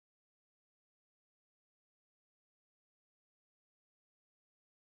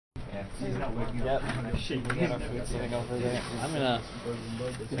Yep. I'm gonna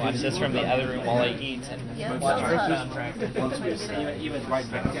watch this from the other room while I eat and watch breakfast. Even right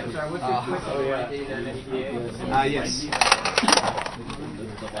back. Yes.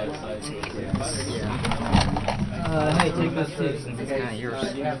 Hey, take this too, since it's kind of yours.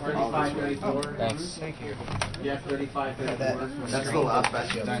 Thanks. Thank you. Yeah, 35, 34. That's the last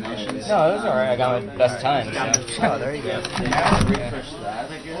batch of donations. No, it was alright. I got my best time. So. Oh, there you go. Yeah, refresh that,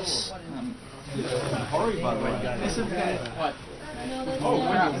 I guess. Hurry, by the way. This is what? Oh,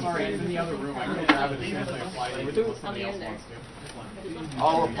 crap, sorry, it's in the other room. I couldn't grab it as I applied it. Somebody else wants to.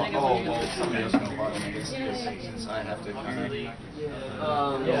 Well, somebody else can bother me since I have to kind of...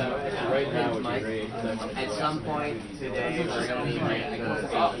 right now would be great. At some point today, we're going to need like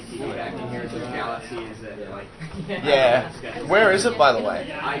back in here to the galaxies and like... Yeah. Where is it, by the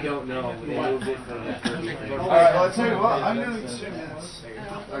way? I don't know. They moved it from the 30th. Alright, well, I'll tell you what, I'm nearly 2 minutes.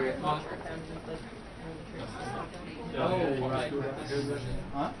 Okay. Oh, right.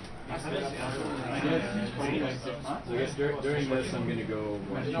 Huh? I guess during this, I'm going to go...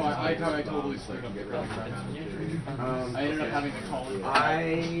 No, I totally screwed up. I ended up having to call it.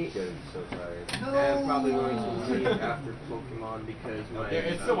 I am probably going to leave after Pokemon because my...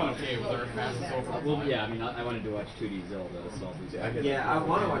 It's still went okay. It was our fastest over. Well, yeah, I mean, I wanted to watch 2D Zelda, so I'll do that. Yeah, I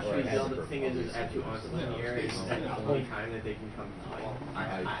want to watch 2D Zelda. The thing is I have two aunts living here, and the only time that they can come,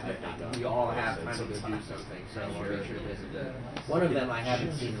 we all have time to go do something, so I want to make sure this is the... One of them I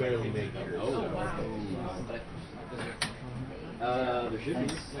haven't seen barely make here. There should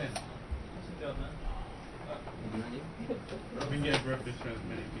be. We can get breakfast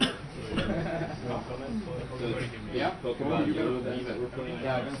transmitting. Yeah. Pokemon Go that we're playing.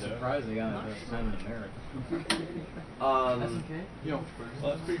 Yeah, I've been surprised they got it time in America. That's okay. Yo.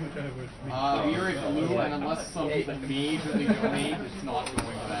 Well, that's pretty much how it We are at blue, and unless something majorly donate, it's not going to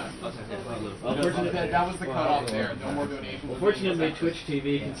that. That was the cutoff there. No more donations. Well, fortunately, Twitch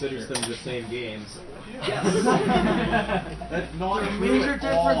TV considers them the same games. Yes. That's not Major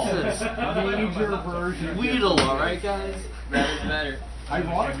differences. Major version. Weedle, alright guys? That is better.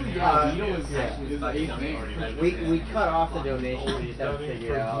 Ironically, yeah, Weedle is a thing. We cut off the donation, we just have to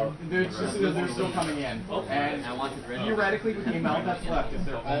figure it out. They're still coming in. And theoretically, with the amount that's left, if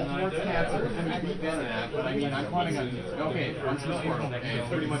they're all towards cancer, then we beat them in that. But I mean, I'm planning on, okay, I'm just going to it's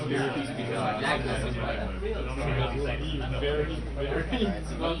pretty much guaranteed to be done.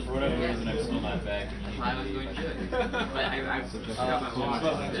 For whatever reason, I'm still not back. I was going to. But I got my watch.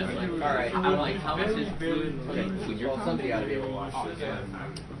 Alright, I'm like, how much is food? Well, somebody ought to be able to watch this.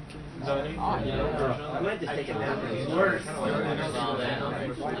 I might just take a nap.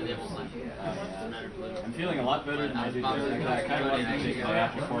 I'm feeling a lot better than I did yesterday. I kind of wanted to take a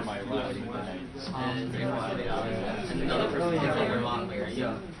nap before my run. And another person takes over a lot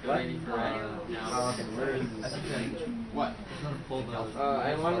later. What?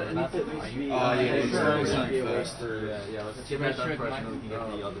 I want to need to be.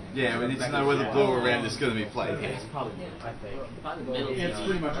 Yeah, we need to know where the blue around is going to be played. It's probably, I think. It's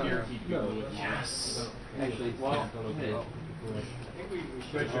pretty much guaranteed. Yes. Actually, well,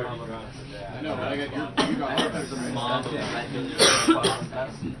 I know, but I got you got okay,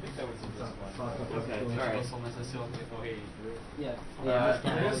 alright. Yeah.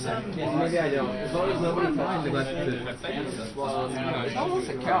 Maybe I don't. As long as nobody touches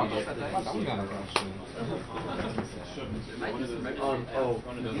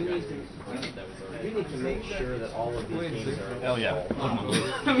you need to make sure that all of these games are... Hell yeah.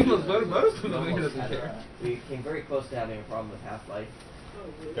 I mean, most of them doesn't care. We came very close to having a problem with Half-Life.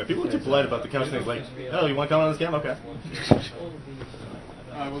 Yeah, people are too polite about the couch things. Like, hell, you want to come on this game? Okay.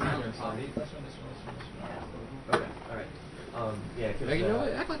 Okay, alright. Yeah, because You know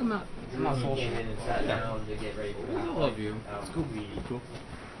what? Act like I'm not Drew came in and sat down to get ready for I love you. It's cool. Cool.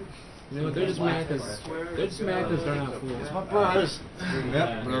 You know, they're just mad because they're not fools. My brothers.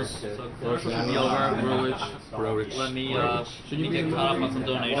 Yep. Let me over, Browich. Let me get caught up on some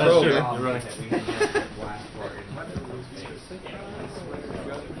donations. That's true. You're right.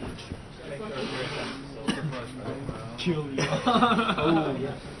 Kill you.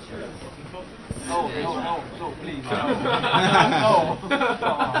 No, please.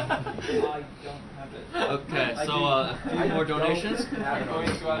 Okay, so a few more donations.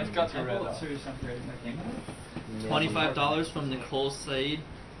 $25 from Nicole Said.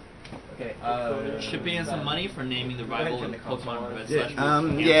 Okay. Chipping in some money for naming the rival in Pokemon Red Yeah.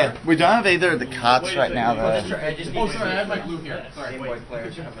 / Yeah. We don't have either of the carts right now, though. Oh, sorry, I have my blue here. Sorry, Game Boy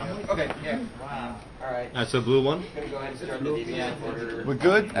players coming up. Okay, yeah. Alright. Alright, so blue one. Gonna go ahead and start the DBA order. We're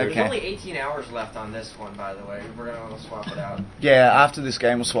good? There's only Okay. 18 hours left on this one, by the way. We're gonna swap it out. Yeah, after this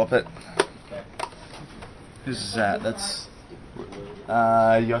game we'll swap it. Okay. Who's that? That's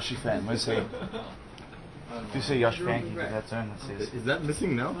Yoshi fan. Where's he? If you see Yoshi fan, can you get that turn? That's his. Is that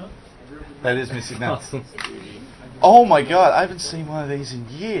missing now? That is missing now. Oh my god, I haven't seen one of these in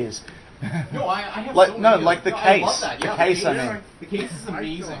years. No, I have Like- so no, many. like the I love case. that, The yeah, case, I mean. The case is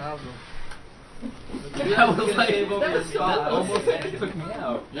amazing. That was like that almost took me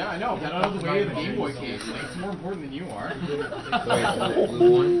out. Yeah, I know. Get out of the way of the Game Boy case. Like, it's more important than you are.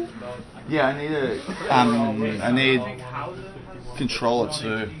 Yeah, I need a I need controller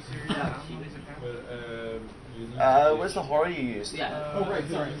too. Where's the horror you used? Yeah. Oh, right,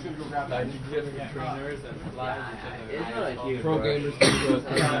 sorry. I'm just gonna go grab that. It's not a huge Pro rush. gamers can go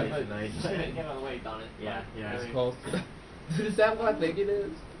Get out of the way, Donna. Yeah, It's called. Is that what I think it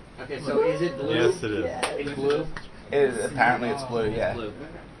is? Okay, so is it blue? Yes, it is. It's blue? Apparently it's blue, yeah. Blue.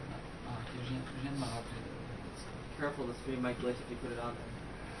 Careful, the stream might glitch if you put it on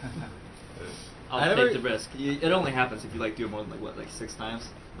there. I'll take the risk. It only happens if you like do it more than like 6 times.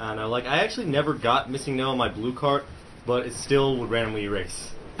 I don't know, like, I actually never got Missing No on my blue cart, but it still would randomly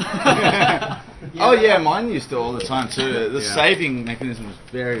erase. Oh yeah, mine used to all the time too. The Yeah. saving mechanism was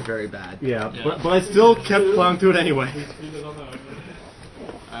very, very bad. Yeah, but I still kept plowing through it anyway.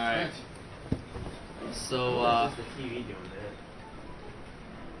 Alright. So, What's the TV doing that?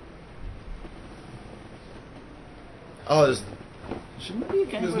 Oh, shouldn't there be a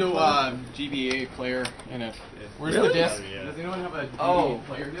game? There's no GBA player in it. Where's Really? the disc? Yeah. Does anyone have a GBA Oh.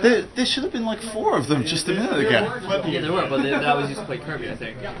 player disc? There should have been like 4 of them just a minute ago. yeah, there were, but that was used to play Kirby, I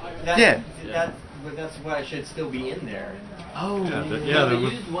think. Yeah. But that's why it should still be in there. Oh. Yeah, No, yeah, they there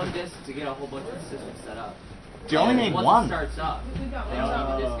was- used one disc to get a whole bunch of systems set up. Do you only need Once one? it starts up, they don't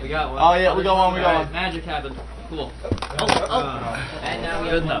need a disc. We got one. Oh yeah, we got one, we got Alright, one. magic happened. Cool. And now we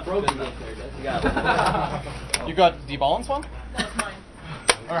Good have enough. one broken disc. You got it. You got the balance one? That's mine.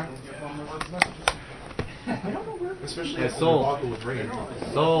 Alright. Especially Yeah, Soul.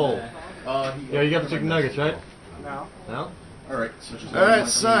 Soul. Yeah, you got the chicken nuggets, right? No. No? Alright, so I have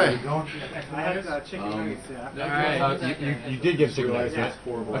chicken nuggets, yeah. Alright. You did get chicken nuggets, right?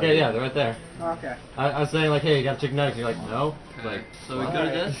 Okay, yeah, they're right there. Okay. I was saying, like, hey, you got chicken nuggets. You're like, no. It's like, So we good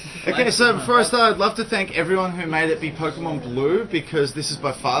at this? Okay, so before I start, I'd love to thank everyone who made it be Pokemon Blue, because this is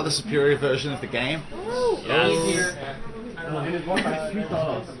by far the superior version of the game. Yes. And it's one by $3.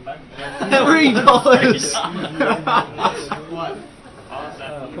 $3!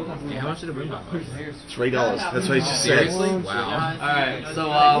 Yeah, how much did it bring back? $3, that's what he just said. Seriously? Wow. Alright, so,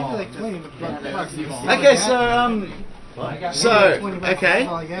 Like 20 bucks. Okay, okay.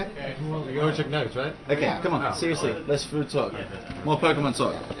 All I get. you go with chicken nuggets, right? Okay, come on, seriously, less food talk. More Pokemon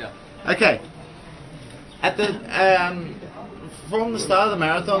talk. yeah. Okay. At the from the start of the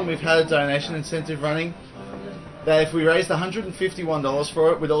marathon, we've had a donation incentive running. That if we raised $151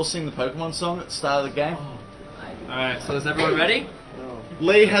 for it, we'd all sing the Pokemon song at the start of the game. Alright, so is everyone ready?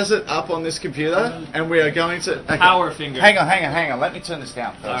 Lee has it up on this computer, and we are going to okay. Power finger. Hang on. Let me turn this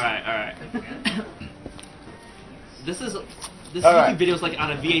down first. Alright. This Alright. YouTube video is like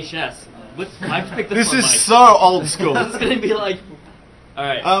on a VHS. I picked this This one, is Mike. so old school. This is gonna be like.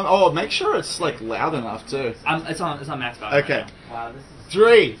 Alright. Make sure it's like loud enough too. It's on max volume. Okay. Right now. Wow, this is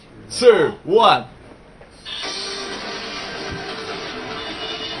 3, 2, 1.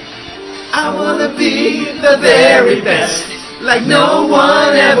 I wanna be the very best, like no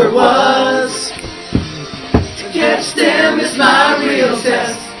one ever was. To catch them is my real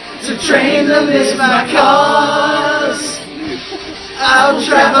test, to train them is my cause. I'll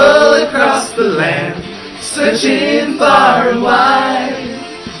travel across the land, searching far and wide.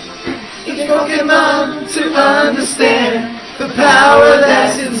 Each Pokemon to understand the power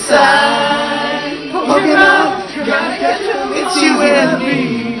that's inside. Pokemon, you gotta catch 'em, it's you and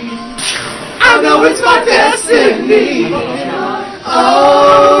me. I know it's my destiny.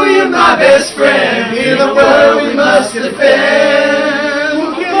 Oh, you're my best friend. In the world we must defend.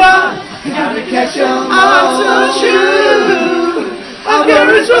 Pokemon, you gotta catch 'em. I'm so true. Our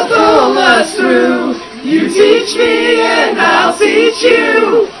courage will pull us through. You teach me and I'll teach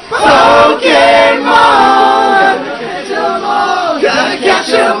you. Pokemon, gotta catch 'em all. Gotta catch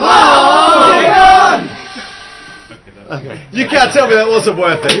 'em all. Pokemon. Okay. You can't tell me that wasn't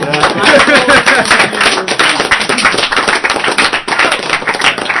worth it.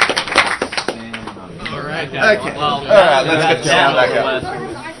 Alright, Okay. well, Alright, let's get the sound back up.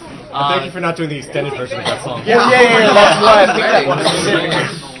 Thank you for not doing the extended version of that song. Yeah, that's why I picked that one.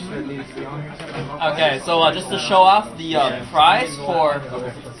 Okay, so just to show off the prize for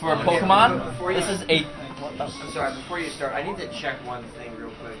Pokemon, this is a. I'm sorry. Before you start, I need to check one thing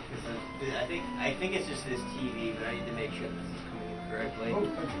real quick because I think it's just this TV, but I need to make sure this is coming in correctly.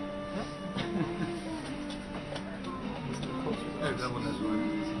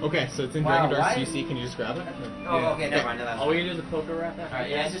 Okay, so it's in Dragon Dark CC. Can you just grab it? Oh, okay, never mind. No, that's All we can do is a poker wrap that.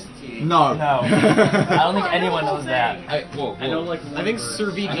 Alright, yeah, it's just a TV. No. No, I don't think anyone knows that. I know, like, I think Sir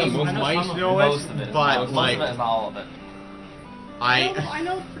V Games might know Most of it, it. but Most like, of it is not all of it. I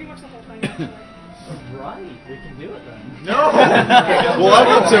know pretty much the whole thing. Actually. Right, we can do it then. No. Well, I'm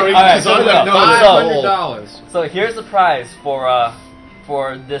not doing Alright, because I don't know. $500. So here's the prize for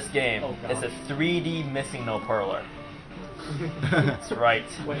this game. It's a 3D Missing No Perler. That's right.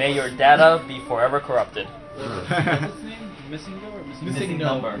 May your data be forever corrupted. What's its name? Missing Go or Missing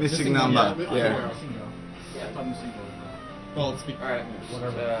number. Missing number. Yeah. Well, let's speak. Alright.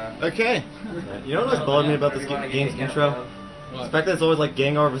 Okay. You know what's bothered me about this game's intro? The fact that it's always like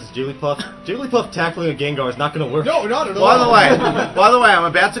Gengar versus Jigglypuff. Jigglypuff tackling a Gengar is not going to work. No, not at all. By the way, I'm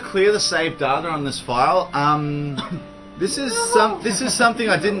about to clear the save data on this file. This is something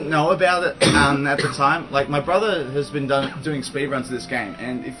I didn't know about it at the time. Like, my brother has been doing speedruns of this game,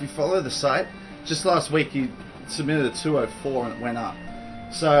 and if you follow the site, just last week he submitted a 204 and it went up.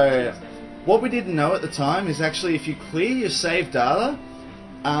 So what we didn't know at the time is actually if you clear your save data,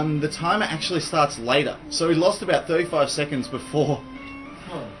 the timer actually starts later. So he lost about 35 seconds before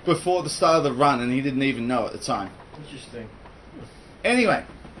the start of the run, and he didn't even know at the time. Interesting. Anyway,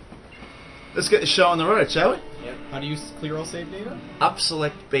 let's get the show on the road, shall we? Yep. How do you clear all save data? Up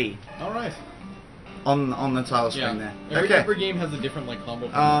select B All right. on the title screen there. Every game has a different like combo.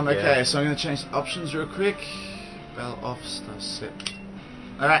 Okay, so I'm going to change the options real quick. Bell off, start set.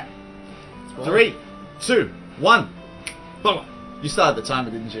 Alright. 3, 2, 1. Boom. You started the timer,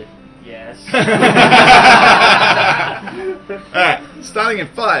 didn't you? Yes. Alright, starting in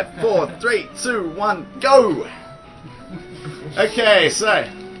 5, 4, 3, 2, 1, go! Okay, so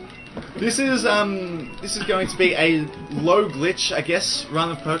this is going to be a low glitch, I guess,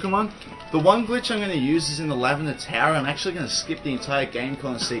 run of Pokemon. The one glitch I'm going to use is in the Lavender Tower. I'm actually going to skip the entire game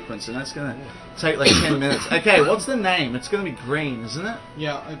corner sequence, and that's going to take like 10 minutes. Okay, what's the name? It's going to be Green, isn't it?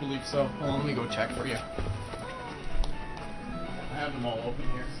 Yeah, I believe so. Hold on, let me go check for you. I have them all open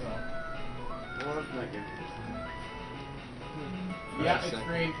here, so. Yeah, it's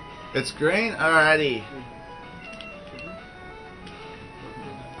green. It's Green? Alrighty.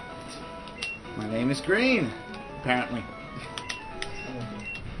 My name is Green, apparently.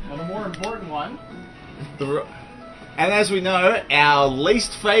 Now the more important one. And as we know, our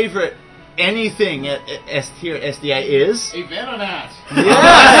least favourite anything here at SDA is... A Venonat!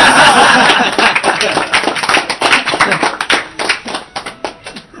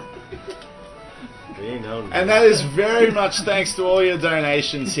 And that is very much thanks to all your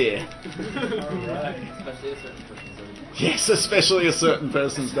donations here. Yes, especially a certain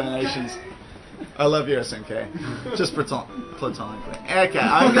person's donations. I love you, SNK. Just platonically. Okay,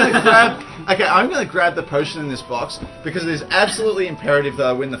 I'm gonna grab the potion in this box because it is absolutely imperative that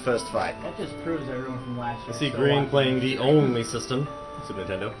I win the first fight. That just proves everyone from last year. I see Green playing the only system, Super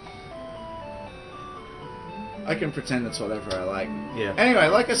Nintendo. I can pretend it's whatever I like. Yeah. Anyway,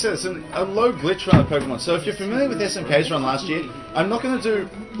 like I said, it's a low glitch run of Pokemon. So if you're familiar with SNK's run last year, I'm not going to do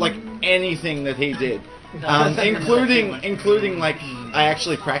like anything that he did, including like I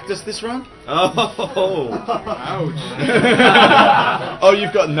actually practiced this run. Oh. Ouch. Oh,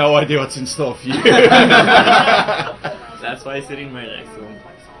 you've got no idea what's in store for you. That's why he's sitting right next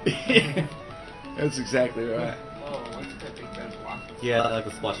to him. That's exactly right. Yeah, I like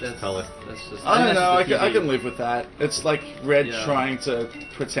the splotch of color. That's just. I don't know. I can live with that. It's like red trying to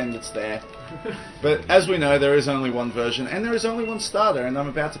pretend it's there. But as we know, there is only one version, and there is only one starter, and I'm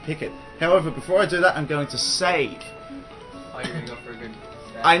about to pick it. However, before I do that, I'm going to save. Oh, you're gonna go for a good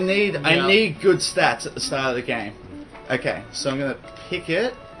stat. I need good stats at the start of the game. Okay, so I'm going to pick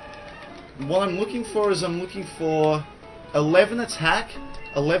it. What I'm looking for is 11 attack,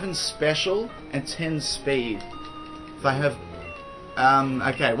 11 special, and 10 speed. If I have...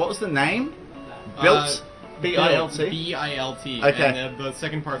 okay, what was the name? Built? B-I-L-T? B-I-L-T. Okay. And the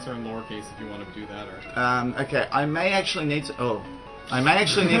second parts are in lowercase if you want to do that. Or Okay, I may actually need to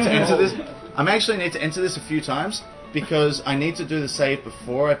enter this. I may actually need to enter this a few times because I need to do the save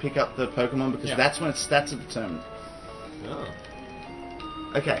before I pick up the Pokemon because that's when its stats are determined. Oh.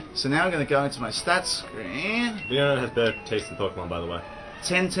 Okay, so now I'm going to go into my stats screen. Leona has better taste in Pokemon, by the way.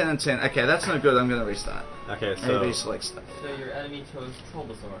 10, 10, and 10. Okay, that's no good. I'm going to restart. Okay, so... AB select stuff. So your enemy chose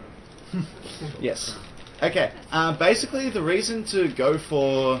Bulbasaur. Yes. Okay, basically the reason to go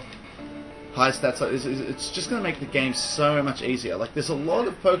for high stats is it's just going to make the game so much easier. Like, there's a lot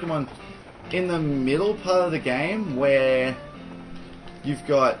of Pokemon in the middle part of the game where you've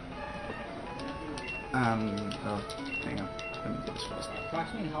got... oh, hang on. Let me do this first.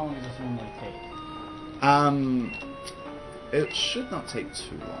 Approximately how long does this normally take? It should not take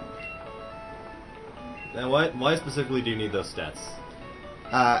too long. Now, why specifically do you need those stats?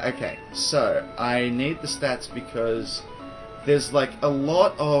 Okay, so I need the stats because there's like a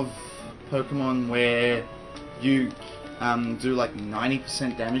lot of Pokemon where you do like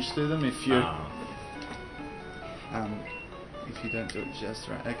 90% damage to them if you if you don't do it just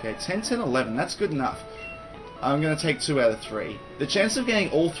right. Okay, 10, 10, 11, that's good enough. I'm going to take 2 out of 3. The chance of getting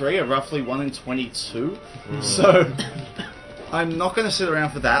all 3 are roughly 1 in 22, so I'm not going to sit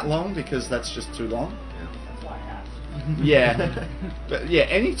around for that long because that's just too long. That's why I asked. Yeah, but yeah,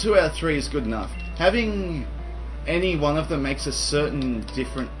 any 2 out of 3 is good enough. Having any one of them makes a certain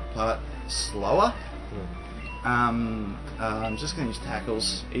different part slower. I'm just going to use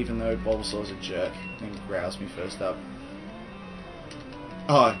tackles, even though Bulbasaur's a jerk and growls me first up.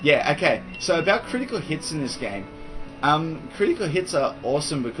 Oh, yeah, okay. So about critical hits in this game. Critical hits are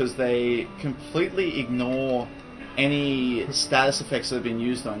awesome because they completely ignore any status effects that have been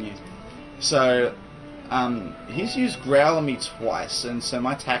used on you. So, he's used Growl on me twice, and so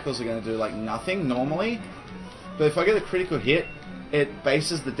my tackles are going to do like nothing normally. But if I get a critical hit, it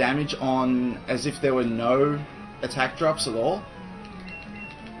bases the damage on as if there were no attack drops at all.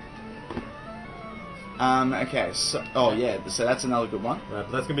 Okay, so... Oh, yeah, so that's another good one. Right,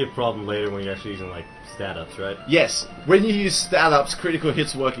 but that's going to be a problem later when you're actually using, like, stat-ups, right? Yes, when you use stat-ups, critical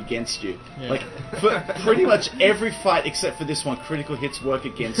hits work against you. Yeah. Like, for pretty much every fight except for this one, critical hits work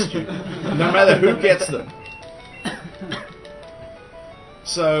against you. No matter who gets them.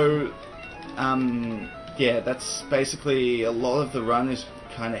 So, yeah, that's basically a lot of the run is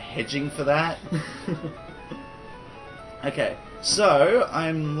kind of hedging for that. Okay, so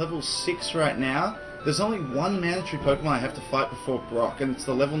I'm level 6 right now. There's only one mandatory Pokemon I have to fight before Brock, and it's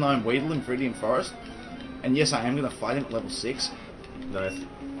the level 9 Weedle in Viridian Forest. And yes, I am going to fight him at level 6. Nice.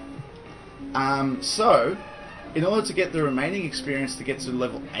 So, in order to get the remaining experience to get to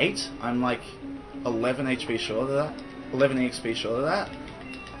level 8, I'm like 11 HP short of that. 11 EXP short of that.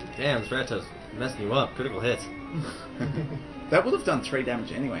 Damn, this Ratato's messing you up. Critical hits. That would have done 3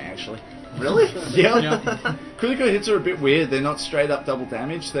 damage anyway, actually. Really? Yeah. Critical hits are a bit weird. They're not straight up double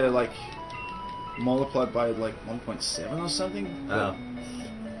damage. They're like multiplied by like 1.7 or something. Oh.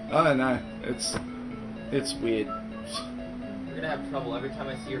 I don't know. It's weird. We're gonna have trouble every time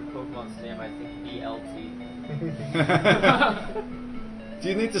I see your Pokemon stamp. I think BLT. Do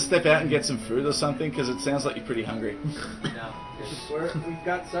you need to step out and get some food or something? Because it sounds like you're pretty hungry. No. We've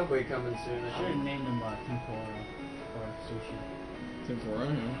got Subway coming soon. I should have named him Tempura or Sushi. Tempura,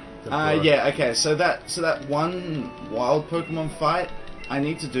 yeah, okay, so that one wild Pokemon fight, I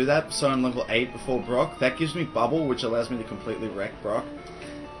need to do that so I'm level 8 before Brock. That gives me Bubble, which allows me to completely wreck Brock.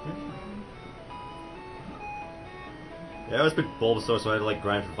 Yeah, I always picked Bulbasaur, so I had to like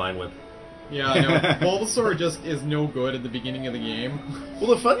grind for Vine Whip. Yeah, I know. Bulbasaur just is no good at the beginning of the game.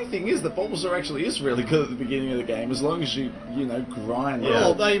 Well, the funny thing is that Bulbasaur actually is really good at the beginning of the game, as long as you grind.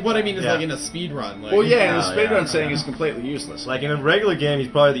 Yeah. Well, what I mean is like in a speedrun. Like, well, yeah, in a Oh, speedrun yeah. setting is completely useless. Like in a regular game, he's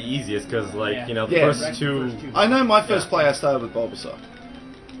probably the easiest because, like, you know, the first two. I know my first play I started with Bulbasaur,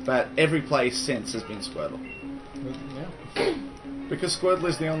 but every play since has been Squirtle. Yeah. Because Squirtle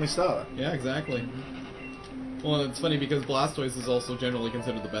is the only starter. Yeah, exactly. Well, it's funny because Blastoise is also generally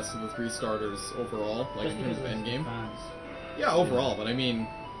considered the best of the 3 starters overall, like in terms of endgame. Yeah, overall, but I mean...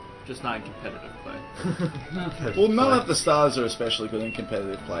 Just not in competitive play. Well, none of the stars are especially good in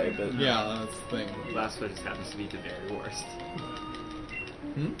competitive play, but... Yeah, that's the thing. Blastoise just happens to be the very worst.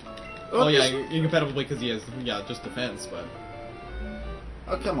 Oh yeah, in competitive play because he has, just defense, but...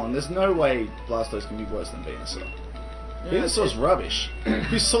 Oh, come on, there's no way Blastoise can be worse than Venusaur. Yeah, Venusaur's rubbish.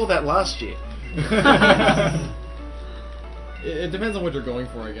 We saw that last year. It depends on what you're going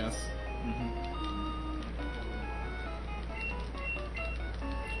for, I guess.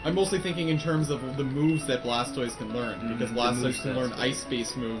 I'm mostly thinking in terms of the moves that Blastoise can learn, because Blastoise can learn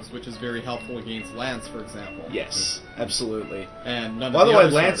ice-based moves, which is very helpful against Lance, for example. Yes, absolutely. And none By of the the way,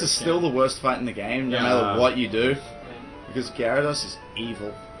 other Lance starters is still can. the worst fight in the game, no matter what you do, because Gyarados is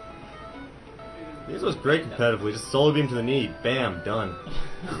evil. This was great competitively. Just solo beam to the knee. Bam, done.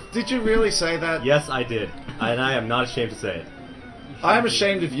 Did you really say that? Yes, I did. And I am not ashamed to say it. I am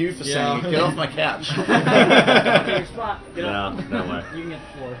ashamed of you for saying it. Get off my couch. Your spot. Get No, up. no way. You can get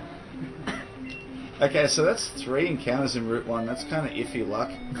the floor. Okay, so that's 3 encounters in Route 1. That's kind of iffy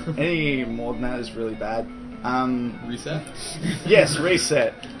luck. Any more than that is really bad. Reset? Yes,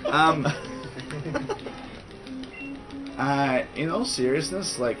 reset. In all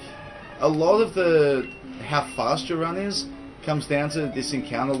seriousness, like, a lot of how fast your run is comes down to this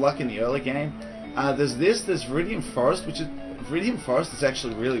encounter luck in the early game. There's Viridian Forest, Viridian Forest is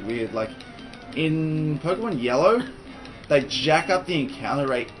actually really weird. Like, in Pokemon Yellow, they jack up the encounter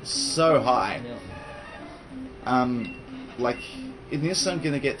rate so high. Like, in this I'm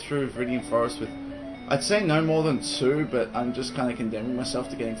going to get through Viridian Forest with, I'd say no more than 2, but I'm just kind of condemning myself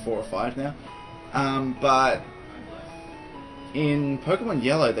to getting 4 or 5 now. But in Pokemon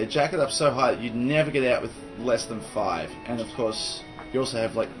Yellow, they jack it up so high that you'd never get out with less than 5. And of course, you also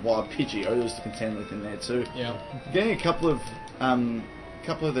have like wild Pidgeotos to contend with in there too. Yeah. Getting a couple of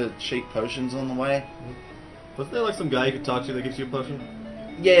the cheap potions on the way. Wasn't there like some guy you could talk to that gives you a potion?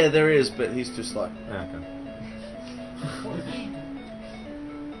 Yeah, there is, but he's too slow. Yeah, okay.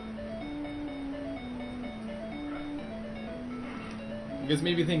 I guess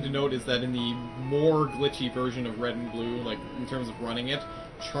maybe the thing to note is that in the more glitchy version of Red and Blue, like in terms of running it,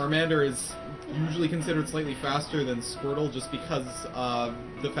 Charmander is usually considered slightly faster than Squirtle just because of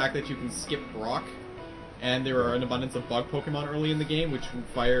the fact that you can skip Brock, and there are an abundance of bug Pokemon early in the game which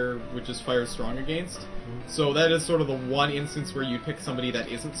is Fire strong against. So that is sort of the one instance where you pick somebody that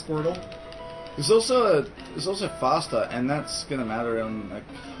isn't Squirtle. It's also faster, and that's going to matter on a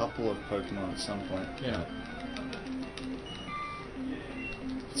couple of Pokemon at some point. Yeah.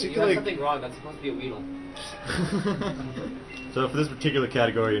 You got something wrong. That's supposed to be a Weedle. So for this particular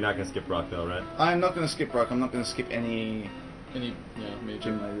category, you're not going to skip Brock, though, right? I'm not going to skip Brock. I'm not going to skip any major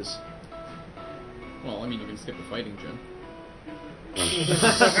gym leaders. Well, I mean, you can skip the fighting gym.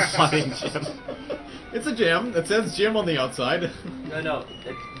 Fighting gym. It's a gym. It says gym on the outside. No,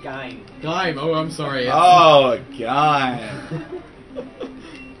 it's Gaim. Gaim. Oh, I'm sorry. Oh, Gaim.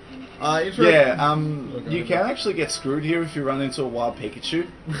 Yeah, you can actually get screwed here if you run into a wild Pikachu.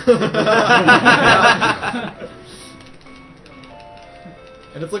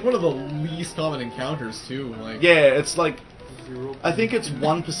 And it's like one of the least common encounters too. Like, yeah, it's like, I think it's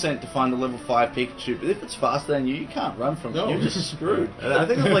 1% to find a level 5 Pikachu, but if it's faster than you, you can't run from it. You're just screwed. I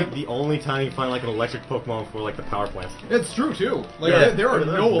think it's like the only time you can find like an electric Pokemon for like the power plants. It's true too. Like there are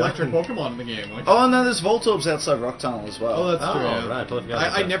no electric Pokemon in the game. Like, oh no, there's Voltorbs outside Rock Tunnel as well. Oh, that's true. Yeah. Right, I totally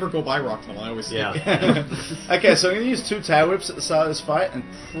forgot I never go by Rock Tunnel. I always skip. Yeah. Okay, so I'm going to use 2 Tail Whips at the start of this fight and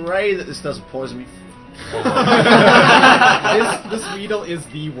pray that this doesn't poison me. This Weedle is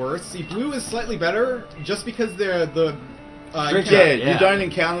the worst. See, Blue is slightly better just because they're the you don't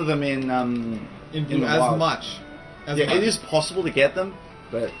encounter them in Blue as wild. much. It is possible to get them,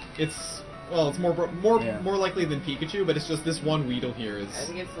 but it's more likely than Pikachu, but it's just this one Weedle here is. I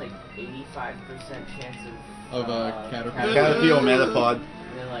think it's like 85% chance of a Caterpie. Caterpie or Metapod.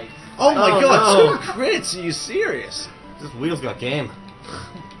 Like, oh my god, 2 crits! Are you serious? This Weedle's got game.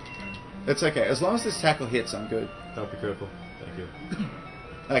 It's okay, as long as this tackle hits, I'm good. Don't be critical. Thank you.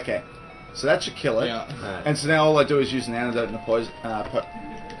 Okay, so that should kill it. Yeah. Right. And so now all I do is use an antidote and a poison.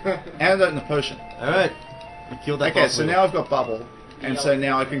 Antidote and a potion. Alright. You killed that Okay, boss so Weedle. now I've got Bubble, and so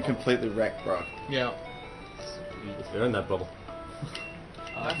now I can completely wreck Brock. Yeah. You're in that bubble.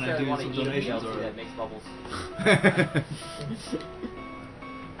 I'm not sure I want to eat a DLC that makes bubbles.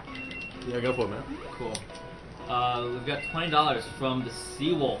 Yeah, go for it, man. Cool. We've got $20 from the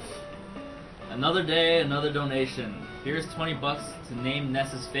Seawolf. Another day, another donation. Here's $20 to name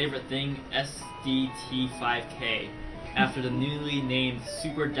Ness's favorite thing, SDT5K, after the newly named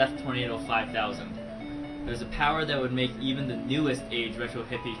Super Death Tornado 5000. There's a power that would make even the newest age retro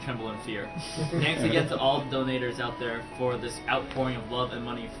hippie tremble in fear. Thanks again to all the donators out there for this outpouring of love and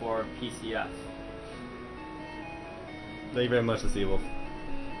money for PCF. Thank you very much, the Seawolf.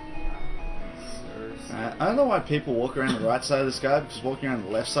 I don't know why people walk around the right side of this guy, because walking around the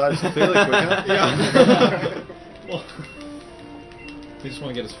left side is clearly quicker. Yeah. Well, they just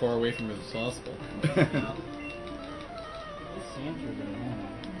want to get as far away from it as possible.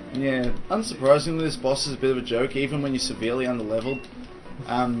 Yeah, unsurprisingly, this boss is a bit of a joke, even when you're severely underleveled.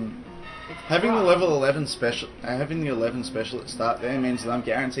 Having the level 11 special, at the start there means that I'm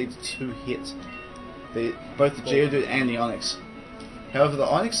guaranteed 2 hits, both the Geodude and the Onix. However, the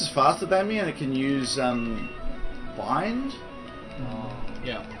Onix is faster than me, and it can use Bind.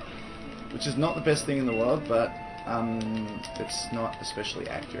 Yeah. Which is not the best thing in the world, but it's not especially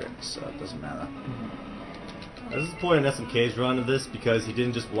accurate, so it doesn't matter. This is point in SMK's run of this because he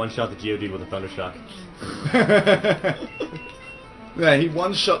didn't just one-shot the Geodude with a Thunder Shock. Yeah, he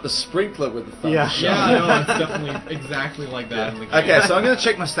one-shot the sprinkler with the thunder shot. Yeah, no, it's definitely exactly like that in the game. Okay, so I'm going to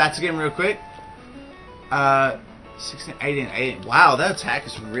check my stats again real quick. 16, 18, 18. Wow, that attack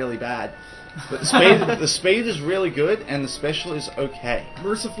is really bad. But the speed is really good, and the special is okay.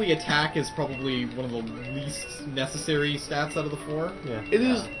 Mercifully, attack is probably one of the least necessary stats out of the 4. Yeah. It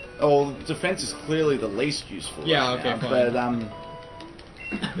is. Oh, defense is clearly the least useful. Yeah, right okay, now, fine.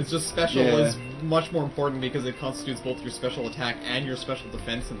 But It's just special Yeah. is much more important because it constitutes both your special attack and your special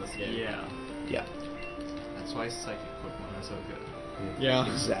defense in this game. Yeah. yeah, That's why psychic Pokemon are so good. Yeah.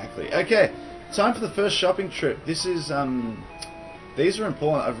 exactly. Okay, time for the first shopping trip. This is these are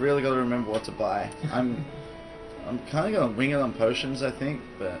important. I've really got to remember what to buy. I'm kind of gonna wing it on potions, I think.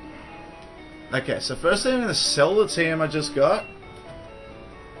 But okay, so first I'm gonna sell the TM I just got.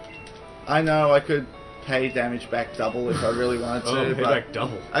 I know I could pay damage back double if I really wanted to. Oh, pay but back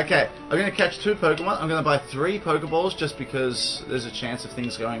double. okay, I'm going to catch 2 Pokemon. I'm going to buy 3 Pokeballs just because there's a chance of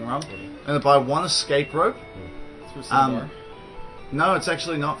things going wrong. I'm going to buy 1 escape rope. Through Cinnabar. No, it's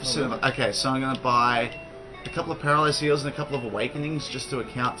actually not for Cinnabar. Okay, so I'm going to buy a couple of Paralyzed Heals and a couple of Awakenings just to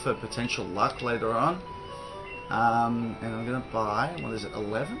account for potential luck later on. And I'm going to buy, what is it,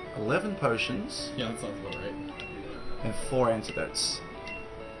 11? 11 potions Yeah, that sounds about right. and 4 antidotes.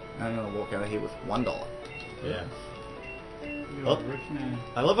 And I'm going to walk out of here with $1. Yeah. You're Oh. a rich man.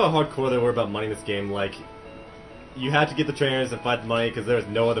 I love how hardcore they were about money in this game. Like, you had to get the trainers and fight the money because there was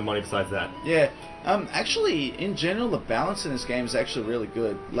no other money besides that. Yeah, actually, in general, the balance in this game is actually really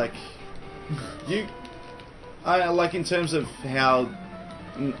good. Like, like in terms of how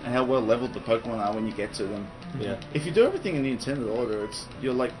well leveled the Pokemon are when you get to them. Yeah. If you do everything in the intended order,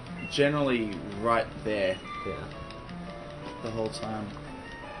 you're like generally right there Yeah. the whole time.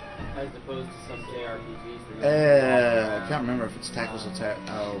 As opposed to some JRPGs where I can't remember if it's tackles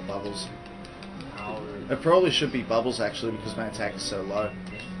or bubbles. It probably should be bubbles actually because my attack is so low.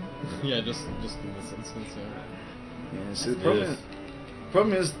 Yeah, just in this instance, yeah. Yeah, so the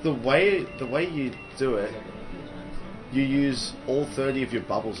problem is the way you do it, you use all 30 of your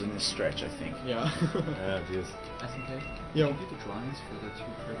bubbles in this stretch, I think. Yeah. Oh, jeez. SMK? Yo. Can you get the drawings for the 2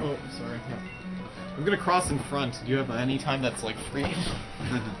 credits? Oh, sorry. I'm gonna cross in front. Do you have any time that's like free?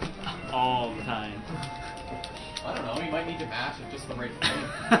 All the time. I don't know, you might need to mash at just the right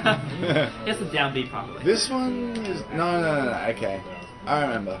point. It's a downbeat properly. This one is no. Okay, I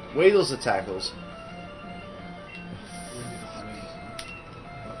remember. Weedle's the tackles.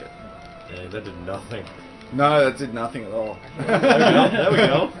 Yeah, that did nothing. No, that did nothing at all. There we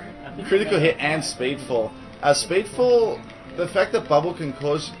go. Critical hit and speed fall. Speedfall, the fact that bubble can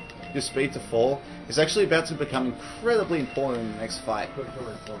cause your speed to fall is actually about to become incredibly important in the next fight.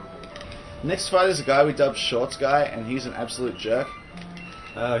 Next fight is a guy we dubbed Shorts Guy, and he's an absolute jerk.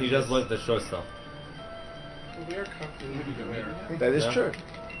 He does like the short stuff. We are covered. That is Yeah. true.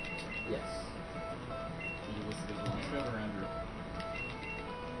 Yes.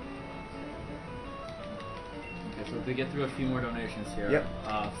 Okay, so to get through a few more donations here. Yep.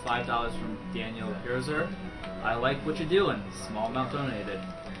 $5 from Daniel Hirzer. I like what you're doing. Small amount donated.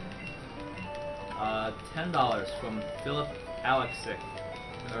 $10 from Philip Alexic.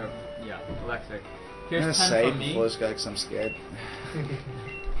 Alexic. I'm Here's gonna 10 save from me. before this guy because I'm scared.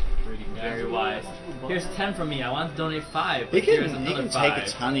 Very wise. Here's 10 from me. I want to donate 5. He But here's can another take 5. a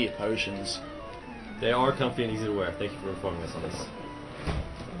ton of your potions. They are comfy and easy to wear. Thank you for informing us on this.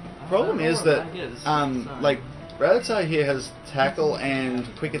 Problem I don't is know that what that is. Sorry. like Rattata here has tackle and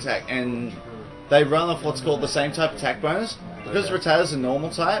quick attack, and they run off what's called the same type attack bonus. Because Rattata's a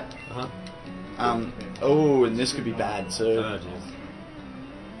normal type. Oh, and this could be bad too. Oh, jeez.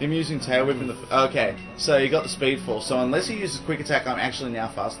 Him using Tail Whip in the... Okay, so you got the speed fall. So unless he uses quick attack, I'm actually now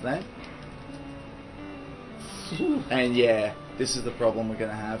faster than him. And yeah, this is the problem we're going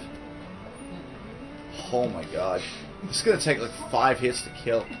to have. Oh my god. This is going to take like 5 hits to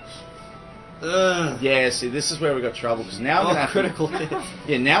kill. Ugh. Yeah, see, this is where we got trouble. Because now I'm going to have critical to... hit.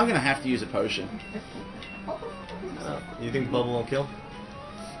 Yeah, now I'm going to have to use a potion. You think bubble won't kill?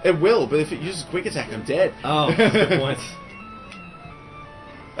 It will, but if it uses quick attack, I'm dead. Oh, good point.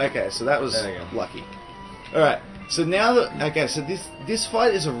 Okay, so that was There you go. lucky. Alright, so now that... Okay, so this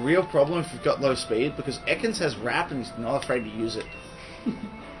fight is a real problem if you've got low speed, because Ekans has Wrap and he's not afraid to use it.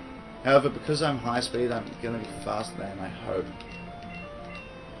 However, because I'm high speed, I'm going to be faster than him, I hope.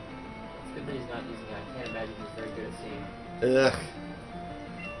 It's good that he's not using it. I can't imagine he's very good at seeing. Ugh.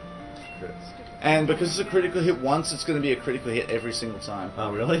 And because it's a critical hit once, it's going to be a critical hit every single time.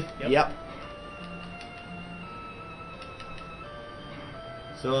 Oh, really? Yep.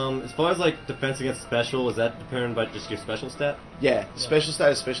 So, as far as like defense against special, is that determined by just your special stat? Yeah, special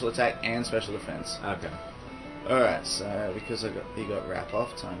stat is special attack and special defense. Okay. Alright, so because he got wrap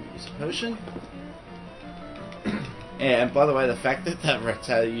off, time to use a potion. Yeah, and by the way, the fact that that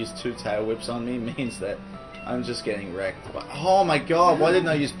Reptile used 2 tail whips on me means that I'm just getting wrecked. But, oh my god, why didn't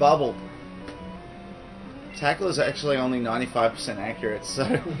I use bubble? Tackle is actually only 95% accurate, so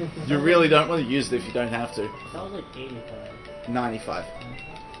you really don't want to use it if you don't have to. That was like 85. 95. I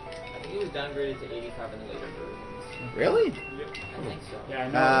think it was downgraded to 85 in the later versions. Really? Yep. I think so. Yeah, I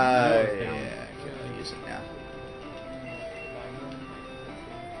know. It's down. Yeah, okay, I'll use it now.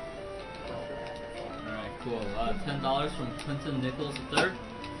 Alright, cool. $10 from Clinton Nichols III.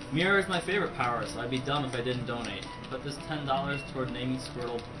 Mirror is my favorite power, so I'd be dumb if I didn't donate. Put this $10 toward naming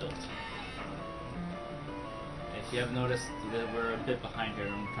Squirtle built. If you have noticed, we're a bit behind here.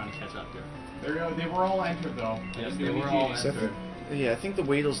 I'm trying to catch up here. They were all entered though. Yes, they were all So entered. yeah, I think the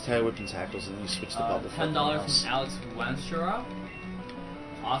Weedle's tail whip and tackles, and then you switch the bubble. for everything $10 else. from Alex Wanshura.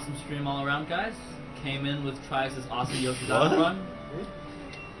 Awesome stream all around, guys. Came in with Triax's awesome Yoshidana What? run.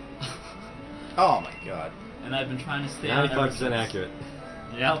 Oh my god. And I've been trying to stay on ever 95% since. accurate.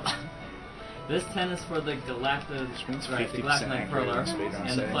 Yep. This 10 is for the Galactic, means right, the 50% Galactic accurate Perler, on speedrun and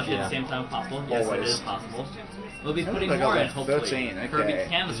the setting. plushie at the same time possible. Yes, it Always. is possible. We'll be How putting did I more got in, that? hopefully. 13, okay. Kirby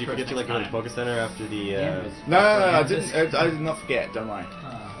Canvas Did you forget to next go to the time. Poké Center after the? No, I didn't. I did not forget. Don't worry.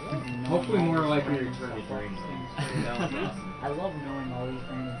 Hopefully more likely to I love knowing all these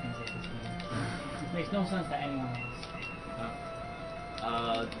random things like this game. It makes no sense to anyone else.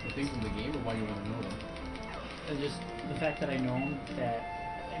 The things in the game or why you want to know them? It's just the fact that I know them, that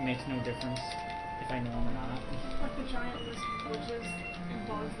it makes no difference if I know them or not. Like the giant list of witches and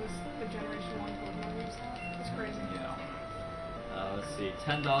bugs, the Generation 1 Pokemon new stuff. It's crazy. Yeah. Let's see.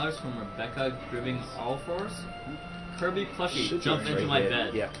 $10 from Rebecca Gribbing Allforce. Kirby plushie, Should jump be into right my there.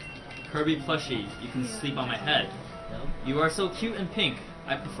 bed. Yep. Kirby plushie, you can sleep on my head. You are so cute and pink.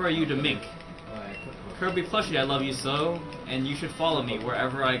 I prefer you to mink. Kirby plushie, I love you so, and you should follow me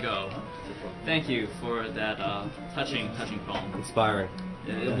wherever I go. Thank you for that touching poem. Inspiring.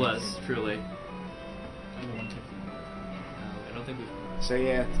 It was truly. I don't think we. So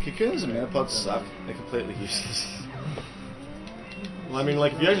yeah, cocoons and metapods suck. They're completely useless. Well, I mean,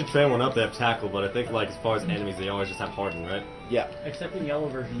 like, if you actually train one up, they have tackle, but I think, like, as far as enemies, they always just have harden, right? Yeah, Except in yellow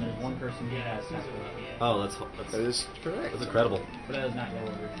version, there's one person who has tackle. Oh, that is correct. that's incredible. But that is not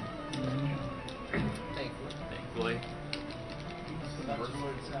yellow version. Thankfully.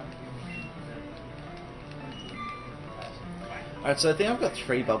 Alright, so I think I've got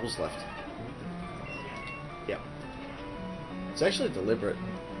 3 bubbles left. Yeah. It's actually deliberate.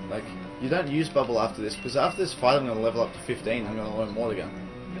 Like, you don't use bubble after this, because after this fight I'm going to level up to 15, I'm going to learn more to go.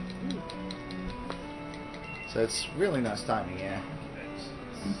 So it's really nice timing, yeah.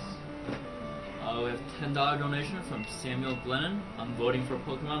 We have $10 donation from Samuel Glennon. I'm voting for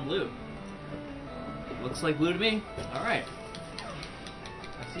Pokemon Blue. Looks like blue to me. Alright.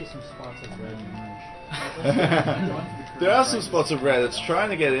 I see some spots of red and orange. There are some spots of red, it's trying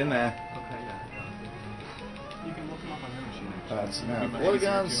to get in there. You can look them up on your machine. Alright, so now water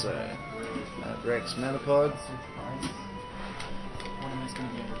guns, so Rex Metapod. One of them is going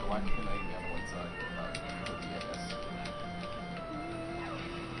to be under Galactic Knight and the other one's for BS.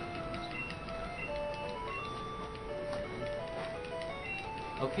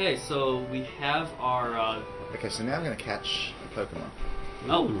 Okay, so we have our. Okay, so now I'm going to catch a Pokemon.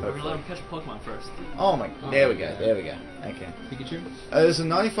 Oh, we're going to let him catch a Pokemon first. Oh my, there we go. Okay. Pikachu? There's a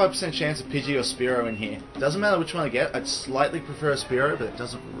 95% chance of Pidgey or Spearow in here. Doesn't matter which one I get, I'd slightly prefer a Spearow, but it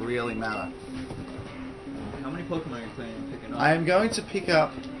doesn't really matter. How many Pokemon are you planning on picking up? I am going to pick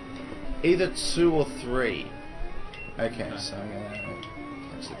up either 2 or 3. Okay, so I'm going to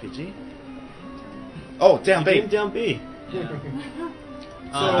catch the Pidgey. Oh, down B! Down B.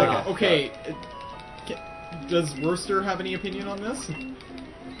 Yeah. Okay. Does Worcester have any opinion on this?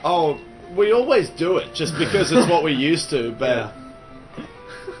 Oh, we always do it, just because it's what we're used to, but... Yeah.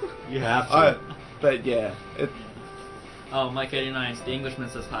 You have to. But yeah, Oh, Mike89, the Englishman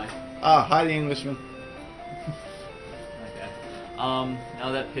says hi. hi the Englishman. Okay.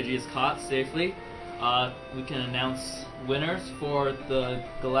 Now that Pidgey is caught safely, we can announce winners for the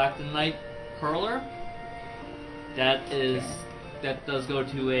Galactonite Curler. That does go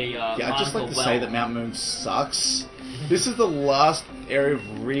to a Yeah, I'd just like to well. say that Mount Moon sucks. This is the last area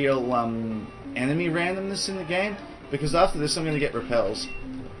of real enemy randomness in the game, because after this I'm going to get repels.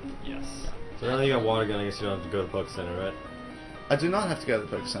 Yes. So now that you got water gun, I guess you don't have to go to the Poké Center, right? I do not have to go to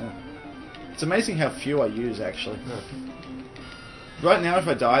the Poké Center. It's amazing how few I use, actually. Huh. Right now, if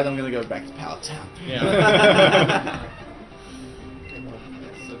I died, I'm going to go back to Pallet Town. Yeah.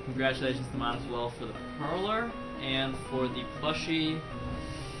 So congratulations to Monaswell for the Perler, and for the plushie,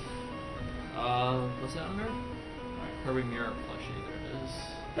 what's that under? Kirby Mirror plushie.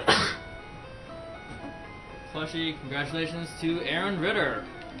 There it is. Plushie, congratulations to Aaron Ritter.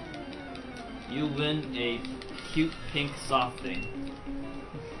 You win a cute pink soft thing.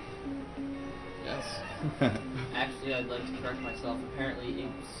 Yes. Actually, I'd like to correct myself. Apparently,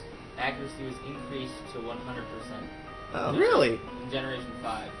 accuracy was increased to 100%. Oh, really? In Generation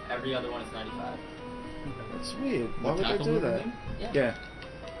 5. Every other one is 95. That's weird. Why would they Tackle do move that? again? Yeah.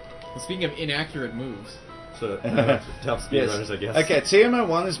 Well, speaking of inaccurate moves, So, tough speedrunners, I guess. Okay,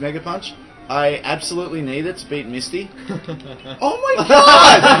 TMO1 is Mega Punch. I absolutely need it to beat Misty. Oh my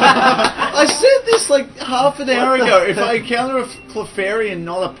god! I said this like half an hour ago. If I encounter a Clefairy and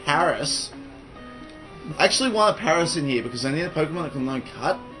not a Paris... I actually want a Paris in here because I need a Pokemon that can learn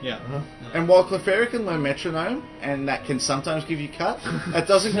Cut. yeah. And while Clefairy can learn Metronome, and that can sometimes give you Cut, that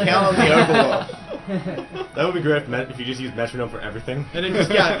doesn't count on the overworld. That would be great if you just use Metronome for everything. And then just,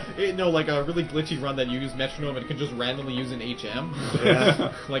 like a really glitchy run that you use Metronome and it can just randomly use an HM.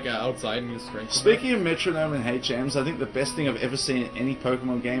 Yeah. Like outside and use Strength. Speaking of Metronome and HMs, I think the best thing I've ever seen in any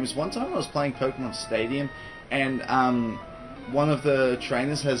Pokemon game is one time I was playing Pokemon Stadium, and one of the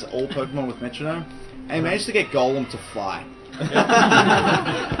trainers has all Pokemon with Metronome, and he managed to get Golem to fly.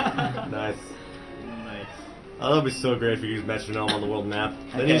 Nice. Oh, that would be so great if you use Metronome on the world map.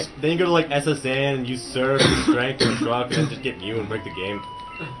 Then, Okay. then you go to like SSN and use Surf and Strength and Truck and then just get Mew and break the game.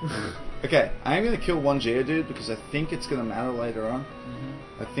 Okay, I am going to kill one Geodude because I think it's going to matter later on.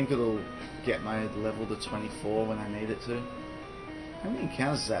 I think it'll get my level to 24 when I need it to. How many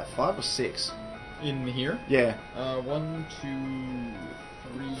encounters is that? 5 or 6? In here? Yeah. 1, 2,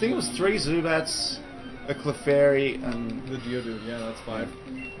 3. I think it was 3 Zubats, a Clefairy, and... The Geodude, yeah, that's 5.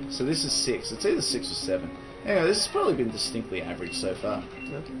 So this is 6. It's either 6 or 7. Anyway, this has probably been distinctly average so far.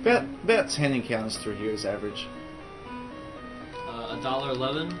 About 10 encounters through here is average.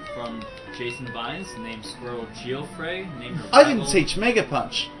 $1.11 from Jason Vines, named Squirrel Geofrey, named I didn't teach Mega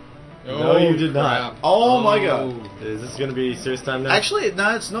Punch. No, you did not. Oh my god. Is this going to be serious time now? Actually,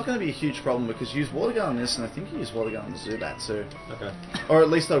 no, it's not going to be a huge problem because you use Water Gun on this, and I think you use Water Gun on the Zubat too. Okay. Or at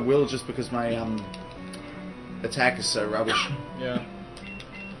least I will, just because my attack is so rubbish. Yeah.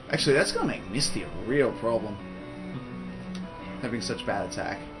 Actually, that's going to make Misty a real problem. Having such bad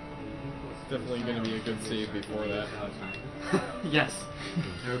attack. Definitely going to be a good save before that. Yes.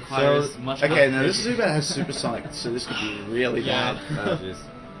 It requires much Okay, now this concentration. Zubat has Supersonic, so this could be really Yeah. bad. Oh, jeez.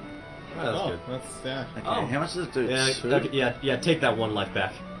 Oh, that's good. That's, yeah. Okay, Oh. how much does it do? Yeah, 2? okay, yeah, take that 1 life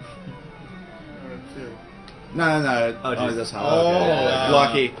back. No. Oh, Oh, jeez. that's hard. Oh, Okay. wow.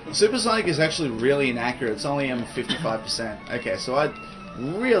 Lucky. Supersonic is actually really inaccurate. It's only 55%. Okay, so I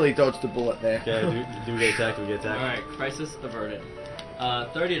really dodged a bullet there. Okay, do we get attacked? Do we get attacked? Alright, crisis averted.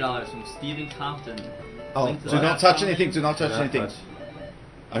 $30 from Stephen Compton. Oh, Link to do that not touch comment. anything. Do not touch Do not anything. touch.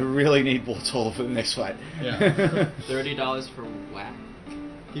 I really need Bortol for the next fight. Yeah. $30 for whack.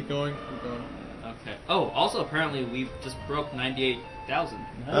 Keep going, keep going. Okay. Oh, also apparently we just broke 98,000.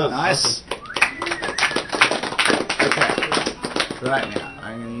 Oh, Nice. Okay. Right now,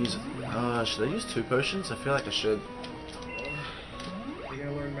 I'm gonna use. Should I use 2 potions? I feel like I should. You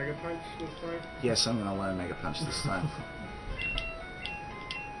gonna learn Mega Punch this time? Yes, I'm gonna learn Mega Punch this time.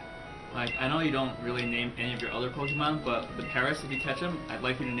 Like, I know you don't really name any of your other Pokemon, but the Paris, if you catch him, I'd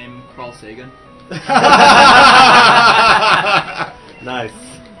like you to name him Carl Sagan. Nice.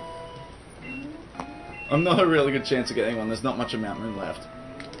 I'm not a really good chance of getting one. There's not much of Mount Moon left.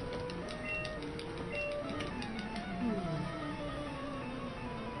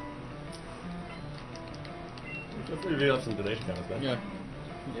 Hopefully we have some donation comments, man. Yeah.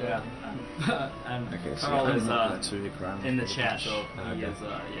 Yeah. And Okay, so Carl I'm is not gonna 2 hit ground in the with chat, punch. so he Okay. is,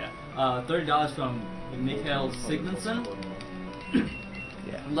 yeah. $30 from Mikhail Sigmundson.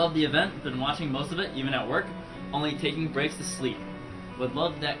 Yeah. Love the event, been watching most of it, even at work, only taking breaks to sleep. Would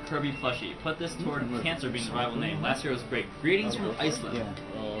love that Kirby plushie. Put this toward Cancer being the rival name. Last year was great. Greetings from Iceland. Yeah.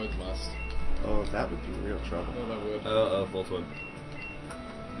 Oh, it must. Oh, that would be real trouble. Oh, that would. Voltorb.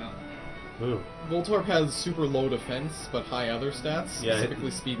 No. Ooh. Voltorb has super low defense, but high other stats, Yeah,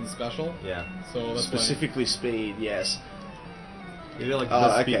 specifically speed and special. Yeah. So that's Specifically speed, yes. You get like Oh,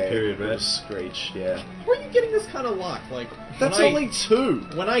 the okay. speed period, It right? was Screech, yeah. why. Where are you getting this kind of luck? Like, That's when only 2!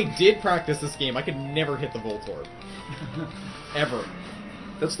 When I did practice this game, I could never hit the Voltorb. Ever.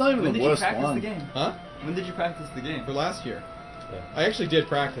 That's not even When the did you worst practice one. the game? Huh? When did you practice the game? For last year. Yeah. I actually did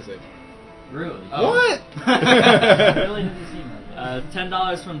practice it. Really? What? Really didn't seem like it.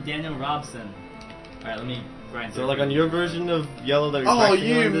 $10 from Daniel Robson. Alright, let me grind So through like it. on your version of Yellow that you're Oh, practicing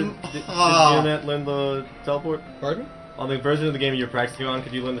you on, m- did ah. Geonet learn the teleport? Pardon? On the version of the game you're practicing on,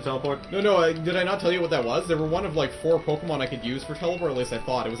 could you learn the teleport? No, did I not tell you what that was? There were one of like 4 Pokemon I could use for teleport, at least I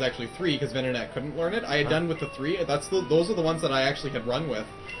thought. It was actually 3, because Venonat couldn't learn it. I had done with the 3, those are the ones that I actually had run with.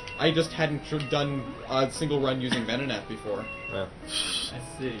 I just hadn't done a single run using Venonat before. Yeah. I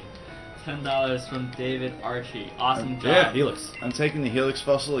see. $10 from David Archie. Awesome job. Yeah, Helix. I'm taking the Helix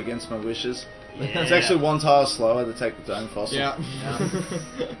fossil against my wishes. Yeah. It's actually 1 tile slower to take the Dome fossil. Yeah.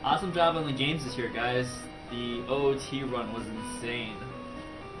 Awesome job on the games this year, guys. The OOT run was insane.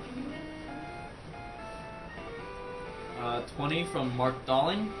 20 from Mark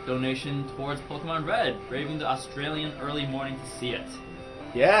Dalling. Donation towards Pokemon Red. Braving the Australian early morning to see it.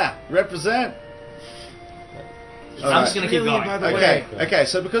 Yeah, represent. I'm just gonna keep going. Okay,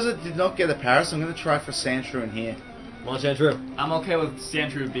 so because I did not get a Paris, I'm gonna try for Sandshrew in here. Come on, Sandshrew. I'm okay with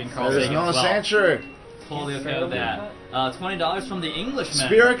Sandshrew being Carl There's Sagan no as well. Sandshrew. Totally okay with that. $20 from the Englishman.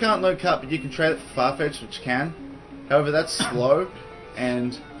 Spearow can't learn Cut, but you can trade it for Farfetch, which can. However, that's slow,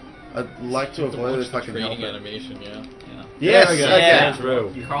 and I'd like to avoid it if I can help trading it. animation, yeah. Yes, There we go. okay.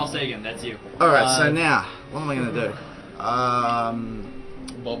 Sandshrew. Carl Sagan, that's you. Alright, so now, what am I gonna do?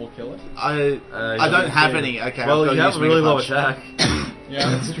 Bubble kill it? I don't have any. Okay, Well, I've got you to have use a really Mega low Punch. attack. Yeah,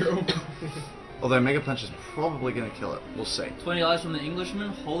 that's true. Although Mega Punch is probably gonna kill it. We'll see. $20 from the Englishman.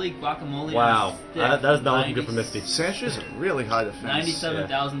 Holy guacamole. Wow. on a stick. That is not looking good for Misty. Sandshrew is a really high defense.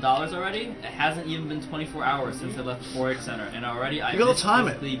 $97,000 already. It hasn't even been 24 hours since I left the 4-H Center, and already I You gotta miss time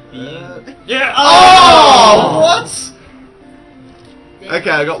it. physically being. Yeah! Oh! What? Okay,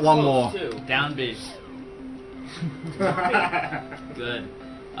 I got one more. Down B. Good.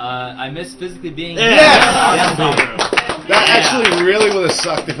 I miss physically being. Yes! That That actually really would have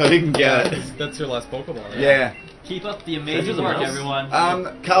sucked if I didn't get it. That's your last Pokemon, right? Yeah. Keep up the amazing work, everyone.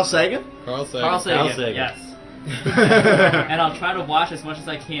 Carl Sagan? Carl Sagan. Carl Sagan. Carl Sagan. Yes. And I'll try to watch as much as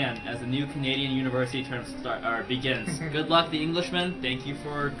I can as the new Canadian university term begins. Good luck, the Englishman. Thank you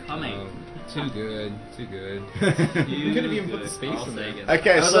for coming. Too good. Too good. You could have even put the space Carl in there. Sagan.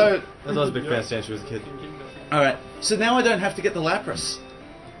 Okay, so... I was a big fan of Sandshrew as a kid. Alright, so now I don't have to get the Lapras.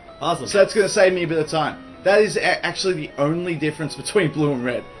 Awesome. So that's going to save me a bit of time. That is actually the only difference between blue and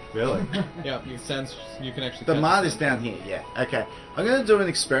red. Really? Yeah, you can actually. The catch Mart it. is down here, yeah. Okay. I'm going to do an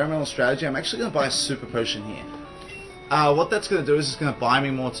experimental strategy. I'm actually going to buy a super potion here. What that's going to do is it's going to buy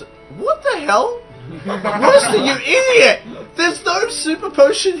me more to... What the hell? Roster, you idiot! There's no super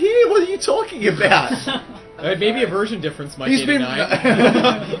potion here. What are you talking about? Maybe a version difference, Mike. He's been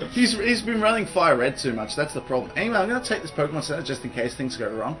 89. he's been running Fire Red too much. That's the problem. Anyway, I'm going to take this Pokemon Center just in case things go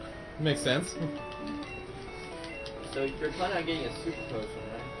wrong. Makes sense. So you're planning on getting a super potion,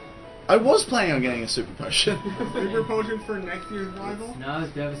 right? I was planning on getting a super potion. Super potion for next year's rival? Not as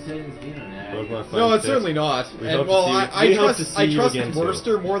devastating as the internet. No, it's certainly not. We And hope to well, see you- I we hope to trust see you trust again, too.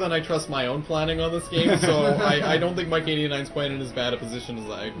 Worcester more than I trust my own planning on this game, so I don't think Mike 89's quite in as bad a position as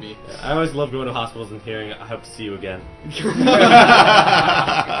I'd be. I always love going to hospitals and hearing, I hope to see you again. Can't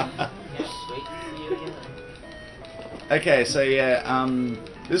wait to see you again. Okay, so yeah,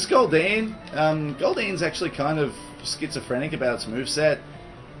 this Goldeen, Goldeen's actually kind of schizophrenic about its moveset.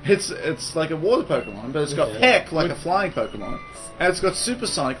 It's like a water Pokemon, but it's got Peck like a flying Pokemon, and it's got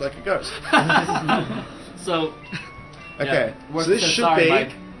Supersonic like a ghost. So. Okay, Yeah, so this should sorry, be.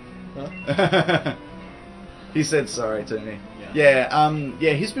 Mike. He said sorry to me.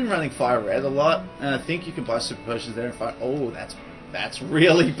 Yeah, he's been running Fire Red a lot, and I think you can buy super potions there and fight. Oh, that's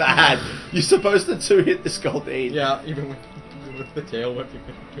really bad. You're supposed to 2-hit this Goldeen. Yeah, even with the tail whip, you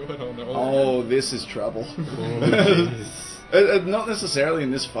can do it. Oh no. Oh, this is trouble. Not necessarily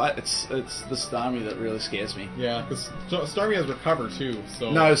in this fight. It's the Starmie that really scares me. Yeah, because Starmie has Recover too,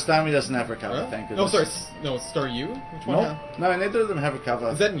 so... No, Starmie doesn't have Recover, thank No, goodness. sorry, no, Staryu? Which one? No, neither of them have Recover.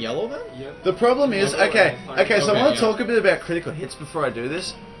 Is that in yellow then? Yep. The problem is, okay, so I Okay, want to yeah. talk a bit about critical hits before I do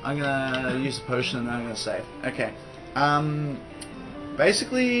this. I'm gonna use a potion and then I'm gonna save. Okay,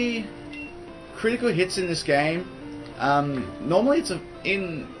 basically, critical hits in this game, normally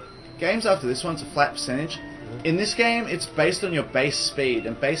in games after this one, it's a flat percentage. In this game, it's based on your base speed,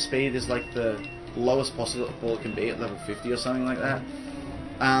 and base speed is like the lowest possible it can be at level 50 or something like that.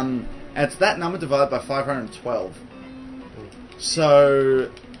 And it's that number divided by 512.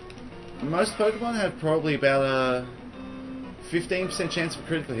 So, most Pokemon have probably about a 15% chance of a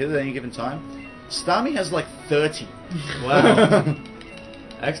critical hit at any given time. Starmie has like 30. Wow.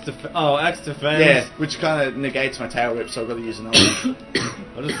 X defense. Yeah, which kind of negates my tail whip, so I've got to use another one.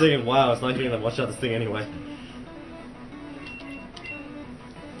 I'm just thinking, wow, it's not going to watch out this thing anyway.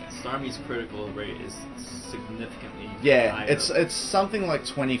 Starmie's critical rate is significantly Yeah, higher. it's something like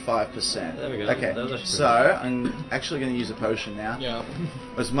 25%. There we go. Okay, That was actually so I'm actually going to use a potion now. Yeah.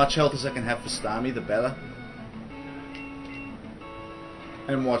 As much health as I can have for Starmie, the better.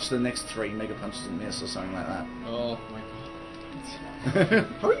 and watch the next 3 Mega Punches and miss or something like that. Oh my god.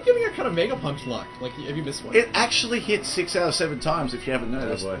 How are you getting that kind of Mega Punch luck? Like, have you missed one? It actually hits 6 out of 7 times if you haven't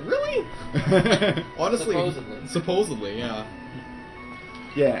noticed. boy. Really? Honestly, supposedly, yeah.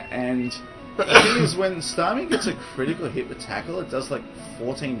 Yeah, and the thing is, when Starmie gets a critical hit with tackle, it does like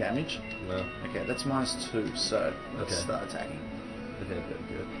 14 damage. No. Okay, that's -2, so let's Okay. start attacking. Good.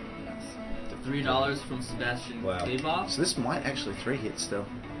 $3 from Sebastian Wow. Deboff. So this might actually 3 hit still.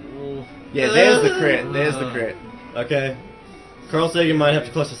 Ooh. Yeah, there's the crit. There's the crit. Okay. Carl Sagan might have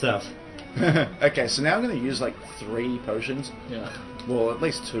to clutch this out. Okay, so now I'm going to use like 3 potions. Yeah. Well, at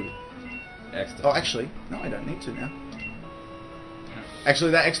least 2. Excellent. Oh, actually, no, I don't need to now.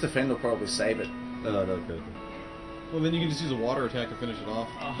 Actually, that extra defend will probably save it. No, good. Well, then you can just use a water attack to finish it off.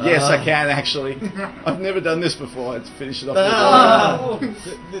 Yes, I can actually. I've never done this before. Let's finish it off.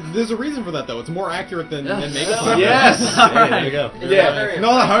 There's a reason for that, though. It's more accurate than Mega Punch. Yes! There you go. Yeah,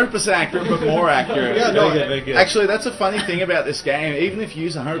 not 100% accurate, but more accurate. Yeah, no, Very good. Actually, that's a funny thing about this game. Even if you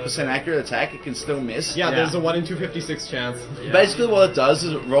use 100% accurate attack, it can still miss. Yeah, there's a 1 in 256 chance. Basically, what it does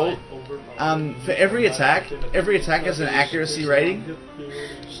is it roll. For every attack has an accuracy rating.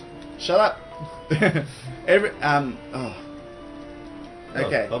 Shut up.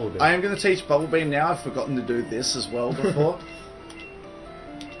 Okay, Bubble Beam. I am going to teach Bubble Beam now. I've forgotten to do this as well before.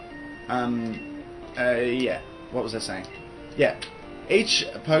 Yeah. What was I saying? Yeah. Each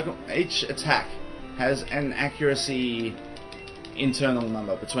attack has an accuracy internal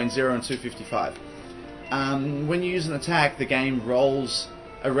number between 0 and 255. When you use an attack, the game rolls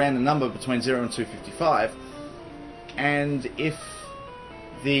a random number between 0 and 255, and if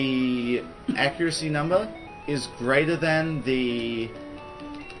the accuracy number is greater than the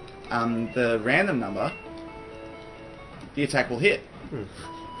random number, the attack will hit.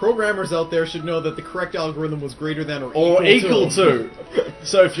 Programmers out there should know that the correct algorithm was greater than Or equal to.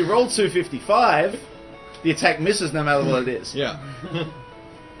 So if you roll 255, the attack misses no matter what it is. Yeah.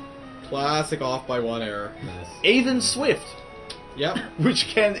 Classic off by 1 error. Nice. Even Swift, Yep. which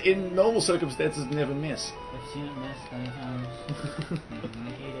can in normal circumstances never miss. I've seen it miss many times. I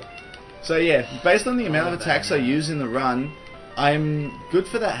hate it. So yeah, based on the amount of attacks I use in the run, I'm good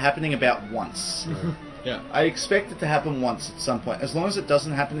for that happening about once. Yeah. I expect it to happen once at some point. As long as it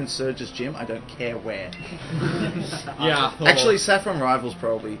doesn't happen in Surge's gym, I don't care where. Yeah. Actually, Saffron Rival's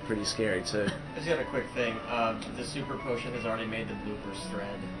probably pretty scary too. I just got a quick thing. The super potion has already made the bloopers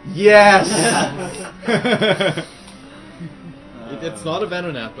thread. Yes! It's not a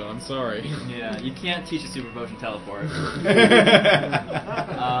Venonat, though. I'm sorry. Yeah, you can't teach a super potion teleport.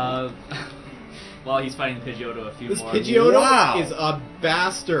 While he's fighting Pidgeotto a few This more. Pidgeotto Wow. is a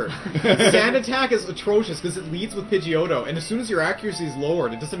bastard. Sand attack is atrocious because it leads with Pidgeotto, and as soon as your accuracy is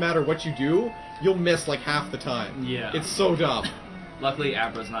lowered, it doesn't matter what you do, you'll miss like half the time. Yeah. It's so dumb. Luckily,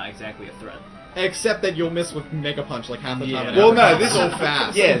 Abra's not exactly a threat. Except that you'll miss with Mega Punch like half the time. Yeah. and Well, Abra no, this so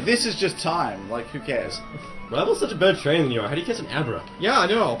fast. Yeah, this is just time. Like, who cares? Rival's such a better trainer than you are. How do you catch an Abra? Yeah, I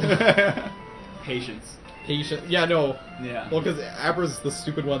know. Patience. Patient. Yeah, no. Yeah. Well, because Abra's the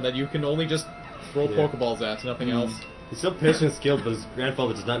stupid one that you can only just throw Yeah. Pokeballs at, nothing else. He's so patient and skilled, but his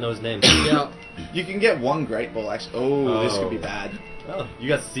grandfather does not know his name. Yeah. You can get one Great Ball, actually. Oh, this could be bad. Oh, you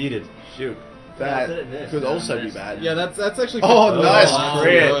got seeded. Shoot. That Yeah, it could also be missed. bad. Yeah, that's actually. Oh, nice that's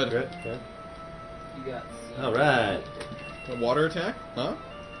crit. good. Okay. You got. Alright. A water attack? Huh?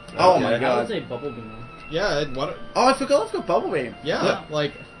 Oh Okay. my I would god. say Bubble Beam. Yeah, water. Oh, I forgot I've got Bubble Beam. Yeah,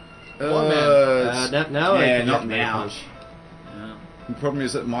 like. Uh, Now I yeah, can not get Mega now. Punch. Yeah. The problem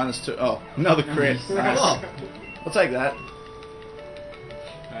is at -2. Oh, another crit. Nice. Oh. I'll take that.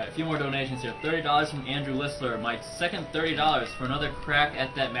 Alright, a few more donations here. $30 from Andrew Whistler. My second $30 for another crack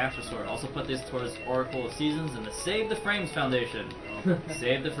at that Master Sword. Also put this towards Oracle of Seasons and the Save the Frames Foundation.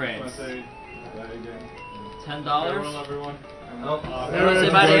 Save the Frames. $10. everyone. Everyone say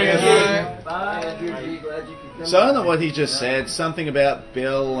bye to Andrew. Bye, Andrew. Glad you could come. So I don't know what he just said. Something about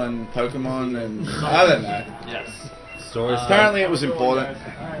Bill and Pokemon and I don't know. Yes. Stories. Apparently it was important.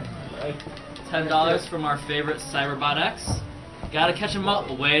 $10 from our favorite Cyberbot X. Gotta catch him up.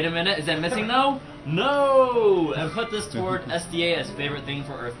 Wait a minute, is that missing now? No! And put this toward SDA as favorite thing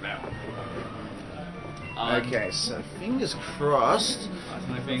for Earthbound. Okay, so fingers crossed. Cross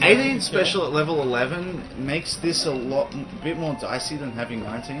my fingers. 18 special at level 11 makes this a bit more dicey than having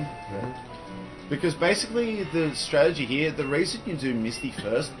 19. Because basically the strategy here, the reason you do Misty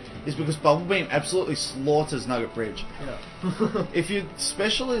first is because Bubble Beam absolutely slaughters Nugget Bridge. If your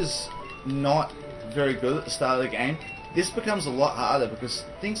special is not very good at the start of the game, this becomes a lot harder because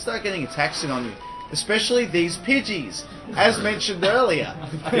things start getting attacks in on you. Especially these Pidgeys, as mentioned earlier.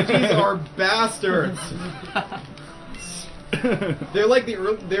 Pidgeys are bastards. They're like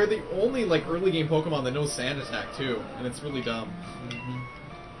they're the only like early game Pokemon that knows Sand Attack too, and it's really dumb.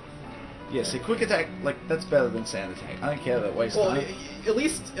 Yeah, see, Quick Attack, like, that's better than Sand Attack. I don't care that waste time. At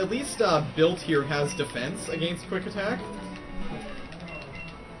least Built here has defense against Quick Attack.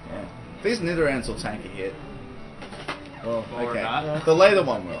 Yeah. These Nidorans will tank a hit. Well, Or okay. not. The later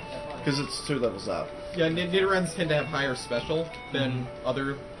one will, because it's 2 levels up. Yeah, Nidorans tend to have higher special than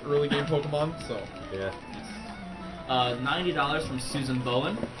other early game Pokemon, so. Yeah. $90 from Susan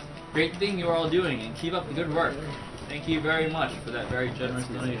Bowen. Great thing you are all doing, and keep up the good work. Thank you very much for that very generous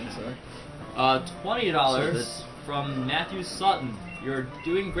donation. $20 from Matthew Sutton. You're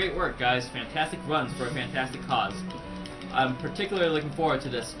doing great work, guys. Fantastic runs for a fantastic cause. I'm particularly looking forward to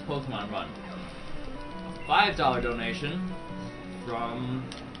this Pokemon run. $5 donation from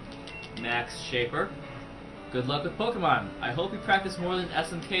Max Shaper. Good luck with Pokemon. I hope you practice more than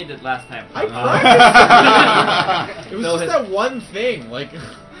SMK did last time. I practiced! It was just that one thing, like...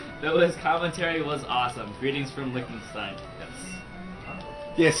 Though his commentary was awesome. Greetings from Liechtenstein. Yes.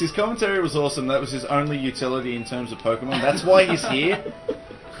 Yes, his commentary was awesome. That was his only utility in terms of Pokemon. That's why he's here.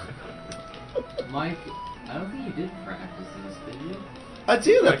 Mike, I don't think you did practice this, did you? I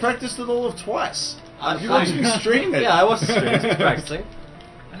did. I practiced it all of twice. You watched me stream it. Yeah, I watched the stream. I was practicing.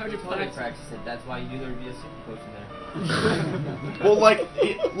 I heard you practice it. That's why you knew there would be a super potion there. Well,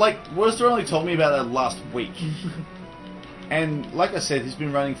 Worcester only told me about that last week. And like I said, he's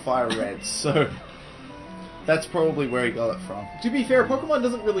been running Fire Red, so that's probably where he got it from. To be fair, Pokemon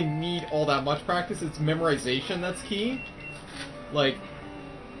doesn't really need all that much practice. It's memorization that's key. Like,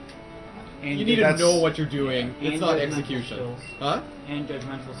 And you need to know what you're doing. and It's not judgmental execution. skills. Huh? And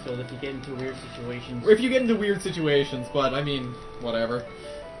judgmental skills if you get into weird situations. If you get into weird situations, but I mean, whatever.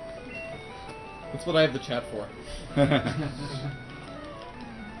 That's what I have the chat for.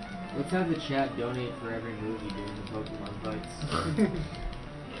 Let's have the chat donate for every movie during the Pokemon fights.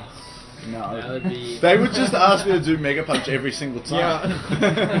 No. That would be... They would just ask me to do Mega Punch every single time.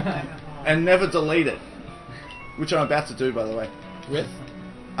 Yeah. And never delete it. Which I'm about to do, by the way. With?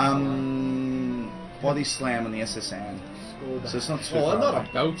 Body Slam on the SSN. So it's not too Well, far I'm not away.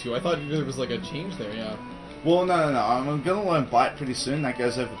 about to. I thought there was like a change there, yeah. Well, no. I'm going to learn Bite pretty soon. That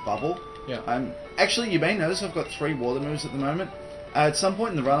goes over Bubble. Yeah. Actually, you may notice I've got 3 water moves at the moment. At some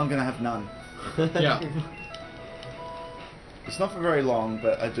point in the run, I'm going to have none. Yeah. It's not for very long,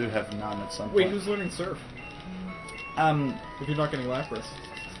 but I do have none at some Wait, point. who's learning Surf? If you're not getting Lapras.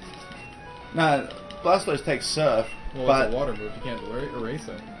 No, Blastoise takes Surf, Well, but... it's a water move. You can't erase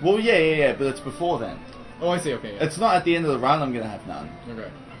it. Well, yeah, but it's before then. Oh, I see. Okay. Yeah. It's not at the end of the run I'm going to have none. Okay.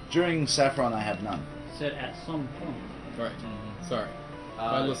 During Saffron, I have none. Said at some point. All right. Sorry.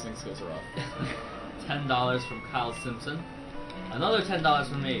 My listening skills are off. $10 from Kyle Simpson. Another $10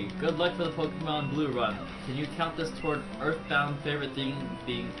 from me. Good luck for the Pokemon Blue run. Can you count this toward Earthbound favorite thing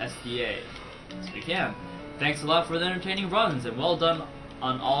being SDA? Yes, we can. Thanks a lot for the entertaining runs, and well done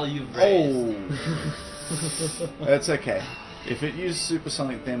on all you've raised. Oh! That's okay. If it used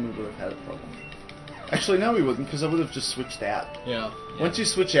Supersonic, then we would have had a problem. Actually, no, we wouldn't, because I would have just switched out. Yeah. Once you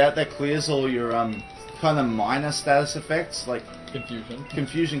switch out, that clears all your kind of minor status effects, like Confusion.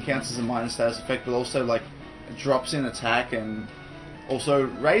 Confusion counts as a minor status effect, but also like drops in attack and also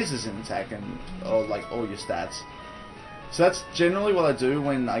raises in attack and or like all your stats. So that's generally what I do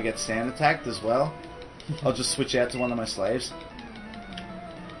when I get sand attacked as well. I'll just switch out to one of my slaves.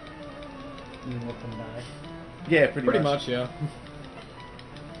 And then we'll come back. Yeah, pretty much, yeah.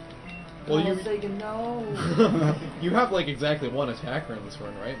 Well, you no. you have like exactly 1 attacker in this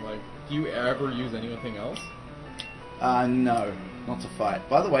run, right? Like, do you ever use anything else? No, not to fight.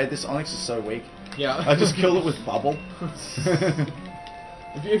 By the way, this Onyx is so weak. Yeah. I just killed it with Bubble.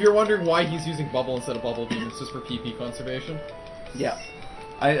 If you're wondering why he's using Bubble instead of Bubble Beam, it's just for PP conservation. Yeah.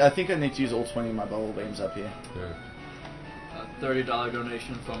 I think I need to use all 20 of my Bubble Beams up here. A $30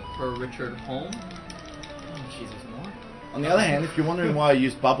 donation from Per Richard Holm. Oh, Jesus, more? On the other hand, if you're wondering why I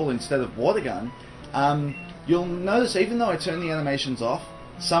use Bubble instead of Water Gun, you'll notice even though I turn the animations off,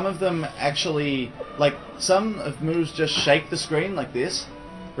 some of them actually, like, some of moves just shake the screen like this,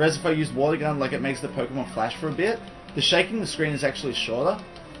 whereas if I use Water Gun, like, it makes the Pokemon flash for a bit. The shaking the screen is actually shorter.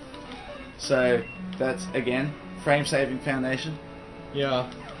 So, that's, again, frame-saving foundation. Yeah.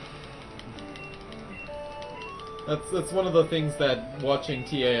 That's one of the things that watching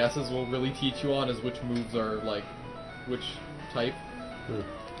TASs will really teach you on, is which moves are, like, which type. Yeah.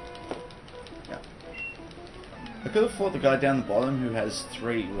 I could have fought the guy down the bottom who has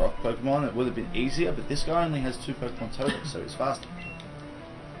 3 rock Pokemon. It would have been easier, but this guy only has 2 Pokemon total, so he's faster.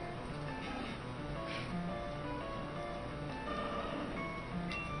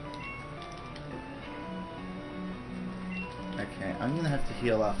 Okay, I'm gonna have to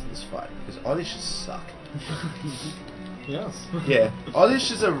heal after this fight because Oddish suck. Yes. Yeah,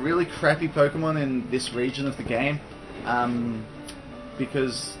 Oddish is a really crappy Pokemon in this region of the game,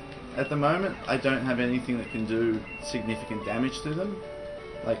 because at the moment I don't have anything that can do significant damage to them.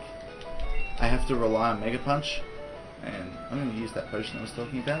 Like, I have to rely on Mega Punch, and I'm going to use that potion I was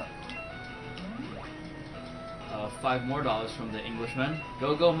talking about. $5 more from the Englishman.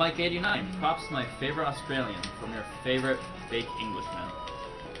 Go Mike 89. Props to my favorite Australian from your favorite fake Englishman.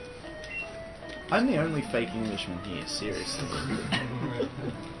 I'm the only fake Englishman here, seriously.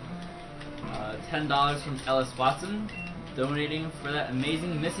 $10 from Ellis Watson, donating for that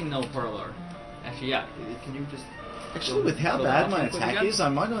amazing missing no perler. Actually, yeah. Can you just? Actually, with how bad my attack is, I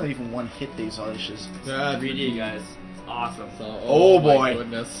might not even one hit these Oddishes. 3D, guys. Awesome. So, oh boy. My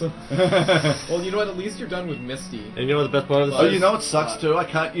goodness. Well, you know what? At least you're done with Misty. And you know what the best part of this Oh, is? you know what sucks too? I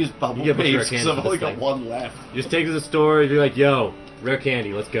can't use bubble beads because I've only got one left. You just take it to the store and you're like, yo, rare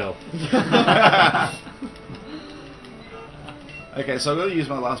candy, let's go. Okay, so I've got to use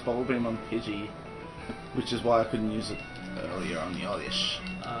my last bubble beam on Pidgey, which is why I couldn't use it earlier on the Oddish.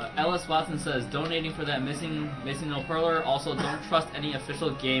 Ellis Watson says, donating for that missing no perler. Also, don't trust any official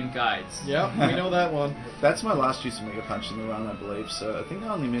game guides. Yep, we know that one. That's my last use of Mega Punch in the run, I believe, so I think I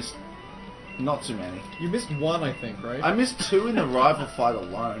only missed not too many. You missed one, I think, right? I missed 2 in the rival fight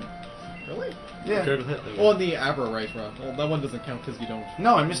alone. Really? Yeah. Oh, in the Abra, right, Rob? Well, that one doesn't count because you don't...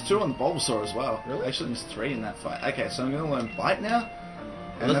 No, I missed 2 on the Bulbasaur as well. Really? I actually missed 3 in that fight. Okay, so I'm going to learn Bite now,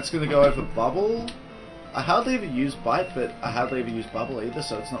 and that's going to go over Bubble. I hardly ever use Bite, but I hardly ever use Bubble either,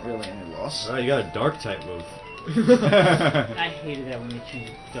 so it's not really any loss. Oh, you got a Dark type move. I hated that when they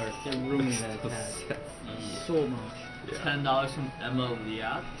changed Dark. They ruined that attack so much. $10 from Emma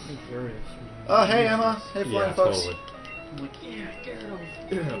Liat. Oh, hey Emma. Hey Flying Fox. Totally. I'm like, yeah,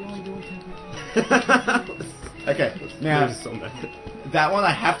 Gyarados. I'm only doing 10%. Okay, now, So that one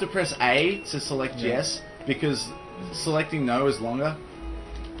I have to press A to select yes, because selecting no is longer.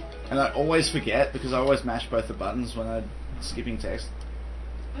 And I always forget, because I always mash both the buttons when I'm skipping text.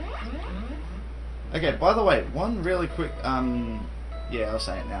 Okay, by the way, one really quick, yeah, I'll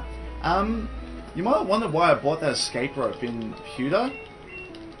say it now. You might wonder why I bought that escape rope in Pewter.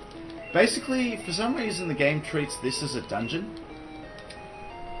 Basically, for some reason the game treats this as a dungeon.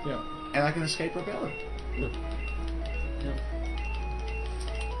 Yeah. And I can escape rope out of it.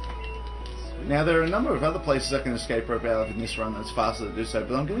 Now, there are a number of other places I can escape rope out of in this run that's faster to do so,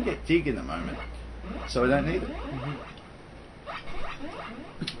 but I'm going to get Dig in a moment, so I don't need it.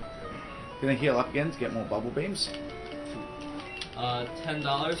 Going to heal up again to get more bubble beams.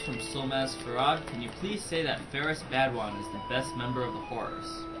 $10 from Solmaz Farad. Can you please say that Ferris Badwan is the best member of the Horrors?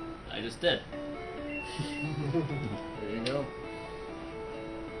 I just did. There you go.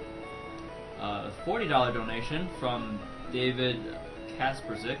 $40 donation from David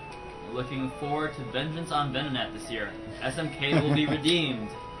Kasperzik. Looking forward to Vengeance on Venonat this year. SMK will be redeemed.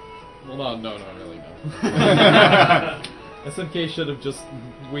 Well, no, really, no. SMK should have just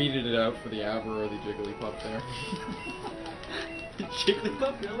waited it out for the Abra or the Jigglypuff there.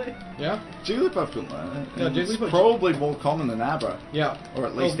 Jigglypuff, really? Yeah? Jigglypuff can learn it. Yeah, It's Jigglypuff- probably more common than Abra. Yeah. Or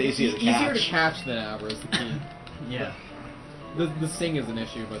at least easier to catch. Easier to catch than Abra is the key. Yeah. The sing is an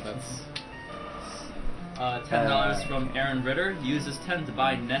issue, but that's... $10 from Aaron Ritter. Use this 10 to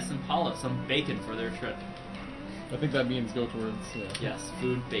buy Ness and Paula some bacon for their trip. I think that means go towards... Yes,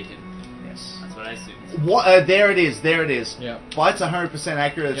 food, bacon. Yes. That's what I assumed. What? There it is. Yeah. Bite's 100%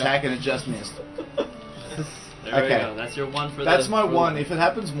 accurate attack and it just missed. There we go. That's your one for That's the... my one. If it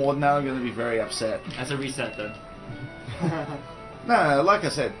happens more than that, I'm going to be very upset. That's a reset then. No, like I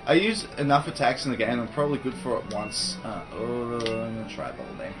said, I use enough attacks in the game. I'm probably good for it once. I'm going to try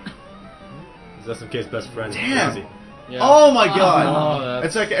Bubble Beam. He's SMK's best friend. Damn. Easy. Yeah. Oh my god! Oh,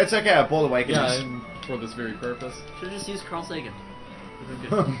 It's okay. It's okay. I bought Awakenings. Yeah, and for this very purpose. Should've just used Carl Sagan.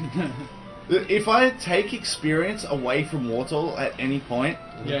 If I take experience away from Wartortle at any point,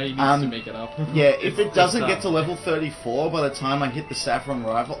 Yeah, he needs to make it up. yeah, if it doesn't get to level 34 by the time I hit the Saffron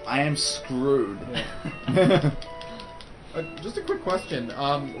rival, I am screwed. Yeah. Just a quick question.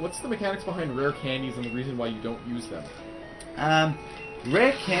 What's the mechanics behind rare candies and the reason why you don't use them?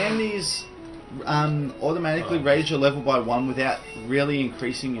 Rare candies automatically raise your level by 1 without really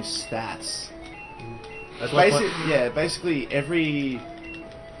increasing your stats. That's Basically every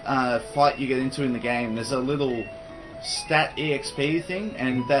fight you get into in the game, there's a little stat EXP thing,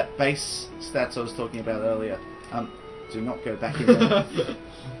 and that base stats I was talking about earlier. Do not go back in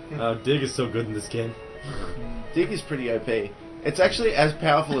there. Dig is so good in this game. Dig is pretty OP. It's actually as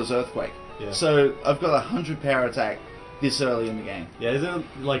powerful as Earthquake. Yeah. So I've got 100 power attack this early in the game. Yeah, isn't it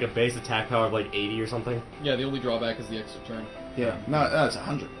like a base attack power of like 80 or something? Yeah, the only drawback is the extra turn. Yeah. No, it's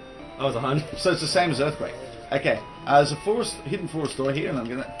 100. Oh, it's 100. So it's the same as Earthquake. Okay. There's a hidden forest door here, and I'm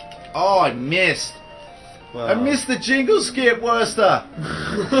gonna. Oh, I missed. Well, I missed the jingle skip, Worcester.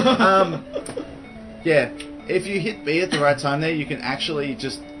 Yeah. If you hit B at the right time there, you can actually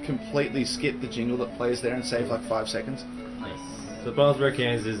just completely skip the jingle that plays there and save like 5 seconds. Nice. So the problem with rare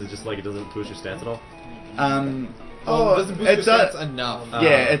cannons is it's just like it doesn't boost your stats at all. Well, it doesn't boost it your does. stats enough. Yeah,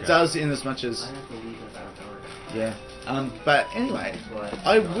 okay. it does in as much as. Yeah. But anyway,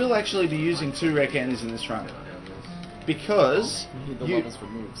 I will actually be using 2 rare candies in this run. Because You need the levels for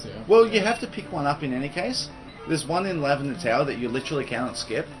moves, yeah. well, you have to pick one up in any case. There's one in Lavender Tower that you literally cannot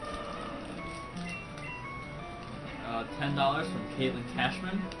skip. $10 from Caitlin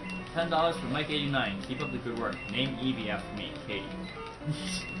Cashman. $10 from Mike89. Keep up the good work. Name Evie after me, Katie.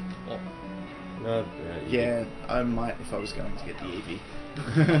 No, Yeah, I might if I was going to get the Eevee.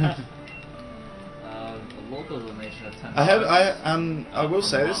 A local donation of $10. I will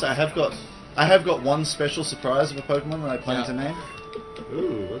say this. I have got one special surprise of a Pokemon that I plan to name.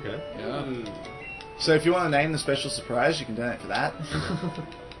 Ooh, okay. Yeah. So if you want to name the special surprise, you can donate for that.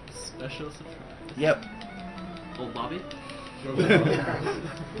 Special surprise. Yep. Old Bobby?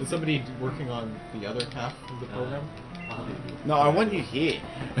 Is somebody working on the other half of the program? No, I want you here.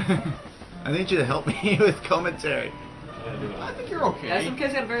 I need you to help me with commentary. I think you're okay. Yeah, some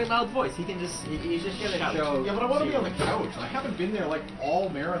guy's got a very loud voice. He can just. He's just gonna Shout. show. Yeah, but I want to be on the couch. I haven't been there like all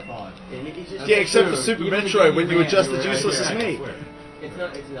marathon. He's just Yeah, except for true. Super Even Metroid the when you were man, just were as right useless here. as me. It's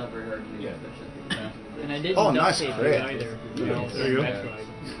not very hard to do. And I didn't Oh, duct nice tape career. it either. You know, There you go. Metroid.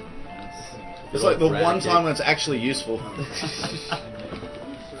 It's like the one time when it's actually useful.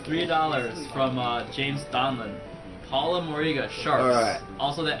 $3 from James Donlin. Paula Moriga, Sharks. Alright.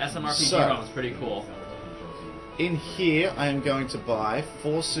 Also, that SMRPG So- run was pretty cool. In here, I am going to buy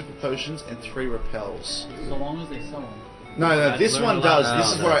 4 Super Potions and 3 Repels. So long as they sell them. No, this Learn one a lot. does.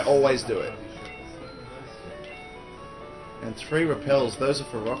 This is Oh, where I nice. always do it. And 3 Repels. Those are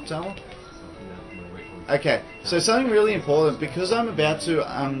for Rock Tunnel. Okay, so something really important, because I'm about to,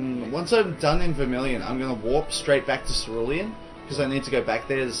 once I'm done in Vermilion, I'm going to warp straight back to Cerulean, because I need to go back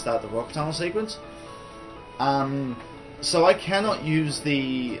there to start the Rock Tunnel sequence. So I cannot use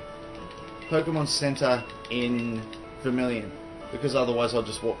the Pokemon Center in Vermilion, because otherwise I'll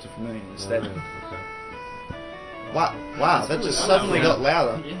just warp to Vermilion instead. Wow, that just suddenly got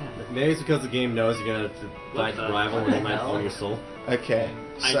louder. Yeah. Maybe it's because the game knows you're gonna fight the rival and it might own your soul. Okay,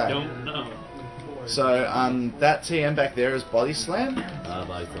 I so, don't know. that TM back there is Body Slam.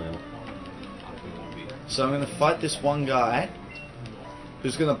 Body slam. So I'm going to fight this one guy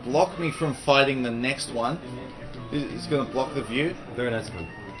who's going to block me from fighting the next one. He's going to block the view. Very nice of him.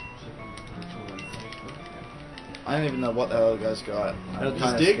 I don't even know what the other guy's got. I'm Does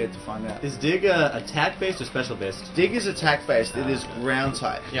kind of Dig- scared to find out. Is Dig attack based or special based? Dig is attack based. It is ground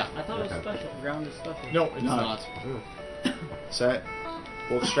type. Yeah. I thought it was Okay. special. Ground is special. No, it's No. not. So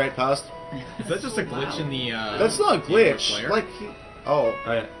walk straight past. Is that just a glitch in the? That's not a the input glitch. player? Like, oh,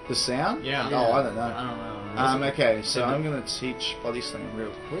 Oh yeah. the sound? Yeah. Oh, I don't know. I don't know. Okay, so I'm going to teach Body Slam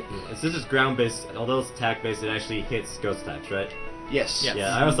real quick. It's just ground based. Although it's attack based, it actually hits ghost attacks, right? Yes. Yes.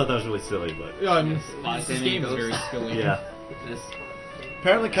 Yeah, I always thought that was really silly, but Yeah, I mean, Yes. this game is very silly. yeah. This,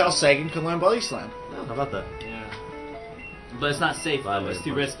 Apparently Carl Sagan can learn Body Slam. Oh, how about that? yeah. But it's not safe, though. It's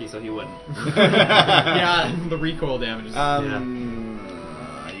too Punch. risky, so he wouldn't. Yeah, the recoil damage is. Yeah,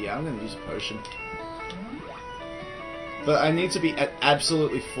 I'm going to use a potion. But I need to be at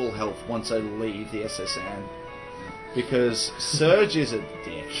absolutely full health once I leave the SSN. Because Surge is a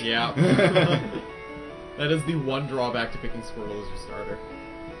dick. Yeah. That is the one drawback to picking Squirtle as your starter.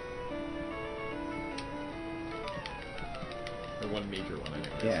 Or one major one, anyway.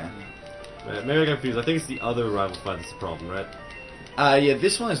 Yeah. Maybe I got confused. I think it's the other rival fight that's the problem, right? Yeah,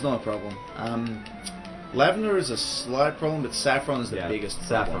 this one is not a problem. Lavender is a slight problem, but Saffron is the yeah. biggest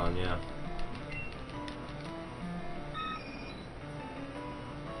Saffron, problem. yeah.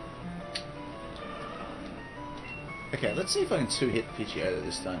 Okay, let's see if I can 2-hit Pidgeotto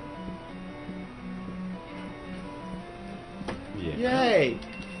this time. Yeah. Yay!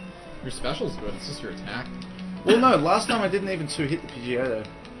 Your special's good, it's just your attack. Well, no, last time I didn't even 2-hit the Pidgeotto.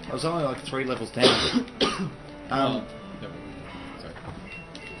 I was only like 3 levels down. Never mind.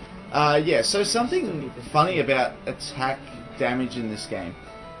 Sorry. Yeah, so something funny about attack damage in this game.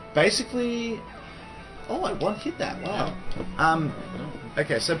 Basically... Oh, I one-hit that, wow.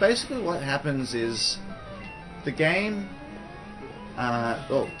 Okay, so basically what happens is... The game...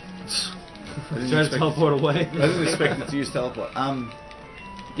 oh. I didn't Trying to expect- teleport away. I didn't expect it to use teleport.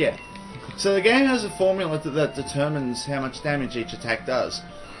 Yeah. So the game has a formula that determines how much damage each attack does.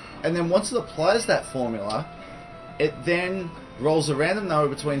 And then once it applies that formula, it then rolls a random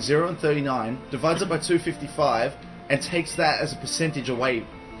number between 0 and 39, divides it by 255, and takes that as a percentage away.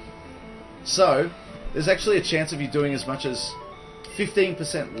 So, there's actually a chance of you doing as much as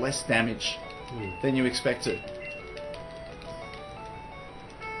 15% less damage than you expected.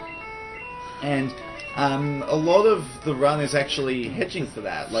 And a lot of the run is actually hedging for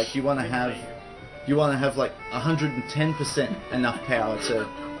that. Like you want to have like 110% enough power to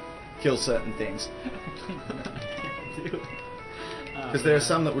kill certain things. Because there are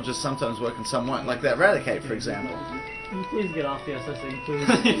some that will just sometimes work and some won't. Like that Eradicate, for example. Can you please get off the SSing, please?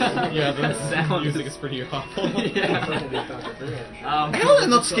 Yeah, the sound music is pretty awful. Yeah. How did I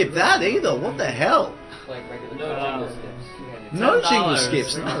not skip that either? What the hell? No jingle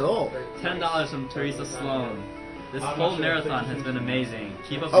skips, not at all. $10 from Teresa Sloan. This whole marathon has been amazing.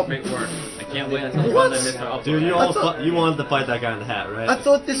 Keep up the great work. I can't wait until What? Sunday Mr. Upload. Dude, you wanted to fight that guy in the hat, right? I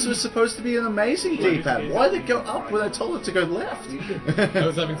thought this was supposed to be an amazing D-pad. Why did it go up when I told it to go left? I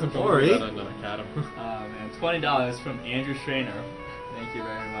was having some trouble with that on Academ. Man, $20 from Andrew Schrainer. Thank you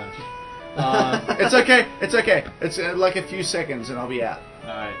very much. It's okay. It's okay. It's like a few seconds and I'll be out.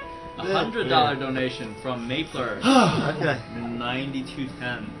 Alright. $100 donation from Mapler. Okay.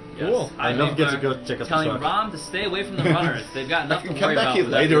 9210. Yes. Cool. Hi, Don't forget to Mapler. go check out the Telling truck. Rom to stay away from the runners. They've got enough to Come worry back about. here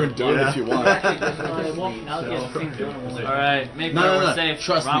without later you. and do it if you want. Alright, Mapler, No, we're no, safe.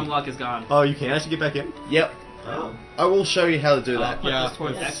 trust Rom me. luck is gone. Oh, you can actually get back in? Yep. Oh. I will show you how to do that. Put this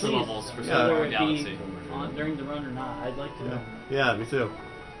towards extra levels for Whether Super it Galaxy. be on during the run or not, I'd like to know. Yeah, me too.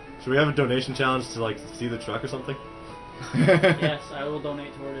 Should we have a donation challenge to like see the truck or something? Yes, I will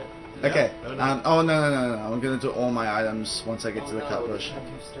donate toward it. Okay. Yeah, Oh no. I'm gonna do all my items once I get to the cut bush.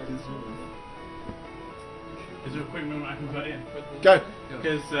 Is there a quick moment I can put in? Go.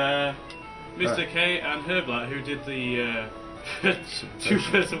 Because Mr. Right. K and Herblat, who did the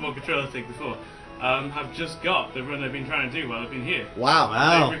two-person more controller thing before, have just got the run they've been trying to do while they've been here.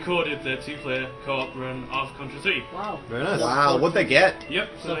 Wow. They recorded the two-player co-op run of Contra 3. Wow. Very nice. Wow. What'd they get? Yep.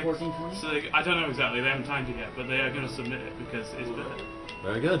 So 1420? So I don't know exactly. They haven't timed it yet, but they are going to submit it because it's better.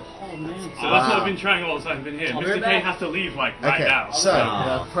 Very good. Oh man. So that's what I've been trying all the time. I've been here. I'll be Mr. right K back. has to leave like right Okay. now.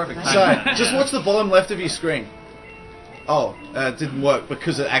 So. Perfect So, time. just watch the bottom left of your screen. Oh, it didn't work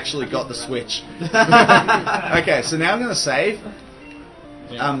because it actually got the switch. Okay, so now I'm gonna save.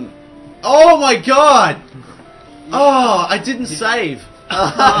 Oh my god! Oh, I didn't save.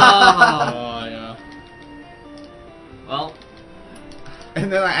 Oh, yeah. Well,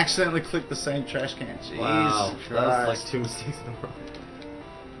 And then I accidentally clicked the same trash can. Jeez Wow. That's Christ. like 2 mistakes in a row.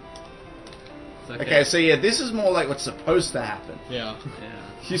 it's Okay, so yeah, this is more like what's supposed to happen. Yeah.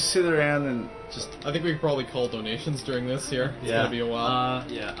 You sit around and just. I think we could probably call donations during this here. It's Yeah. gonna be a while.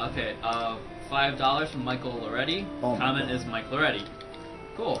 Yeah, okay. $5 from Michael Loretti. Oh my Comment God. is Mike Loretti.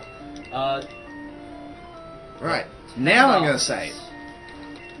 Cool. Right. Now I'm gonna save.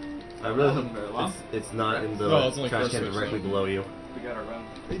 I really Wasn't very long. hope it's not in the No, it's only trash first can switch, directly so. below you. We got our run.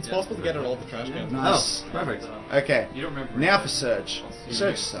 It's possible to get at all the trash cans. Nice. Oh, perfect. Okay. You don't remember. Now for Surge.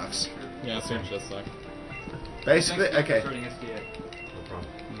 Surge sucks. Yeah, search does suck. Basically, Thanks okay. for joining SDA. No problem.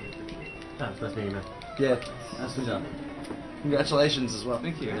 Ah, it's nice meeting you, man. Yeah. That's good job. Congratulations as well.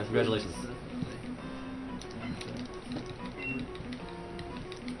 Thank you. Yeah, congratulations.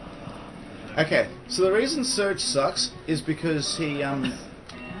 Okay, so the reason Surge sucks is because he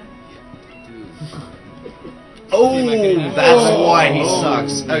Oh, that's why he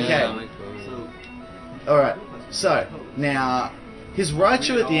sucks. Okay. Alright, so now his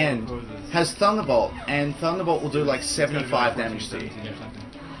Raichu at the end has Thunderbolt, and Thunderbolt will do like 75 damage to you.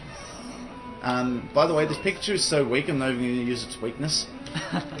 By the way, this Pikachu is so weak, I'm not even going to use its weakness.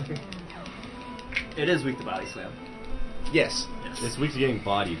 It is weak to Body Slam. Yes. This week's getting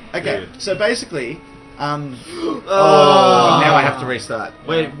bodied. Okay, period. so basically, now I have to restart.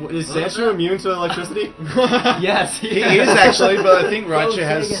 Wait, is Sandshrew immune to electricity? Yes, He is actually, but I think Raichu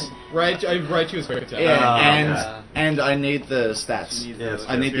has. Raichu is quick attack. Yeah, and I need the stats. Yes,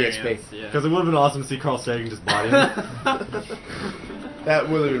 I need the XP. Because it would have been awesome to see Carl Sagan just body him. That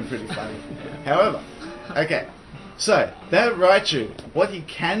would have been pretty funny. However, okay, so that Raichu, what he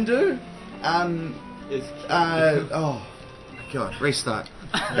can do, Is oh god, restart.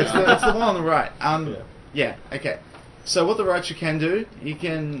 It's the one on the right. Yeah, okay. So what the Raichu can do, he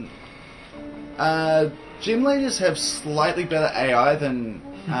can. Gym leaders have slightly better AI than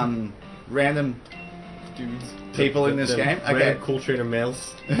random Dudes. people in this game. Okay. Random cool trainer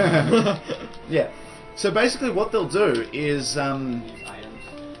males. Yeah. So basically, what they'll do is no.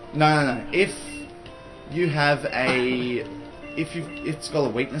 If you have it's got a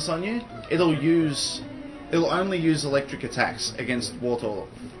weakness on you, it'll only use electric attacks against water.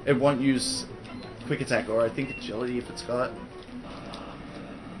 It won't use quick attack, or I think agility if it's got it.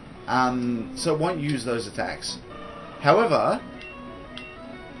 So it won't use those attacks. However,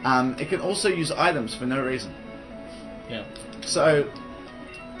 it can also use items for no reason. Yeah. So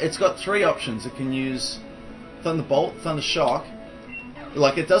it's got 3 options. It can use Thunderbolt, Thunder Shock.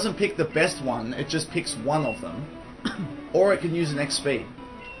 Like, it doesn't pick the best one, it just picks one of them. Or it can use an X Speed.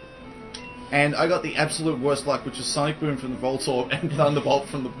 And I got the absolute worst luck, which is Sonic Boom from the Voltorb and Thunderbolt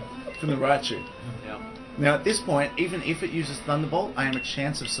from the Raichu. Yep. Now at this point, even if it uses Thunderbolt, I am a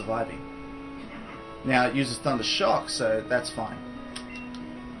chance of surviving. Now it uses Thunder Shock, so that's fine.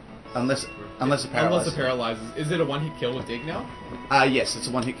 Unless it paralyzes. Unless it paralyzes. Is it a one-hit kill with Dig now? Yes, it's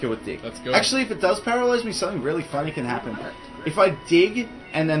a one-hit kill with Dig. That's good. Actually, if it does paralyze me, something really funny can happen. If I dig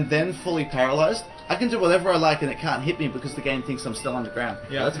and then fully paralyzed, I can do whatever I like and it can't hit me because the game thinks I'm still underground.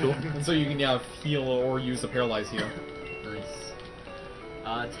 Yeah, that's cool. And so you can heal or use a paralyze heal. Nice.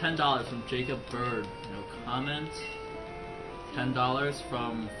 $10 from Jacob Bird. No comment. $10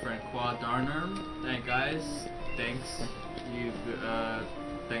 from Francois Darner. Hey guys, thanks.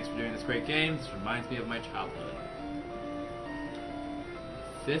 Thanks for doing this great game. This reminds me of my childhood.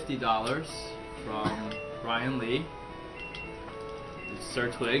 $50 from Ryan Lee.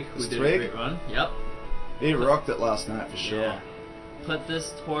 Sir Twig, who did a great run. Yep. He rocked it last night for sure. Yeah. Put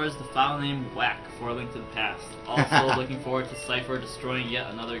this towards the file name Whack for a link to the past. Also looking forward to Cypher destroying yet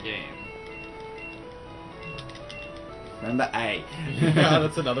another game. Remember A. Yeah,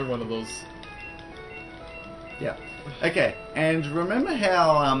 that's another one of those. Yeah. Okay, and remember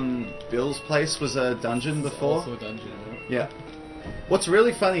how Bill's place was a dungeon before? Also a dungeon. Yeah. What's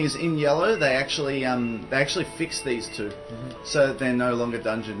really funny is in yellow they actually fixed these two, so they're no longer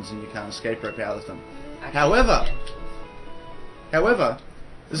dungeons and you can't escape rope out of them. However,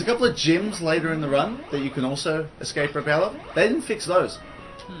 there's a couple of gyms later in the run that you can also escape rope out of. They didn't fix those.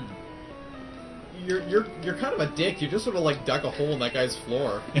 You're kind of a dick. You just sort of like dug a hole in that guy's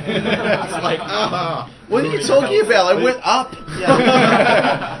floor. It's like, what are you talking about? I went up.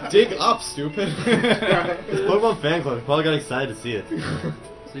 Yeah. Dig up, stupid. It's Pokemon fan club. Probably got excited to see it.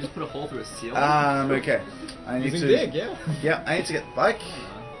 So you just put a hole through a ceiling? Okay. I need Using to dig, yeah. Yeah, I need to get the bike.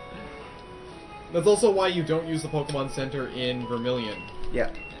 That's also why you don't use the Pokemon Center in Vermilion. Yeah.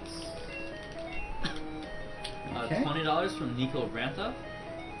 Okay. $20 from Nico Ranta.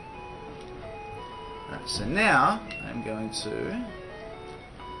 Right, so now I'm going to.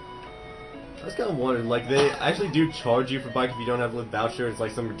 I was kind of wondering, like, they actually do charge you for bike if you don't have a voucher. It's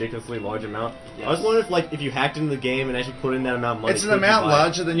like some ridiculously large amount. Yes. I was wondering if, like, if you hacked into the game and actually put in that amount of money. It's an amount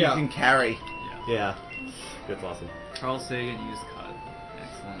larger than you can carry. Yeah. That's awesome. Carl Sagan used CUD.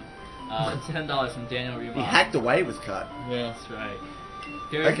 Excellent. $10 from Daniel Reba. He hacked away with CUD. Yeah. That's right.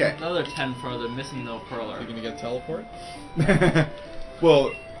 Here's another 10 for the missing no perler. You're gonna get teleport?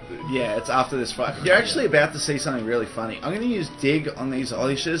 Well, yeah, it's after this fight. You're actually about to see something really funny. I'm going to use Dig on these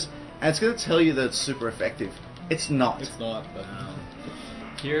Odyshes, and it's going to tell you that it's super effective. It's not. It's not. But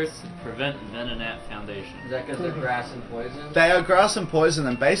Here's Prevent Venonat Foundation. Is that because they're grass and poison? They are grass and poison,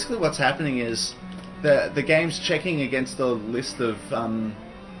 and basically what's happening is the game's checking against the list of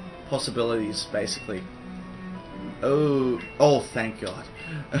possibilities, basically. Oh, thank God.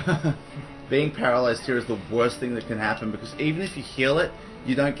 Being paralyzed here is the worst thing that can happen, because even if you heal it,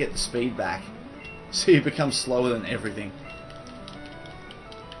 you don't get the speed back. So you become slower than everything.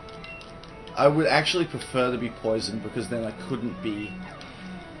 I would actually prefer to be poisoned, because then I couldn't be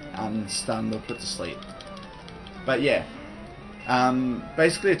stunned or put to sleep. But yeah.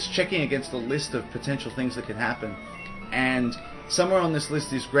 Basically it's checking against the list of potential things that can happen. And somewhere on this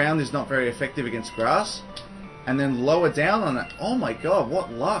list is ground is not very effective against grass. And then lower down on it, oh my God,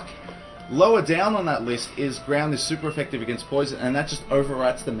 what luck! Lower down on that list is ground is super effective against poison, and that just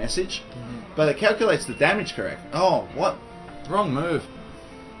overwrites the message. But it calculates the damage correct. Oh, what? Wrong move.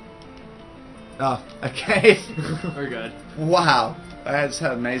 Oh, okay. We're good. Wow. I just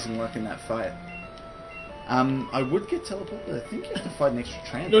had amazing luck in that fight. I would get teleported, but I think you have to fight an extra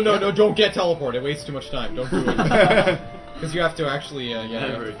trainer. No, don't get teleported. It wastes too much time. Don't do it. Because you have to actually, you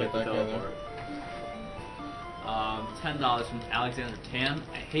have to fight that guy there. $10 from Alexander Tan.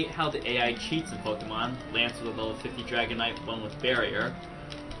 I hate how the AI cheats in Pokemon. Lance with a level 50 Dragonite, one with Barrier.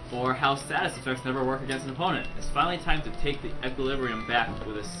 Or how status effects never work against an opponent. It's finally time to take the equilibrium back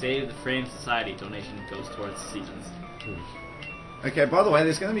with a Save the Frame Society donation goes towards seasons. Okay, by the way,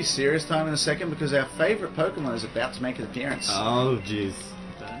 there's going to be serious time in a second because our favourite Pokemon is about to make an appearance. Oh, jeez.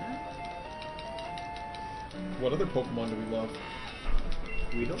 What other Pokemon do we love?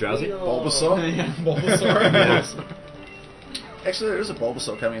 Drowsy? Bulbasaur? Yeah, Bulbasaur. Yes. Actually, there is a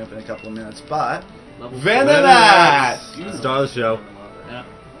Bulbasaur coming up in a couple of minutes, but... Venonat! Star of the show. Yeah.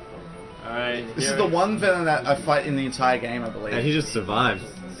 Alright. This is the one Venonat I fight in the entire game, I believe. And he just survived.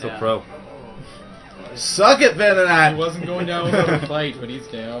 So pro. Suck it, He Venonat! wasn't going down without a fight, but he's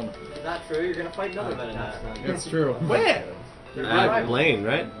down. It's not true. You're gonna fight another Venonat. It's true. Where? Blaine,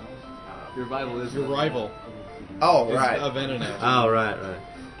 right? Your rival is Your rival Oh, is right. a Venonat. Oh, right.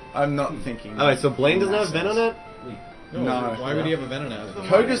 I'm not thinking. Alright, so Blaine doesn't have Venonat? No. Why would he have a Venonat?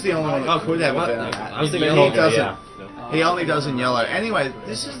 Koga's the only one that could have a Venonat. I was thinking He Koga, doesn't. yeah. He only does in yellow. Anyway,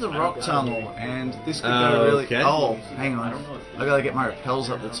 this is the rock tunnel, and this could go really. Okay. Oh, hang on. I gotta get my repels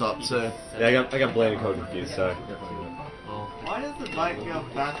up the top too. Yeah, I got Blaine and Koga confused, sorry. Why does the bike go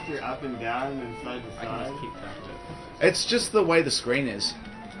faster up and down than side to side? It's just the way the screen is.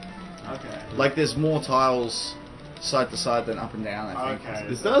 Okay. Like there's more tiles side to side than up and down. I think. Okay.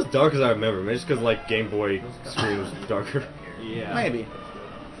 It's not as dark as I remember, maybe just because like Game Boy screen was darker. Yeah. Maybe.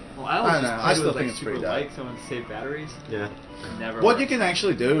 Well, I don't know. I still think it's pretty dark. So to save batteries. Yeah. Never. What works. you can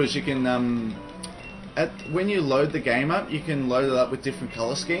actually do is you can when you load the game up, you can load it up with different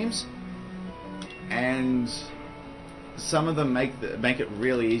color schemes, and some of them make it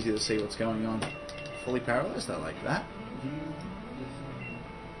really easy to see what's going on. Fully paralyzed, I like that.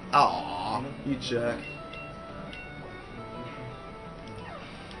 Aww, you jerk.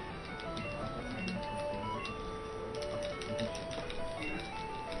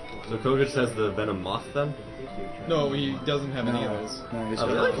 So Koga just has the Venom Moth then? No, he doesn't have any of those. No, he's Oh,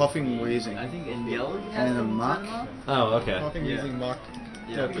 got really? coughing, wheezing, I think in yellow. and a muck. Oh, okay. Coughing, Yeah. wheezing, mock.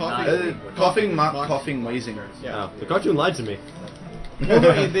 Yeah, No, but coughing. Coughing, muck, coughing, wheezing. Yeah. Oh, the cartoon lied to me. Well,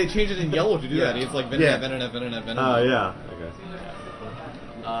 no, they changed it in yellow to do that. It's like Venonat, Yeah. Venonat, Venonat, Venonat. Oh, yeah. Okay.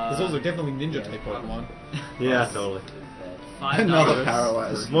 Because those are definitely ninja type Pokemon. Yeah, totally. Another $5.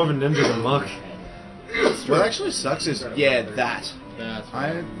 paralyzed. It's more of a ninja than Monk. What actually sucks is, yeah, that. That's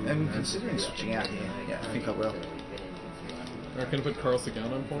I right. am considering switching out here. Yeah, I think I will. Or can I put Carl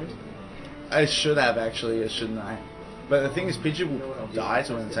Sagan on point? I should have actually, shouldn't I? But the thing is, Pidgey will die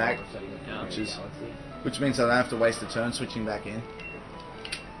to an attack, which means I don't have to waste a turn switching back in.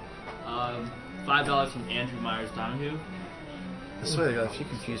 $5 from Andrew Myers Donahue. I swear to God, if you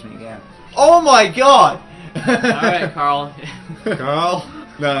confuse me again. Oh my God! Alright, Carl. Carl?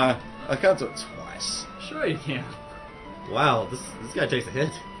 Nah, I can't do it twice. Sure you can. Wow, this guy takes a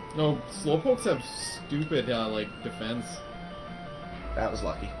hit. No, Slowpokes have stupid, like, defense. That was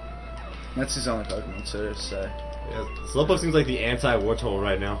lucky. That's his only Pokemon too, so. Yeah, Slowpoke seems like the anti-Wartortle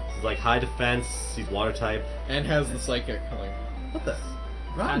right now. He's like high defense, he's water type. And has the Psychic. Like, what the?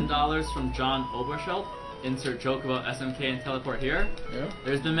 Run. $10 from John Oberschelt. Insert joke about SMK and teleport here. Yeah.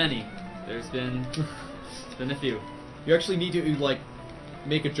 There's been many. There's been a few. you actually need to, like,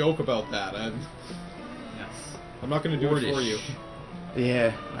 make a joke about that. Yes. I'm not going to do it for you.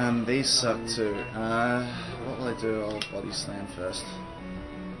 Yeah, these suck too. What will I do? I'll body slam first.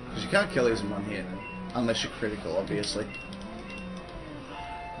 Because you can't kill these in one hit. Unless you're critical, obviously.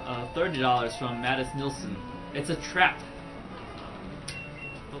 $30 from Mattis Nilsson. It's a trap.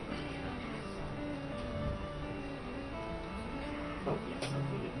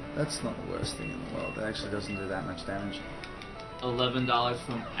 That's not the worst thing in the world. It actually doesn't do that much damage. $11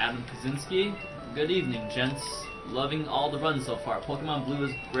 from Adam Kaczynski. Good evening, gents. Loving all the runs so far. Pokemon Blue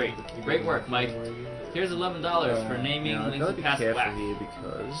is great. Great work, Mike. Here's $11 for naming now, I've Link got to to be Past careful Black. here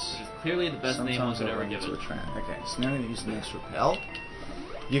because Which is clearly the best name one sometimes could I ever run give into it. a trap. Okay, so now I'm going to use the next repel.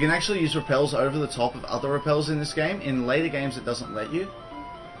 You can actually use repels over the top of other repels in this game. In later games, it doesn't let you.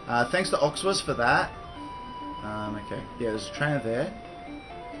 Thanks to Oxwas for that. Okay, yeah, there's a trainer there.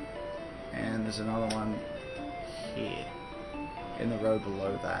 And there's another one here. In the row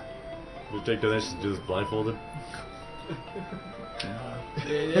below that. Would Jake donations to do this blindfolded?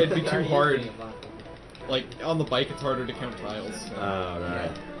 It'd be too hard. Like, on the bike, it's harder to count tiles. So. Oh,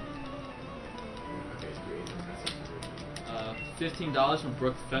 right. $15 from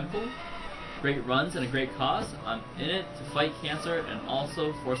Brooke Fenkel. Great runs and a great cause. I'm in it to fight cancer and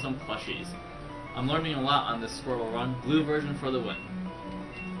also for some plushies. I'm learning a lot on this Squirtle run. Blue version for the win.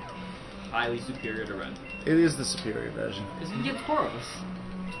 Highly superior to red. It is the superior version. Because you can get Tauros.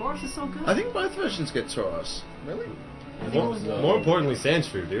 Tauros is so good. I think both versions get Tauros. Really? More importantly,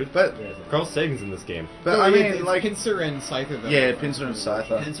 Sandshrew, dude. But Carl Sagan's in this game. But No, I mean, it's like Pinsir and Scyther. Though. yeah, Pinsir and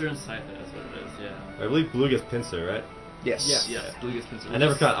Scyther. Pinsir and Scyther, that's what it is, yeah. I believe Blue gets Pinsir, right? Yes. Yes, Blue gets Pinsir. I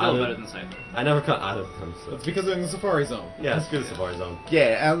never caught Still either. better than Scyther. I never caught either of them, so. It's because they're in the Safari Zone. Yeah, it's good as Safari Zone.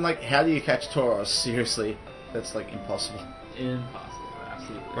 Yeah, and like, how do you catch Tauros? Seriously, that's like impossible. Impossible,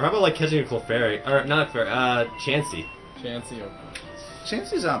 absolutely. Or how about like catching a Clefairy? Or not a Clefairy, Chansey. Chansey,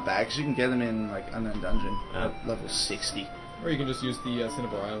 Chances aren't bad because you can get them in like Unknown Dungeon at level 60. Or you can just use the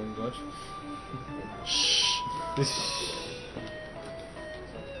Cinnabar Island glitch.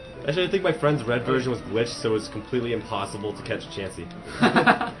 Actually, I think my friend's red version was glitched, so it's completely impossible to catch a Chansey.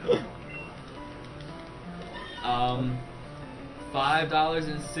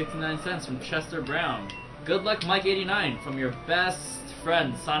 $5.69 from Chester Brown. Good luck, Mike89, from your best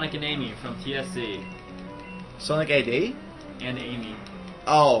friend Sonic and Amy from TSC. Sonic AD? And Amy.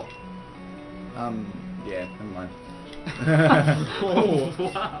 Oh. Yeah, never mind. Oh,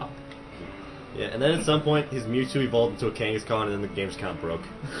 wow. Yeah, and then at some point, his Mewtwo evolved into a Kangaskhan, and then the game just kind of broke.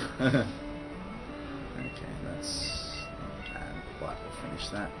 Okay, that's not bad. But we'll finish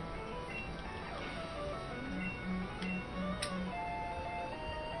that.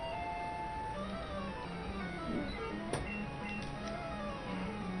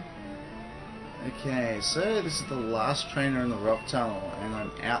 Okay, so this is the last trainer in the rock tunnel, and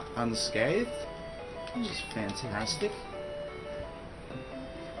I'm out unscathed, which is fantastic.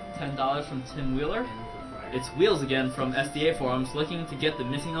 $10 from Tim Wheeler. It's Wheels again from SDA forums, looking to get the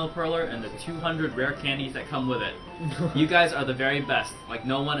missing no perler and the 200 rare candies that come with it. You guys are the very best, like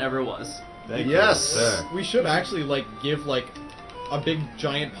no one ever was. Thank you, Yes. sir. We should actually like give like a big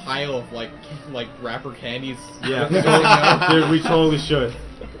giant pile of like wrapper candies. Yeah, going out. dude, we totally should.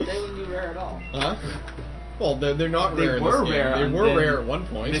 They wouldn't be rare at all. Huh? Well, they're not They rare. in were this game. rare They and were then rare at one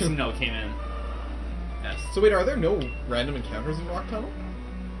point. Missing no came in. Yes. So wait, are there no random encounters in Rock Tunnel?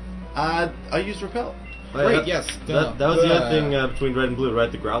 I used Repel. Oh, Right, yeah, yes. That was the other thing between red and blue,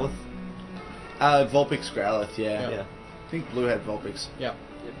 right? The Growlithe? Vulpix Growlithe, yeah. Yeah. I think blue had Vulpix. Yeah.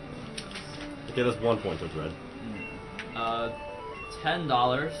 Okay, that's 1 point towards red.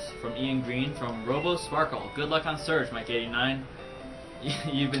 $10 from Ian Green from Robo Sparkle. Good luck on Surge, Mike89.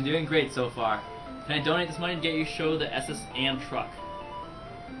 You've been doing great so far. Can I donate this money to get you show the SS and truck?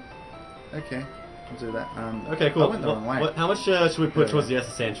 Okay, I'll do that. Okay, cool. I went the wrong way. How much should we put towards the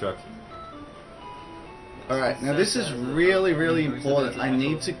SSN truck? Alright, now this is really, really important. I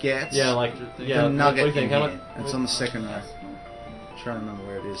need to get Yeah, like, yeah, the nugget what do you think? in How here. much? It's on the second row. I'm trying to remember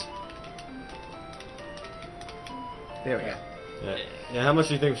where it is. There we go. Yeah, how much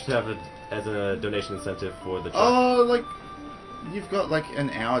do you think we should have it as a donation incentive for the truck? Oh, like, you've got like an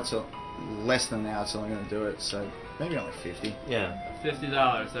hour to, less than an hour till I'm going to do it, so maybe only 50. Yeah.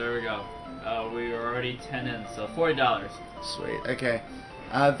 $50, there we go. We were already 10 in, so $40. Sweet, okay.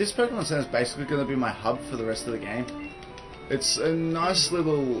 This Pokemon Center is basically going to be my hub for the rest of the game. It's a nice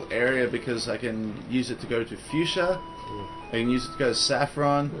little area because I can use it to go to Fuchsia, I can use it to go to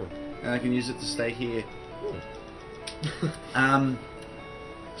Saffron, and I can use it to stay here.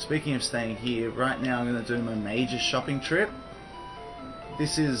 Speaking of staying here, right now I'm going to do my major shopping trip.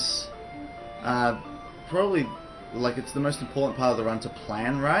 This is probably, like, it's the most important part of the run to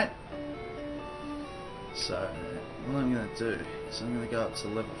plan, right? So, what I'm going to do is I'm going to go up to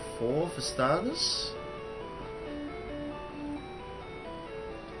level 4 for starters.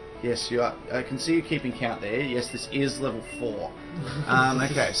 Yes, you are. I can see you keeping count there. Yes, this is level 4.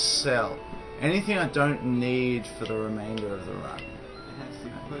 Okay, sell. Anything I don't need for the remainder of the run.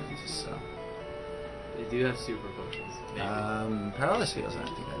 So, They do have super potions. Maybe. Paralysis heals, I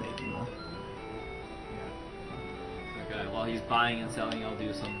don't think I need anymore. Okay, while he's buying and selling, I'll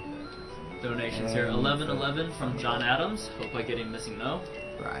do some donations here. 1111 from John Adams. Hope I get him missing no.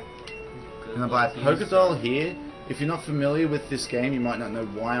 Right. Good I'm going to buy a luck to you, Pokédoll sir. here. If you're not familiar with this game, you might not know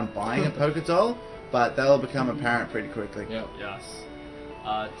why I'm buying a Pokédoll, but that'll become apparent pretty quickly. Yeah. Yes.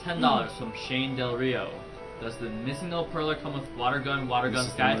 $10 from Shane Del Rio. Does the missing no perler come with water gun,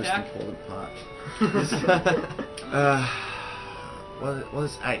 sky This attack? is the most important part. What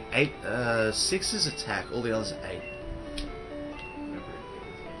is 8? 8, 6 is attack, all the others are 8.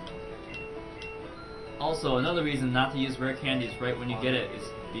 Also, another reason not to use rare candies right when you get it is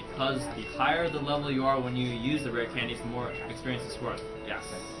because the higher the level you are when you use the rare candies, the more experience it's worth. Yes.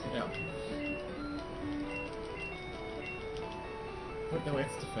 Yeah. What, no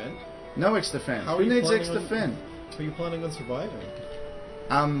X defend? No X defend. How are Who you needs planning X on- defend? How are you planning on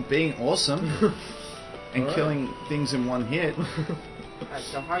surviving? Being awesome and Alright. killing things in one hit. Alright,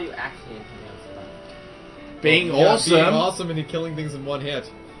 so how are you actually intending on surviving? Being Yeah, awesome. Being awesome and killing things in one hit.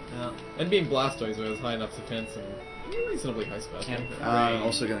 Yeah. And being Blastoise, who has high enough defense and reasonably high special. I'm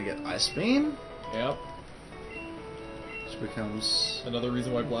also going to get Ice Beam, Yep. which becomes... Another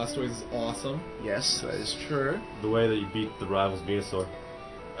reason why Blastoise is awesome. Yes, that is true. The way that you beat the rival's Venusaur.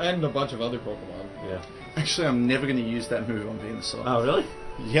 And a bunch of other Pokemon. Yeah. Actually, I'm never going to use that move on Venusaur. Oh, really?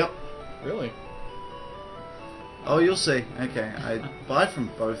 Yep. Really? Oh, you'll see. Okay, I buy from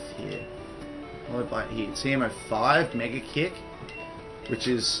both here. What do I buy here? TMO 5 Mega Kick, which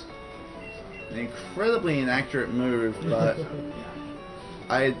is an incredibly inaccurate move, but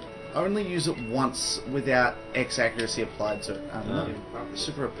I only use it once without X accuracy applied to it.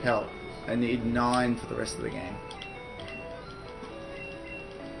 Super Repel. I need 9 for the rest of the game.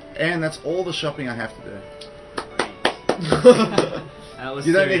 And that's all the shopping I have to do. That was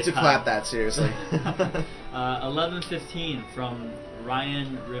You don't need serious to time. clap that, seriously. 11:15 from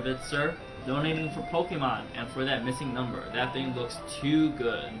Ryan Rivitzer, donating for Pokemon and for that missing number. That thing looks too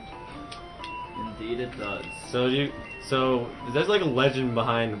good. Indeed, it does. So there's like a legend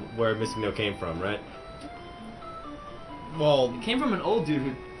behind where Missing No came from, right? Well, It came from an old dude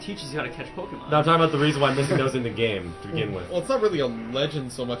who teaches you how to catch Pokemon. No, I'm talking about the reason why Missing No's in the game to begin with. well, it's not really a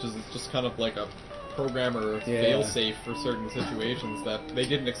legend so much as it's just kind of like a programmer failsafe for certain situations that they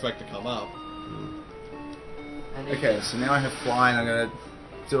didn't expect to come up. Okay, so now I have flying. I'm gonna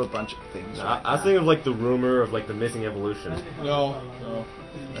do a bunch of things. I was thinking of like the rumor of like the missing evolution. No.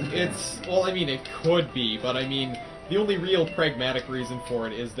 It's, well, I mean, it could be, but I mean, the only real pragmatic reason for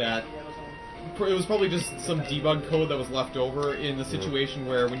it is that it was probably just some debug code that was left over in the situation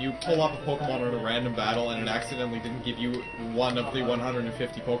where when you pull up a Pokemon in a random battle and it accidentally didn't give you one of the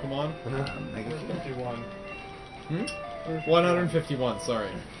 150 Pokemon. 151, sorry.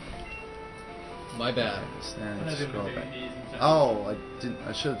 My bad. Scroll back. Oh, I didn't.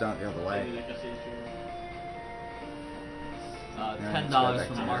 I should have done it the other way. $10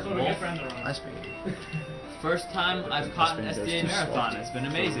 from Mark Wolf. I speak. First time I've caught an SDA marathon. It's been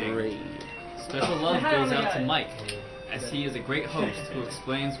amazing. Special love goes out to Mike, as he is a great host who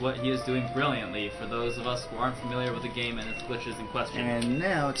explains what he is doing brilliantly for those of us who aren't familiar with the game and its glitches in question. And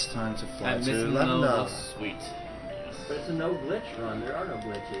now it's time to fly That to Missing No Lavender. looks sweet. But it's a no glitch run. There are no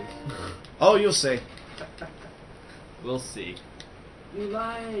glitches. Oh, you'll see. We'll see. You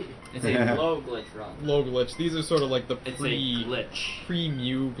lied. It's a low glitch run. Low glitch. These are sort of like the It's a glitch.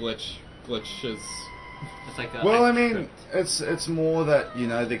 pre-Mew glitches. It's like a Well, I mean, it's more that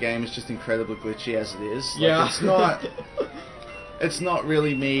the game is just incredibly glitchy as it is. Like, Yeah. it's not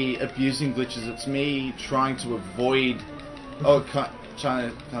really me abusing glitches. It's me trying to avoid,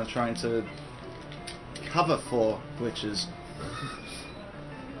 trying to cover for glitches.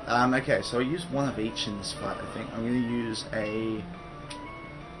 Okay, so I use one of each in this fight. I think I'm going to use a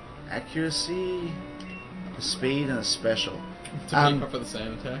accuracy, a speed, and a special. To make up for the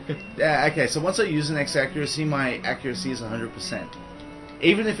sand attack. Yeah, okay, so once I use an X accuracy, my accuracy is 100%.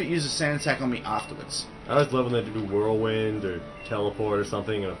 Even if it uses sand attack on me afterwards. I was loving that to do whirlwind or teleport or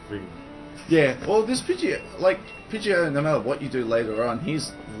something. And Yeah, well, this Pidgey, no matter what you do later on,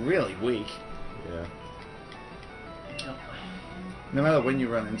 he's really weak. Yeah. No matter when you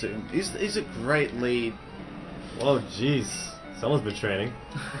run into him. He's a great lead. Oh, jeez. Someone's been training.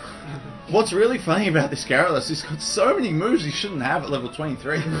 What's really funny about this Gyarados is he's got so many moves he shouldn't have at level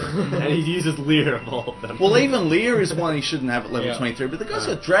 23. And he uses Leer of all of them. Well, even Leer is one he shouldn't have at level Yeah. 23, but the guy's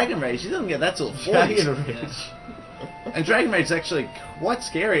got Dragon Rage. He doesn't get that till 40. Dragon Rage. And Dragon Rage is actually quite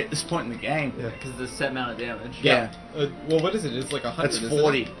scary at this point in the game. Yeah. because it's a set amount of damage. Yeah. Well, what is it? It's like 100. That's isn't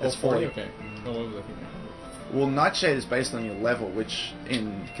 40. It? That's Oh, 40. 40. Okay. Oh, what was I thinking? Well, Nightshade is based on your level, which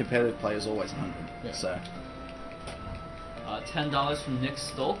in competitive play is always 100. Yeah. So, $10 from Nick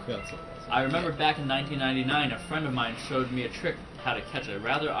Stolk. Yeah, that's what it was. I remember back in 1999, a friend of mine showed me a trick how to catch a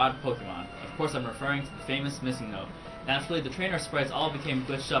rather odd Pokemon. Of course, I'm referring to the famous Missing No. Naturally, the trainer sprites all became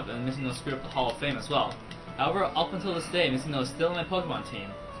glitched up, and Missing No screwed up the Hall of Fame as well. However, up until this day, Missing No is still in my Pokemon team,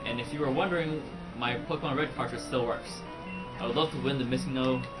 and if you were wondering, my Pokemon Red cartridge still works. I would love to win the Missing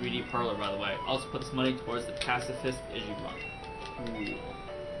No 3D Parlor, by the way. Also put this money towards the Pacifist Ijuban. Cool.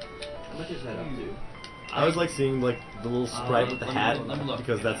 How much is that up to? I was like seeing like the little sprite with the hat let me look.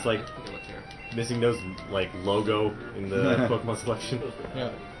 because that's like Take a look here. Missing No's like logo in the Pokemon selection. Yeah.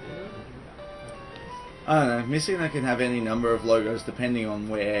 I don't know. Missing No can have any number of logos depending on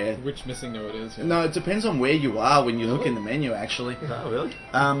where. Which Missing No it is. Yeah. No, it depends on where you are when you look in the menu, actually. Oh, really?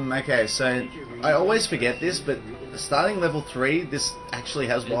 Okay, so I always forget this, but starting level 3, this actually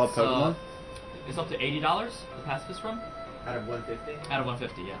has wild It's, Pokemon. It's up to $80, the Pacifist run? Out of 150? Out of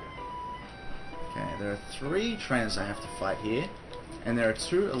 150, yeah. Okay, there are 3 trainers I have to fight here, and there are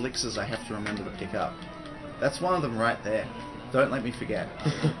 2 elixirs I have to remember to pick up. That's one of them right there. Don't let me forget.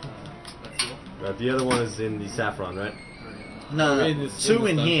 Right, the other one is in the Saffron, right? No, In this- 2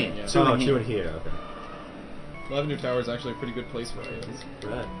 in in this here. dungeon, yeah. 2 Oh, in two here. in here. Okay. Lavender Tower is actually a pretty good place for items.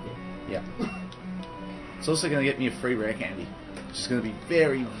 Right. Yeah. It's also going to get me a free rare candy, which is going to be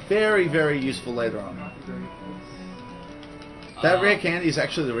very, very, very useful later on. That rare candy is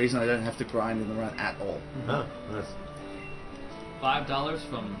actually the reason I don't have to grind in the run at all. Oh, nice. $5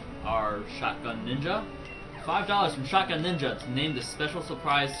 from our Shotgun Ninja. $5 from Shotgun Ninja to name the special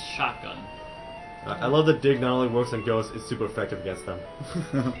surprise shotgun. I love that Dig not only works on ghosts, it's super effective against them.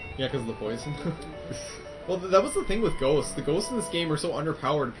 Yeah, because of the poison. Well, that was the thing with ghosts. The ghosts in this game are so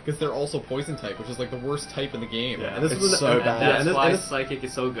underpowered because they're also poison type, which is like the worst type in the game. Yeah, and this It's was so And bad. that's why Psychic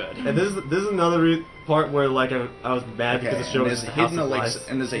is so good. And this is another part where like I was mad because the show and was there's just a hidden House of elixir, Lies.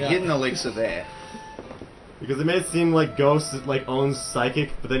 and there's a Yeah. hidden elixir there. Because it made it seem like Ghost like owns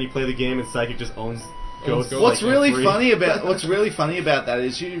Psychic, but then you play the game and Psychic just owns Ghost. Ghost. What's like, really for free. funny about that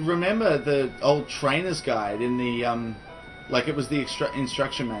is you remember the old trainer's guide in the like it was the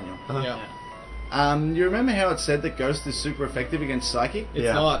instruction manual. Yeah. You remember how it said that Ghost is super effective against Psychic? It's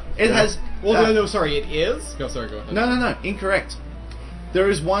Yeah. not. It has. Well, no, sorry, it is. Go, sorry, go ahead. No, incorrect. There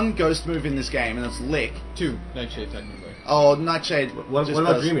is one Ghost move in this game, and it's Lick. 2, Nightshade, technically. Oh, Nightshade. What just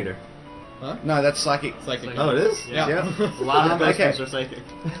about does- Dream Eater? Huh? No, that's Psychic. Psychic. Oh, it is? Yeah. Yeah. A lot of ghost okay. moves are Psychic.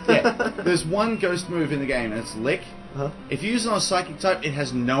 Yeah. There's one Ghost move in the game, and it's Lick. Huh? If you use it on a Psychic type, it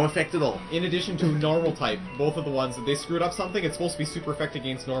has no effect at all. In addition to normal type, both of the ones that they screwed up something, it's supposed to be super effective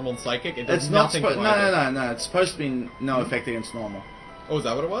against normal and psychic. It does It's not nothing supposed. to No, either. no. It's supposed to be no effect against normal. Oh, is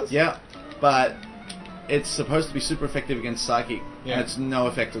that what it was? Yeah, but it's supposed to be super effective against Psychic, Yeah. and it's no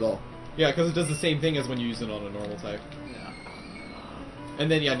effect at all. Yeah, because it does the same thing as when you use it on a normal type. Yeah. And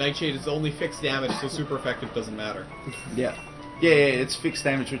then, yeah, Nightshade is only fixed damage, so super effective doesn't matter. Yeah. Yeah, it's fixed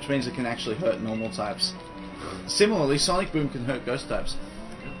damage, which means it can actually hurt normal types. Similarly, Sonic Boom can hurt ghost types.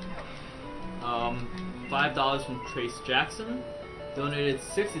 $5 from Trace Jackson. Donated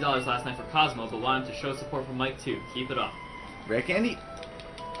 $60 last night for Cosmo, but wanted to show support for Mike too. Keep it up. Rare Candy?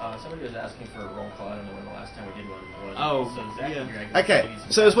 Somebody was asking for a roll call. I don't know when the last time we did one was. Oh, so Zach, yeah. you're gonna Okay, give me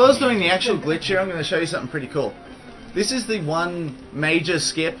some so as well as doing the background. actual glitch here, I'm going to show you something pretty cool. This is the one major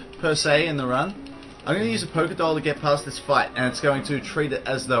skip, per se, in the run. I'm going to use a Poké Doll to get past this fight, and it's going to treat it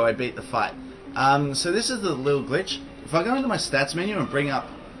as though I beat the fight. So this is the little glitch. If I go into my stats menu and bring up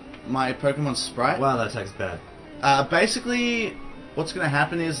my Pokemon sprite, Wow, that attack's bad. basically what's going to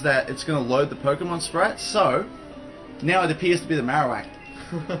happen is that it's going to load the Pokemon sprite, so now it appears to be the Marowak.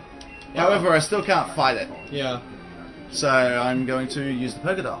 However, I still can't fight it, Yeah. so I'm going to use the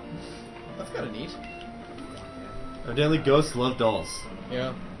Poké Doll. That's kind of neat. Evidently, ghosts love dolls.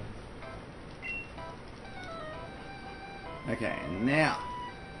 Yeah. Okay, now.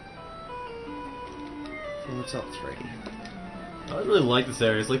 What's up 3? I really like this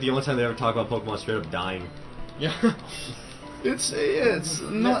area. It's like the only time they ever talk about Pokemon straight up dying. Yeah. It's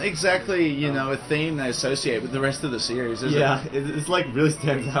not exactly, you know, a theme they associate with the rest of the series, is Yeah, it? it's like really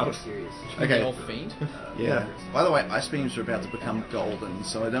stands out. They Okay. all faint. Yeah. By the way, Ice Beams are about to become golden,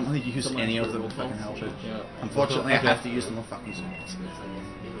 so I don't want to use any of them to fucking help it. Yeah. Unfortunately, Okay. I have to use them on fucking Zoom.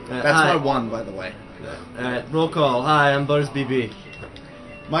 That's hi. my one, by the way. Alright, roll call. Hi, I'm Butters BB.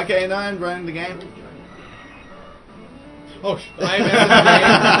 Mike A9 running the game. Oh,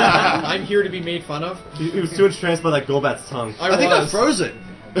 I'm here to be made fun of. He was too entranced by that Golbat's tongue. I think I froze it.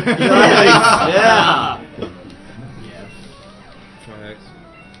 Yeah! Tracks.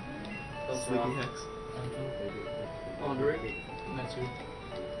 Sleepy Hex.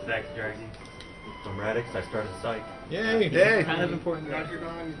 Zach Dragon. I'm Radix, I started Psych. Yay! Yay! Kind of important.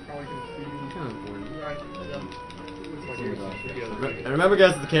 And remember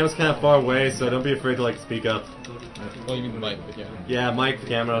guys, the camera's kind of far away, so don't be afraid to like speak up. Well, you mean the mic, but yeah. Yeah, mic,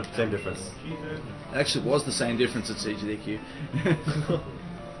 camera, same difference. It actually was the same difference at CGDQ.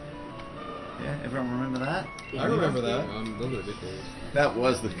 Yeah, everyone remember that? I remember that. Those are good days. That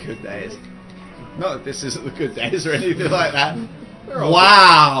was the good days. Not that this isn't the good days or anything like that. They're all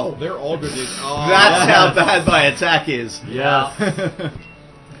Wow! They're all good. Oh, That's yeah. how bad my attack is. Yes. Is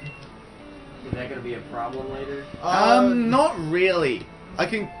that going to be a problem later? Not really. I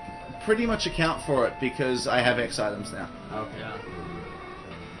can pretty much account for it because I have X items now. Okay.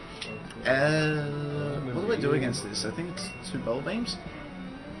 What do I do against this? I think it's 2 Bell Beams?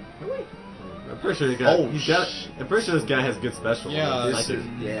 I'm pretty sure you got. Oh, I'm pretty sure this guy has good special. Yeah, This is,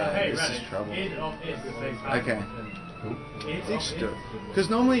 this is trouble. Okay. Because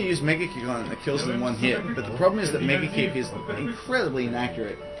normally you use Mega Kick on it and it kills them in one hit, but the problem is that Mega Kick is incredibly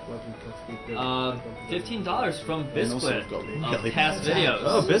inaccurate. $15 from And also Biscuit got of Kelly past Attack. videos.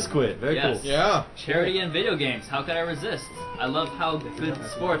 Oh, Biscuit. Very Yes. cool. Yeah. Charity and video games. How could I resist? I love how good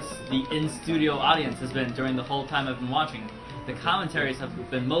sports the in-studio audience has been during the whole time I've been watching. The commentaries have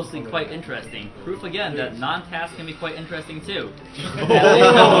been mostly quite interesting. Proof again that non-tasks can be quite interesting too.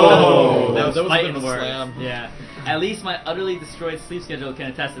 Oh, that was a bit fighting of a words. slam. Yeah. At least my utterly destroyed sleep schedule can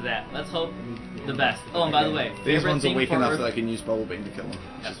attest to that. Let's hope the best. Oh, and by the way, These favorite ones are thing weak for enough Earth- that I can use Bubble Beam to kill them.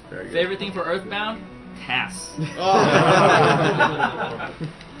 Which is very good. Favorite thing for Earthbound? TAS.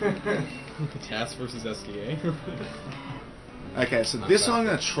 TAS versus SDA. Okay, so this one I'm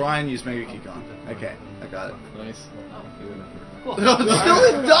going to try and use Mega Kick on. Okay, I got it. Nice. Cool. No, it still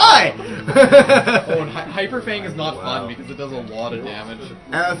didn't die! Oh, and Hyper Fang is not fun because it does a lot of damage.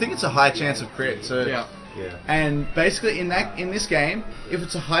 And I think it's a high chance of crit too. Yeah. Yeah. And basically in this game, if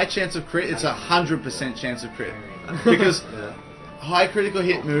it's a high chance of crit, it's 100% chance of crit. Because high critical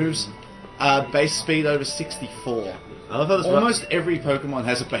hit moves are base speed over 64. I love how this Almost every Pokemon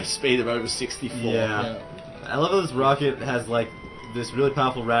has a base speed of over 64. Yeah. I love how this Rocket has like this really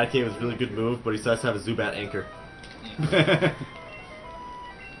powerful Raticate with really good move, but he starts to have a Zubat anchor. We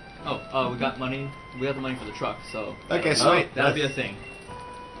got money. We have the money for the truck, so Okay, sweet. That'll be a thing.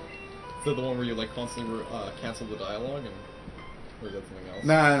 So the one where you like constantly cancel the dialogue, and or is that something else?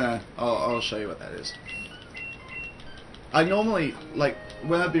 No. I'll show you what that is. I normally, like,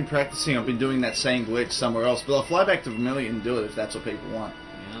 when I've been practicing, I've been doing that same glitch somewhere else, but I'll fly back to Vermilion and do it if that's what people want.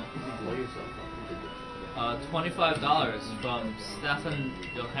 Yeah. $25 from Stefan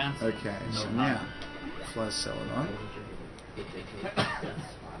Johansson. Okay, so now, fly Celadon.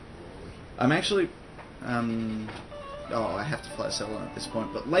 I'm actually, I have to fly Celadon at this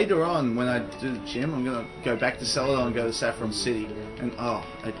point, but later on, when I do the gym, I'm gonna go back to Celadon and go to Saffron City, and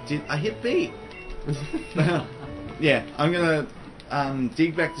I hit B! Yeah, I'm gonna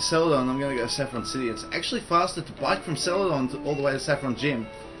dig back to Celadon. I'm gonna go to Saffron City. It's actually faster to bike from Celadon all the way to Saffron Gym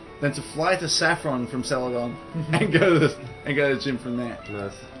than to fly to Saffron from Celadon and go to the gym from there.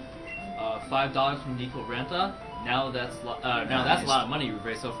 Nice. $5 from Nico Ranta. Now that's a lot of money you've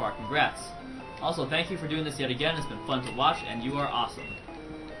raised so far. Congrats. Also, thank you for doing this yet again. It's been fun to watch, and you are awesome.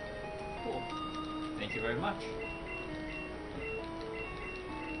 Cool. Thank you very much.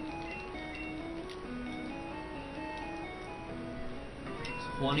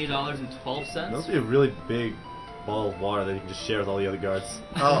 $20.12. That must be a really big ball of water that you can just share with all the other guards.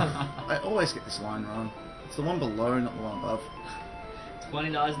 Oh, I always get this line wrong. It's the one below, not the one above.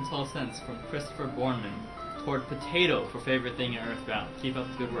 $20.12 from Christopher Bornman toward Potato for favorite thing in Earthbound. Keep up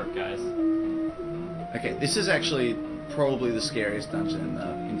the good work, guys. Okay, this is actually probably the scariest dungeon in the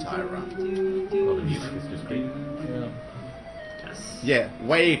entire run. Oh, the music is just great. Yeah,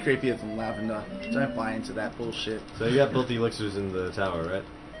 way creepier than Lavender. Don't buy into that bullshit. So you got both the elixirs in the tower, right?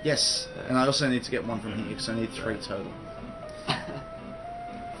 Yes, and I also need to get one from here because I need 3 total.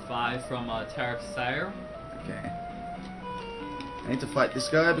 5 from Tarek Sire. Okay. I need to fight this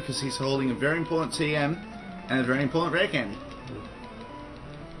guy because he's holding a very important TM and a very important rare candy.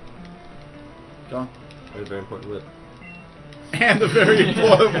 Go on. That's a very important whip. And a very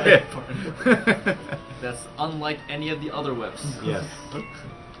important whip. That's unlike any of the other whips. Yes.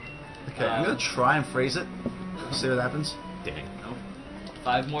 Okay, I'm gonna try and freeze it. See what happens. Dang. Nope.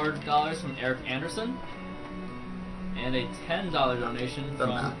 $5 more from Eric Anderson. And a $10 donation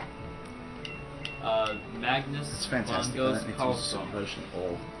from Magnus It's fantastic. I Von don't need to use Carlstrom. potion at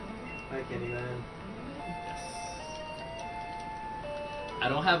all. Hi, Candyman. Yes. I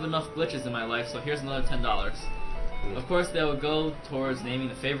don't have enough glitches in my life, so here's another $10. Of course, they will go towards naming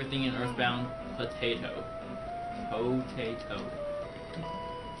the favorite thing in Earthbound, Potato. Potato.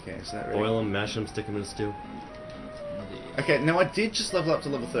 Okay, is that ready? Boil them, mash them, stick them in a stew. Okay, now I did just level up to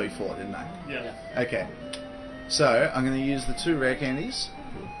level 34, didn't I? Yeah. Okay. So, I'm going to use the 2 rare candies.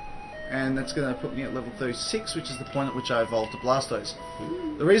 And that's going to put me at level 36, which is the point at which I evolved to Blastoise.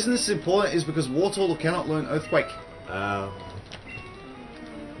 The reason this is important is because Wartortle cannot learn Earthquake. Oh.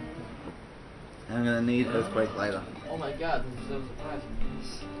 And I'm going to need Earthquake later. Oh my god, this is so surprising.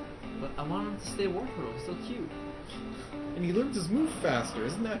 But I want him to stay Wartortle. He's so cute. And he learns his move faster.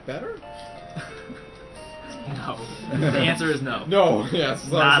 Isn't that better? No. The answer is no. No. Yes.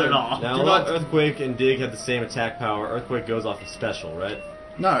 Not at all. Now, Do not not- Earthquake and Dig have the same attack power. Earthquake goes off of special, right?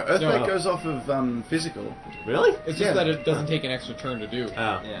 No, Earthquake No. goes off of physical. Really? It's just Yeah. that it doesn't take an extra turn to do.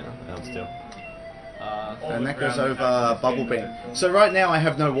 Oh. Yeah. Still. And that goes over Bubble Beam. So right now I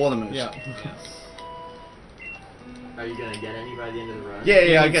have no water moves. Yeah. Yes. Are you gonna get any by the end of the run?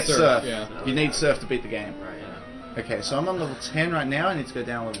 Yeah, I need get Surf, Surf. yeah. You need Surf to beat the game. Right, yeah. Okay, so I'm on level 10 right now. I need to go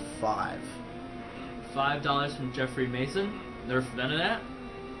down level 5. $5 from Jeffrey Mason. Nerf Venonat.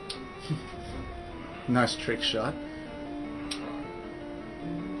 Nice trick shot.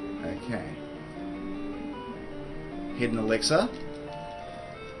 Okay. Hidden Elixir.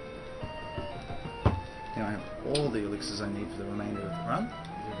 Now I have all the elixirs I need for the remainder of the run.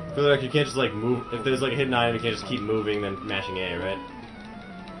 I feel like you can't just like move. If there's like a hidden item, you can't just keep moving then mashing A, right?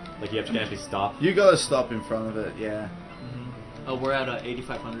 Like you have to actually stop. You gotta stop in front of it, yeah. Oh, we're at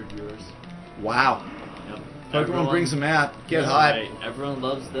 8,500 viewers. Wow. Yep. Pokemon brings them out. Get Yeah, hype. right. Everyone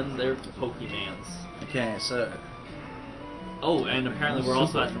loves them. They're Pokemans. Okay, so Oh, and apparently we're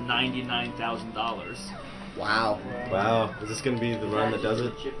also at $99,000. wow. Wow. Is this gonna be the run that does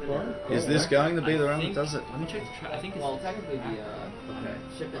it? Is this going to be the run that does it? Let me check the track. I think it's. Well, technically the Okay.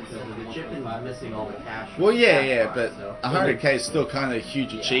 Shipping, so the shipping is missing all the cash. Well, yeah, cash but parts, so. 100k is still kind of a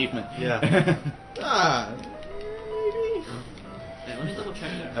huge achievement. Yeah. Hey, let me double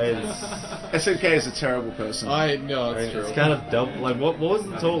check that. SNK is a terrible person. I know, it's true. It's kind of double. Like, what was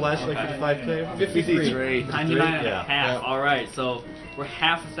the total last year? Like 55k? 53. 99 and a Yeah. half. Yeah. Alright, so we're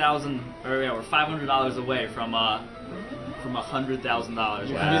we're $500 away from $100,000.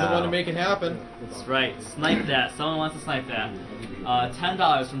 You can be the one to make it happen. That's right. Snipe that. Someone wants to snipe that.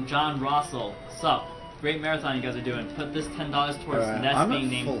 $10 from John Rossell. Sup? Great marathon you guys are doing. Put this $10 towards Alright, Nest I'm being at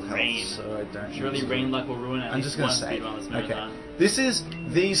named full health, Rain. so I don't Surely use it. Rain luck will ruin at I'm least just gonna one say, speed on this okay, marathon. this is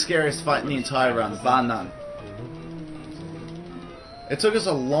the scariest fight in the entire run, bar none. It took us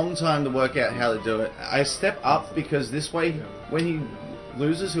a long time to work out how to do it. I step up because this way, when he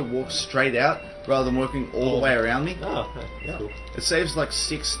loses, he'll walk straight out rather than working all the way around me. Oh, yeah. Cool. It saves like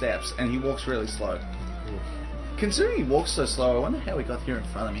 6 steps, and he walks really slow. Considering he walks so slow, I wonder how he got here in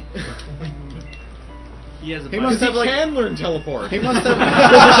front of me. He has a He bunch must He have like can learn teleport. he must have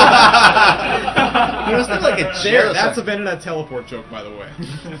he must have like a chair. Or That's a something. Venonat teleport joke, by the way.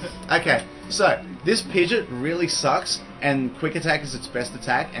 Okay, so this Pidgeot really sucks, and Quick Attack is its best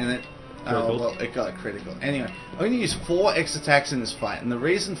attack, and it Critical. well, it got a critical. Anyway, I'm going to use 4 X attacks in this fight, and the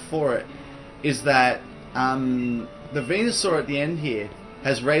reason for it is that the Venusaur at the end here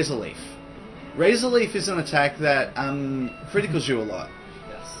has Razor Leaf. Razor Leaf is an attack that criticals you a lot.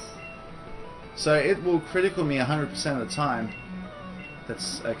 Yes. So it will critical me 100% of the time.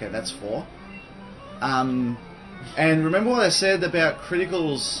 That's okay. That's 4. And remember what I said about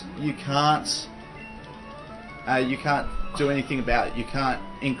criticals? You can't do anything about it. You can't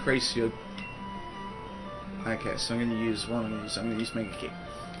increase your. Okay, so I'm going to use what I'm going to use. I'm going to use Mega Kick.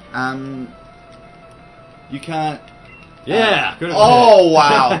 You can't. Yeah. Good Oh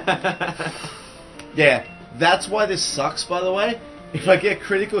wow. Yeah, that's why this sucks. By the way, if I get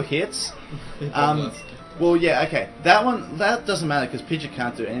critical hits. Well, yeah, okay. That doesn't matter because Pidgeot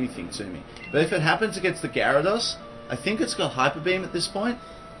can't do anything to me. But if it happens against the Gyarados, I think it's got Hyper Beam at this point.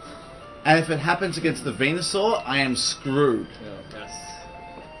 And if it happens against the Venusaur, I am screwed. Yes.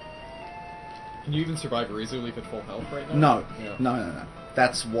 Can you even survive Razor Leaf at full health right now? No.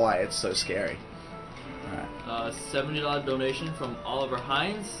 That's why it's so scary. Alright. $70 donation from Oliver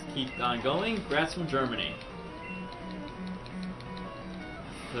Hines. Keep on going. Grats from Germany.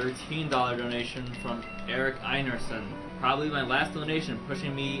 $13 donation from Eric Einerson. Probably my last donation,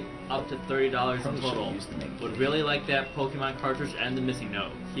 pushing me up to $30 in total. Would really like that Pokemon cartridge and the missing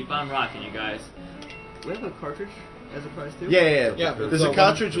note. Keep on rocking, you guys. Do we have a cartridge as a prize too? Yeah. There's a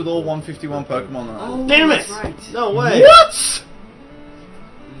cartridge with all 151 Pokemon on it. Oh, Damn it! that's right. No way. What?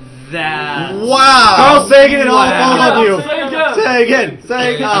 That. Wow! Carl Sagan and all Wow. of you. Say Say again.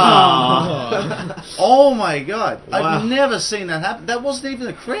 Say again. Oh my god. Wow. I've never seen that happen. That wasn't even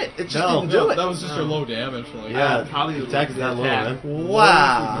a crit. It just No. didn't do it. That was just your low damage. Like, Yeah, probably the attack is that low, attack. man.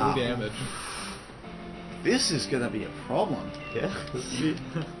 Wow. No damage. This is gonna be a problem. Yeah.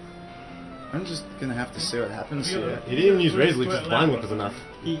 I'm just gonna have to see what happens here. He didn't even use Razor Leaf, just Blind Whip was enough.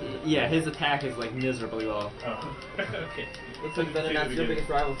 Yeah, his attack is like miserably low. Oh. Okay. Looks like Venonat's your biggest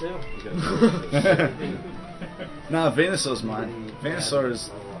rival too. No, Venusaur's mine. Venusaur is.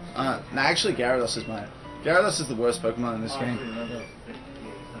 No, actually, Gyarados is mine. Gyarados is the worst Pokemon in this game.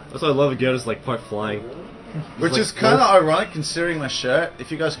 That's why I love Gyarados, like part flying. Which like is kind of ironic considering my shirt. If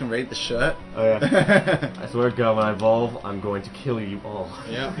you guys can read the shirt. Oh yeah. I swear to God, when I evolve, I'm going to kill you all.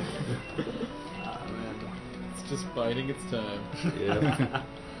 Yeah. It's just biding its time. Yeah.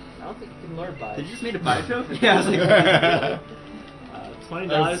 I don't think you can learn by it. Did you just make a bite joke? Yeah, I was like.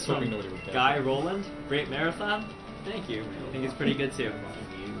 $20 I was hoping nobody from would catch Guy it. Roland. Great marathon. Thank you. I think it's pretty good too.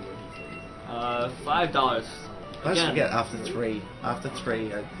 $5. I just Again, forget after 3. After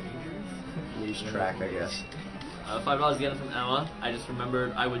 3, I lose track, I guess. $5 again from Emma. I just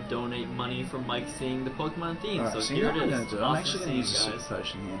remembered I would donate money for Mike seeing the Pokemon theme, Alright, so so here you know it what I'm is. gonna do? I'm Awesome actually to gonna see use a you guys. super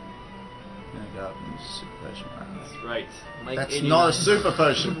potion here. I'm gonna go up and use a super potion right That's right. Mike That's 89. not a super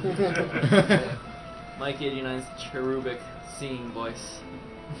potion. Mike 89's cherubic singing voice.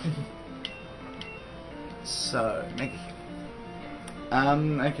 So, make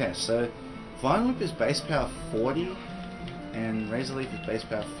okay, so Vine Whip is base power 40 and Razor Leaf is base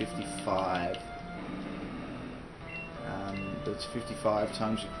power 55. That's 55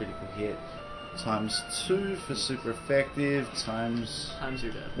 times your critical hit, times 2 for super effective, times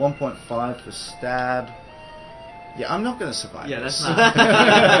your dead. 1.5 for stab. Yeah, I'm not gonna survive. Yeah, this. that's not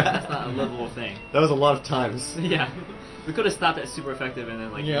that's not a livable thing. That was a lot of times. Yeah. We could have stopped at super effective and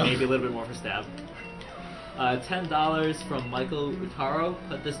then like maybe a little bit more for stab. $10 from Michael Utaro.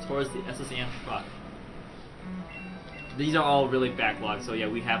 Put this towards the SSAM truck. these are all really backlogged. So yeah,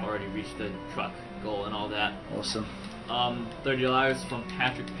 we have already reached the truck goal and all that. Awesome. $30 from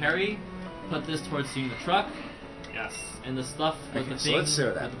Patrick Perry. Put this towards seeing the truck. Yes, and the stuff with Okay, the so things let's see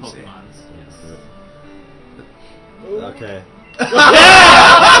what with the happens here. Pokemons. Yes. Okay.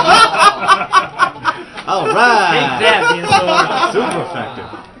 All Take right. that, Super effective.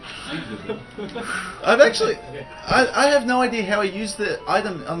 I've actually, I have no idea how I used the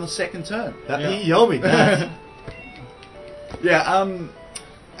item on the second turn. He yelled me that. Yeah.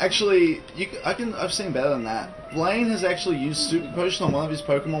 Actually, I've seen better than that. Blaine has actually used Super Potion on one of his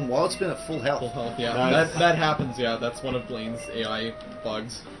Pokemon while it's been at full health. Full health, yeah. Nice. That happens, yeah. That's one of Blaine's AI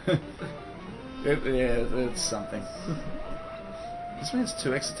bugs. It's something. This means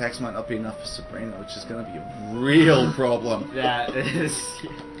 2x attacks might not be enough for Sabrina, which is going to be a real problem. That is.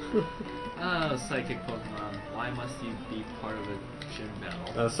 Oh, psychic Pokemon. Why must you be part of a gym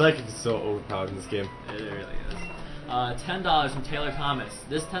battle? Psychic is so overpowered in this game. It really is. $10 from Taylor Thomas.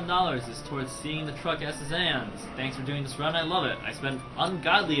 This $10 is towards seeing the truck Sazans. Thanks for doing this run, I love it. I spent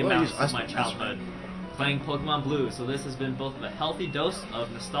ungodly amounts of my childhood playing Pokemon Blue, so this has been both a healthy dose of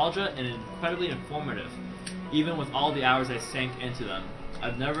nostalgia and incredibly informative, even with all the hours I sank into them.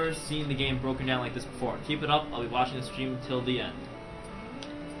 I've never seen the game broken down like this before. Keep it up, I'll be watching the stream till the end.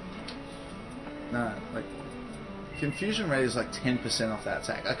 No, like, confusion rate is like 10% off that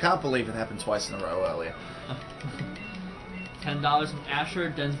attack. I can't believe it happened twice in a row earlier. $10 from Asher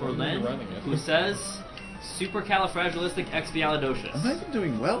Densmore Lynn, who says, Supercalifragilisticexpialidocious. I'm not even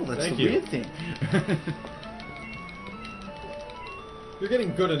doing well, that's Thank the you. weird thing. You're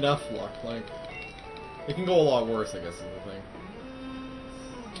getting good enough luck, like... It can go a lot worse, I guess, is the thing.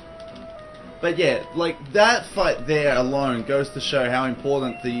 But yeah, like, that fight there alone goes to show how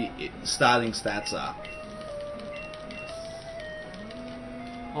important the starting stats are.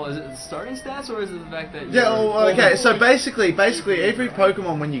 Well, is it the starting stats, or is it the fact that Yeah, okay, so basically every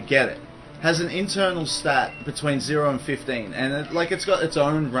Pokemon when you get it has an internal stat between 0 and 15, and it's got its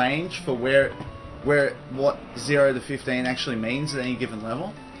own range for what 0 to 15 actually means at any given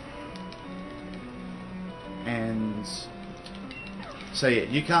level. And so yeah,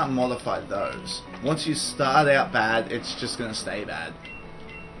 you can't modify those. Once you start out bad, it's just going to stay bad.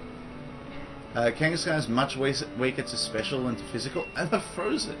 Kangaskhan is much weaker to special than to physical, and I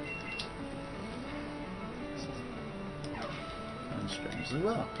froze it. And strangely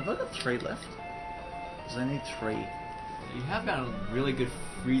well. Have I got 3 left? Because I need 3. You have got a really good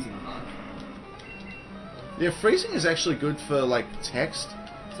freezing luck. Yeah, freezing is actually good for, like, text.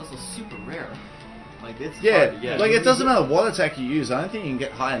 It's also super rare. Like, it's hard Yeah, to get. like, it doesn't matter what attack you use. I don't think you can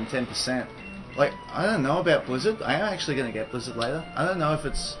get higher than 10%. Like, I don't know about Blizzard. I am actually going to get Blizzard later. I don't know if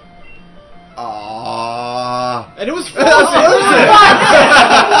it's... Ah. And it was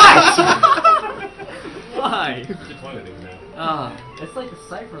Why? It's like a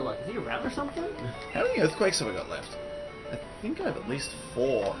cipher luck. Is he around or something? How many earthquakes have I got left? I think I have at least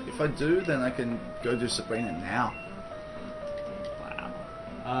 4. If I do, then I can go do Sabrina now. Wow.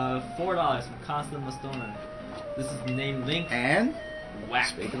 $4 from Constant Mastonen. This is named Link. And Whack.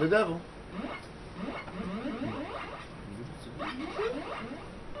 speak of the devil.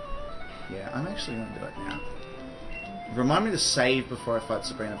 Yeah, I'm actually going to do it now. Remind me to save before I fight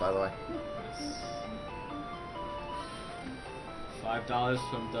Sabrina, by the way. $5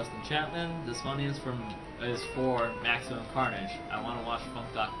 from Dustin Chapman. This money is for Maximum Carnage. I want to watch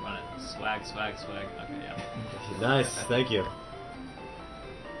Funk Doc run it. Swag, swag, swag. Okay, yeah. Nice, thank you.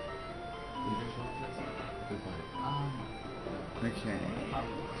 Okay.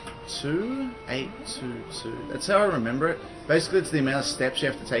 2822. That's how I remember it. Basically, it's the amount of steps you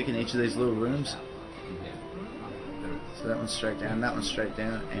have to take in each of these little rooms. So that one's straight down, that one's straight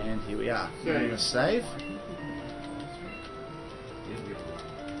down, and here we are. Now I'm going to save.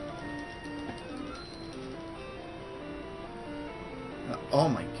 Oh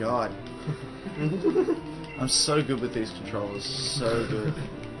my god. I'm so good with these controllers. So good.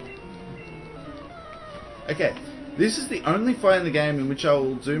 Okay. This is the only fight in the game in which I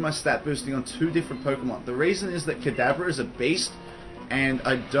will do my stat boosting on 2 different Pokemon. The reason is that Kadabra is a beast, and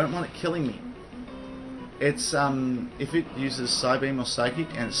I don't want it killing me. It's, if it uses Psybeam or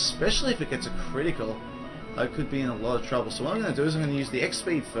Psychic, and especially if it gets a critical, I could be in a lot of trouble. So what I'm going to do is I'm going to use the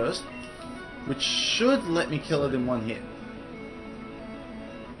X-Speed first, which should let me kill it in 1 hit.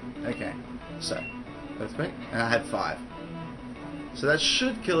 Okay, so, Earthquake, and I had 5. So that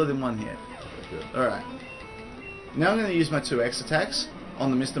should kill it in 1 hit. Alright. Now I'm going to use my 2 X attacks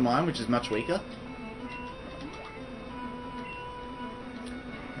on the Mr. Mime, which is much weaker.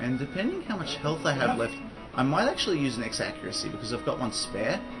 And depending how much health I have left, I might actually use an X accuracy because I've got 1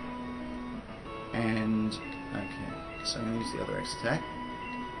 spare. And, okay. So I'm going to use the other X attack.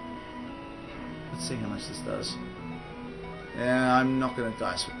 Let's see how much this does. Yeah, I'm not going to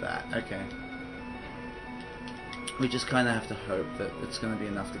dice with that. Okay. We just kind of have to hope that it's going to be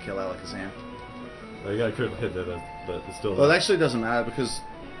enough to kill Alakazam. Well, you got a critical hit there, but it's still. Well, it actually doesn't matter because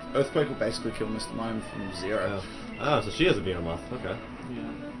Earthquake will basically kill Mr. Mime from 0. Oh, so she has a Venomoth. Okay.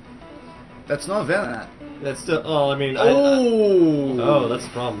 Yeah. That's not a Venonat. That's still. Oh, I mean. Oh, that's the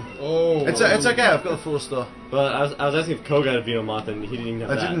problem. Oh. It's okay. I've got a full store. But I was asking if Ko got a Venomoth and he didn't even have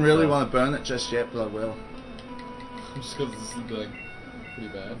I that. didn't really want to burn it just yet, but I will. Just because this is like pretty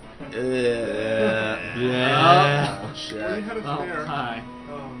bad. Yeah. Oh, shit. You had a spare. Hi.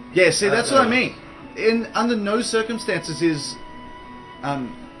 Yeah, see, that's what I mean. Under no circumstances is,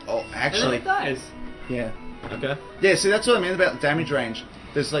 oh, actually, And then it dies. yeah, Okay. yeah. See, that's what I mean about the damage range.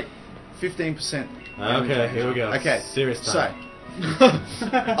 There's like 15%. Okay, here we go. Okay, Serious time. So,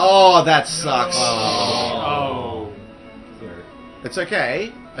 oh, that sucks. Oh. It's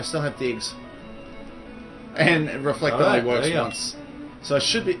okay. I still have digs, and reflect Alright, only works there you go. once, so I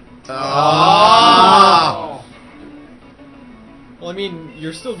should be. Oh. Well, I mean,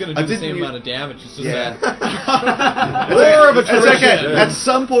 you're still going to do the didn't same use- amount of damage. It's just Yeah. that. More of a It's okay. tradition. At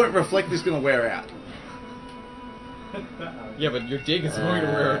some point, reflect is going to wear out. Yeah, but your dig is going to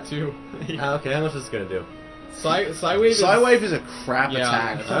wear out too. Okay, how much is this gonna do? Psywave is... Psywave is a crap Yeah.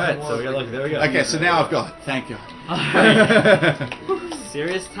 attack. Alright, so we got lucky. There we go. Okay, so now I've got. Thank God.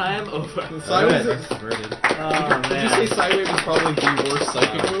 Serious time over. Psywave is... Converted. Oh, Did you say Psywave is probably the worst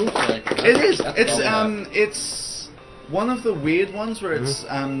psychic move? Like, It is. that's It's probably bad. it's one of the weird ones where it's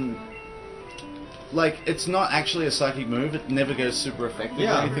like it's not actually a psychic move. It never goes super effective or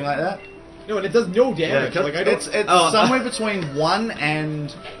Yeah. anything like that. No, and it does no damage. Yeah, like, I don't... It's somewhere between 1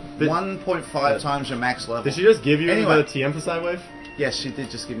 and 1.5 times your max level. Did she just give you Anyway. the TM for Sidewave? Yes, she did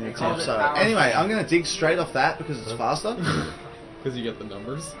just give me a calls tip. it So power anyway, fight. I'm gonna dig straight off that because it's faster. Because you get the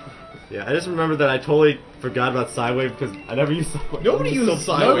numbers. Yeah, I just remembered that I totally forgot about Sidewave because I never used Sidewave. Nobody It's uses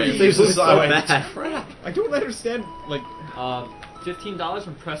so- Sidewave. Nobody uses so Sidewave. bad. It's crap. I don't understand, like... $15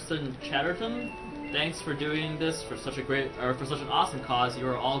 from Preston Chatterton. Thanks for doing this for such an awesome cause. You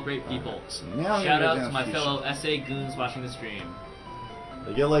are all great people. So now I'm Shout gonna go out down to my future. fellow SA goons watching the stream.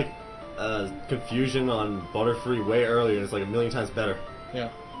 You get like confusion on Butterfree way earlier, and it's like a million times better. Yeah.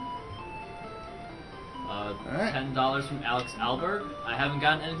 Alright. $10 from Alex Alberg. I haven't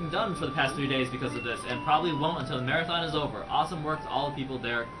gotten anything done for the past 3 days because of this, and probably won't until the marathon is over. Awesome work to all the people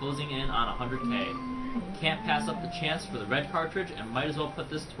there, closing in on 100K. Can't pass up the chance for the red cartridge, and might as well put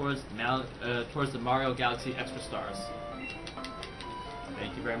this towards the Mario Galaxy Extra Stars.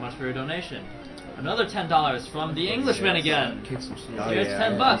 Thank you very much for your donation. Another $10 from the Englishman again. Oh, Here's yeah,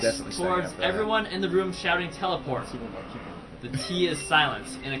 10 I'm bucks definitely staying towards up for that. everyone in the room shouting teleport. The T is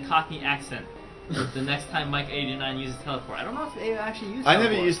silence in a Cockney accent. The next time Mike 89 uses teleport. I don't know if they actually use I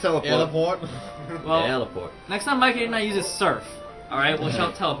teleport. never use teleport. Teleport. Well, Teleport. next time Mike 89 uses surf. Alright, we'll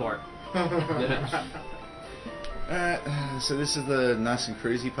shout teleport. Alright, so this is the nice and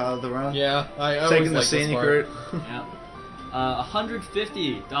cruisy part of the run. Yeah, I always Taking the like this scenic part. route. Yeah.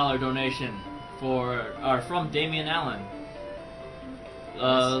 $150 donation from Damian Allen.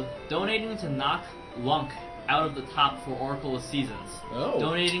 Donating to knock Lunk out of the top for Oracle of Seasons. Oh.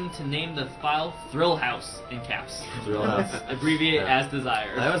 Donating to name the file Thrill House in caps. Thrill House. Abbreviate Yeah. as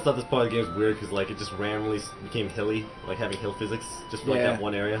desired. I always thought this part of the game was weird because like it just randomly became hilly, like having hill physics, just for like Yeah. that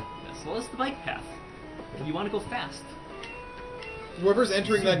one area. Yes, well, it's the bike path. If you want to go fast. Whoever's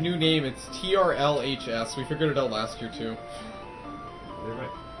entering that new name, it's TRLHS. We figured it out last year too. You're right.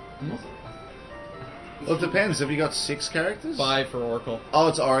 Well, it depends. Have you got 6 characters? 5 for Oracle. Oh,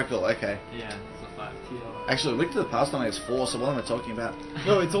 it's Oracle. Okay. Yeah, it's a 5 TL. Actually, Link to the Past only has 4, so what am I talking about?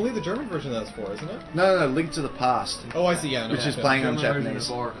 No, it's only the German version that's 4, isn't it? No, Link to the Past. Oh, I see. Yeah, no, Which is okay. playing on German version Japanese.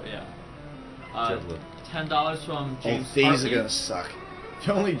 of Oracle, yeah. Javelin. $10 from James These Hartley. are gonna suck.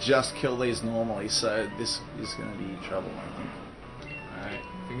 You only just kill these normally, so this is gonna be trouble, I think. Alright,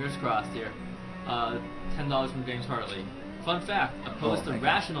 fingers crossed here. $10 from James Hartley. Fun fact, opposed to thank you.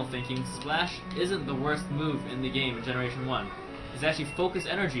 rational thinking, Splash isn't the worst move in the game in Generation 1. It's actually focus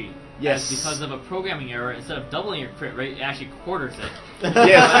energy. Yes. As because of a programming error, instead of doubling your crit rate, it actually quarters it.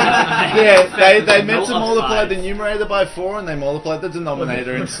 Yes. Yeah, they meant to No multiply the upsides. numerator by 4 and they multiplied the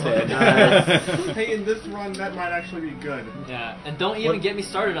denominator instead. Hey, in this run, that might actually be good. Yeah, and don't even get me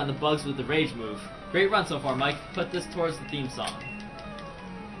started on the bugs with the rage move. Great run so far, Mike. Put this towards the theme song.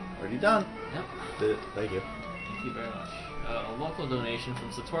 Already done. Yep. Thank you. Thank you very much. A local donation from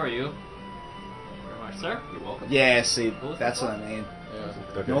Satoriu. Thank you very much, sir. You're welcome. Yeah, see, What was that's that what I mean.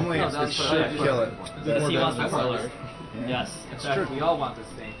 Yeah. Okay. Normally No, it's that's should what I- kill it. Because he wants the That's color. better. Yes, in It's fact, true. we all want this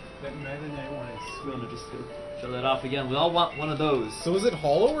thing. Show that off again. We all want one of those. So is it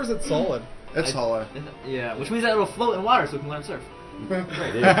hollow or is it solid? It's hollow. Yeah, which means that it'll float in water so we can learn surf.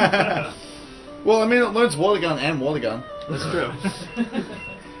 Well, I mean, it learns water gun and water gun. That's true.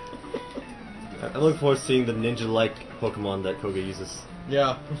 I look forward to seeing the ninja-like Pokemon that Koga uses.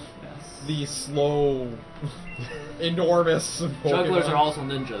 Yeah. The slow, enormous Jugglers Pokemon. are also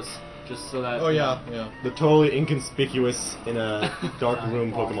ninjas, just so that. Oh yeah, yeah. The totally inconspicuous in a dark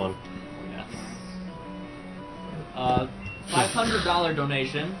room Pokemon. Yes. $500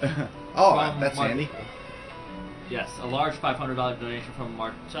 donation. Oh, from that's Mar- handy. Yes, a large $500 donation from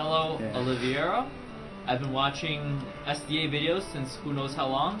Marcello Oliveira. I've been watching SDA videos since who knows how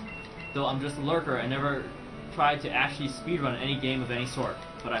long, though I'm just a lurker and never tried to actually speedrun any game of any sort.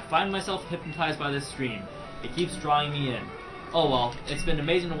 But I find myself hypnotized by this stream. It keeps drawing me in. Oh well, it's been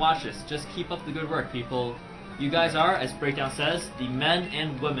amazing to watch this. Just keep up the good work, people. You guys are, as Breakdown says, the men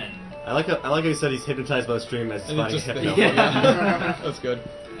and women. I like how you said he's hypnotized by the stream as And finding just- hypno. Yeah. That's good.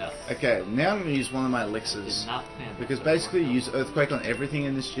 Yes. Okay, now I'm going to use one of my elixirs. Not fan. Because basically you use Earthquake on everything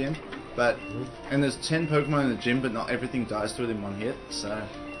in this gym, but and there's 10 Pokemon in the gym, but not everything dies to it in one hit, so...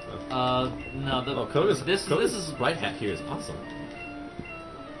 No, the... Oh, Koga's this is... right hat here is awesome.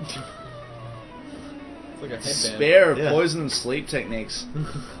 It's like a headband. Spare of Yeah. poison and sleep techniques.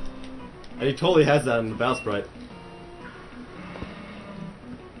 And he totally has that in the Bounce Sprite.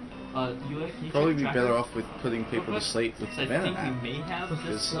 can you Probably check be tracker? better off with putting people to sleep with So I Venom. think we may have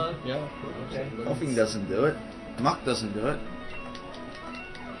this... Yeah. Coughing doesn't do it. Muck doesn't do it.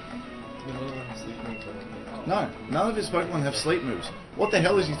 No, none of his Pokemon have sleep moves. What the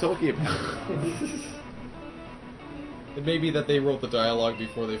hell is he talking about? It may be that they wrote the dialogue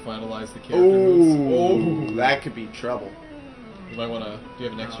before they finalized the character moves. Ooh, that could be trouble. You might want to... Do you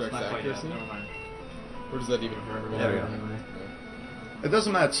have an extra it's not quite yet, accuracy? never mind. Or does that even... There we go. It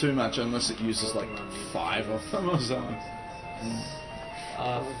doesn't matter too much unless it uses like 5 of them or something.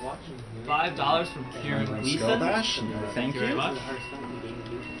 $5 from Kieran Gleason. Skullbash, Thank you very much.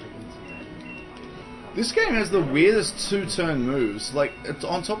 This game has the weirdest 2-turn moves. Like, it's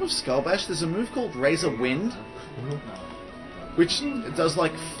on top of Skullbash, there's a move called Razor Wind, which does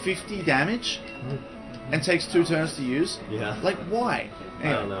like 50 damage and takes 2 turns to use. Yeah. Like, why?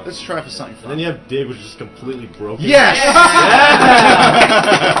 Anyway, don't know. let's try for something And fun. then you have Dig, which is just completely broken. Yes!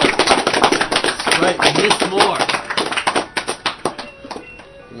 Right, miss more.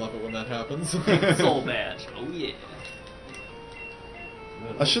 Love it when that happens. Soul badge. Oh yeah.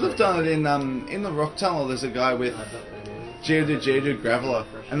 I should have done it in the rock tunnel. There's a guy with Geodude, Graveler,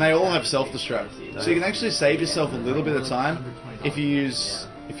 and they all have self-destruct. So you can actually save yourself a little bit of time if you use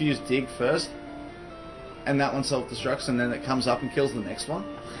Dig first, and that one self-destructs, and then it comes up and kills the next one.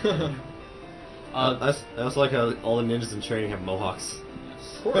 I also like how all the ninjas in training have mohawks.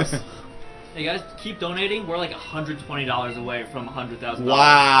 Of course. Hey guys, keep donating. We're like $120 away from $100,000.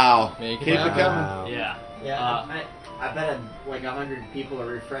 Wow! Make it Keep it happen. coming. Yeah. Yeah, I bet like 100 people are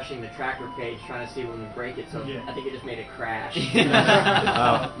refreshing the tracker page trying to see when we break it, so I think it just made it crash.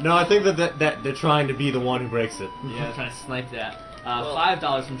 No, I think that they're trying to be the one who breaks it. Yeah, trying to snipe that.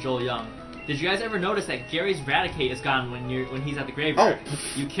 $5 from Joel Young. Did you guys ever notice that Gary's Raticate is gone when he's at the graveyard? Oh,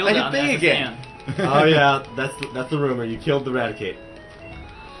 you killed I it hit on B the again. stand. Oh yeah, that's the rumor. You killed the Raticate.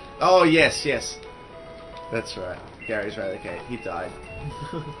 Oh, yes. That's right. Gary's Raticate. He died.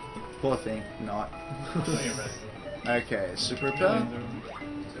 Poor thing. Not. Okay, Super Repel.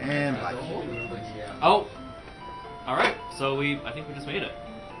 And Black. Oh! Alright, so I think we just made it.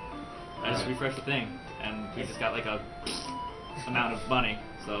 I just refreshed the thing, and we just got like a amount of money,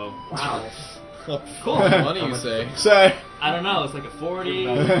 so... Wow. Cool. Money, you say? So... I don't know, it's like a 40,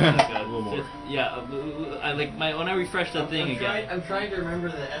 like a little more. Yeah, I like when I refresh the thing again. I'm trying to remember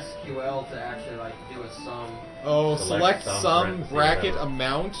the SQL to actually like do a sum. Oh, select Select some sum bracket zero.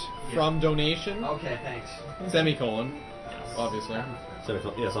 amount from donation, Okay, thanks. semicolon, obviously.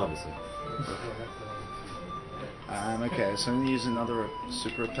 Yes, obviously. Okay, so I'm going to use another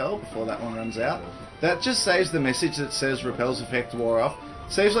Super Repel before that one runs out. That just saves the message that says Repel's effect wore off.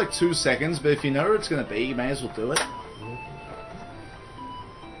 Saves like 2 seconds, but if you know where it's going to be, you may as well do it.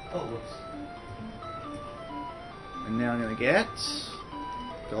 Oh, whoops. And now I'm going to get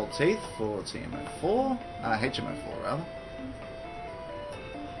Gold Teeth for TMO4, HMO4 rather.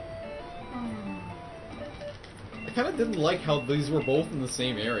 I kind of didn't like how these were both in the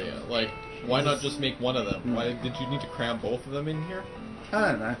same area. Like, why not just make one of them? Why did you need to cram both of them in here?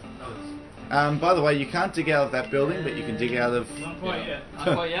 I don't know. By the way, you can't dig out of that building, but you can dig out of. Not quite yet.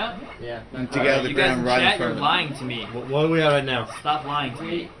 Not quite yet? Yeah. You can dig out of the You guys ground in right in chat, front you're of it. lying to me. What are we at right now? Stop lying to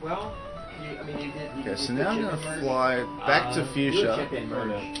me. Well, I mean, you did. Okay, so now I'm gonna fly back to Fuchsia. Chip in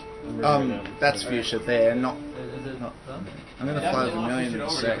merge. That's Fuchsia there, not. Is it No. done? I'm gonna fly the million in a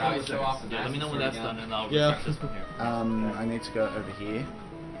sec. Yeah, let me know when that's done and I'll Yeah. refresh this from here. I need to go over here.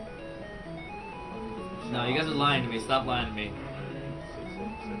 No, you guys are lying to me. Stop lying to me.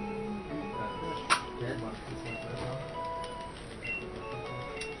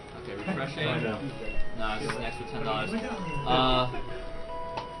 Okay, refreshing. No, it's just an extra $10.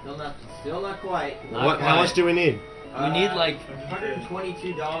 Still not quite. How much do we need? We need like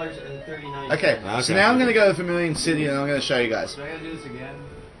 $122.39. Okay, so now I'm gonna go to Vermilion City and I'm gonna show you guys. Do I gotta do this again?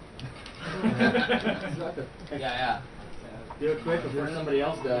 yeah. Do it quick before somebody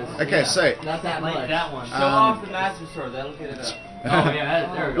else does. Okay, so. Not that Like much. that one. Show off the Master Sword. That'll get it up. Oh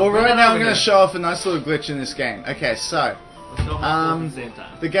yeah, there we go. Well, Bring right that now over I'm gonna here. show off a nice little glitch in this game. Okay, so. Let's show them all at the same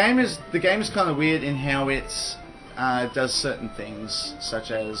time. The game is kind of weird in how it does certain things, such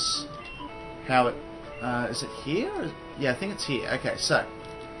as how it is it here? Yeah, I think it's here. Okay, so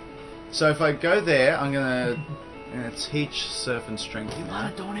if I go there, I'm gonna teach surf and strength. You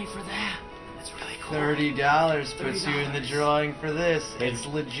wanna donate for that? It's really cool. $30 puts you in the drawing for this. It's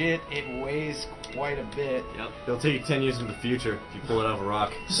legit. It weighs quite a bit. Yep. It'll take you 10 years in the future if you pull it out of a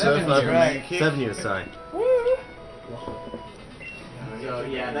rock. Surf over right. kick. 7 years, sorry. So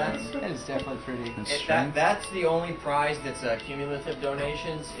yeah, That is definitely pretty. And strength. That's the only prize that's cumulative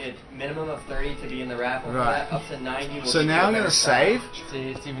donations. It's minimum of 30 to be in the raffle. Right. Up to 90. Will So give now you a I'm better gonna shot. save. See,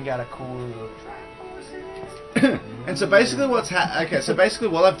 it's even got a cool. And so basically what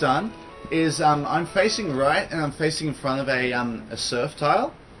I've done is I'm facing right and I'm facing in front of a surf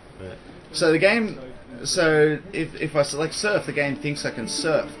tile. Right. So the game, if I select surf, the game thinks I can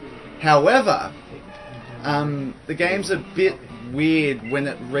surf. However, the game's a bit weird when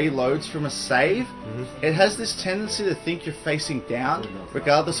it reloads from a save. It has this tendency to think you're facing down,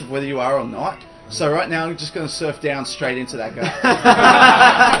 regardless of whether you are or not. So right now I'm just going to surf down straight into that guy.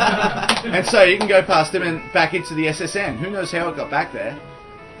 And so you can go past him and back into the SSN. Who knows how it got back there?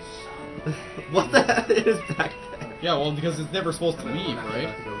 What the hell is back there? Yeah, well, because it's never supposed to leave,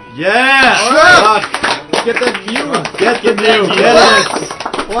 right? Yeah! Get that view! Get the view! Get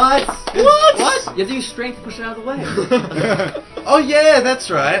it! What? What? You have to use strength to push it out of the way. Oh yeah, that's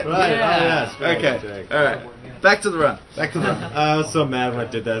right. Right, Yeah. oh, yeah. Okay, alright. Back to the run. I was so mad when I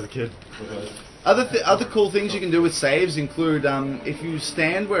did that as a kid. Other cool things you can do with saves include if you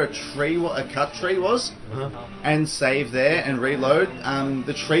stand where a cut tree was, and save there and reload,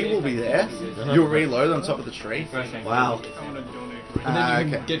 the tree will be there. You'll reload on top of the tree. Wow. And then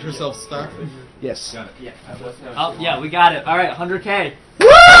you can Okay. get yourself stuck. Yes. Oh yeah, we got it. All right, 100K. Woo!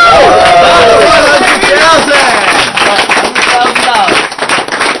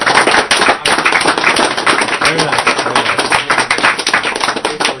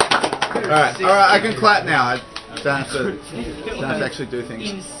 Alright, I can clap now. I don't have to actually do things.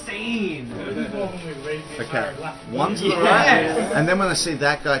 Insane. Okay, one to the right, and then when I see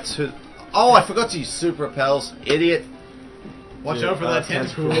that guy too. Oh, I forgot to use super repels, idiot. Watch out for that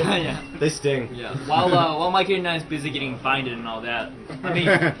tentacle. Yeah. They sting. Yeah. While Mike 89 is busy getting binded and all that, let me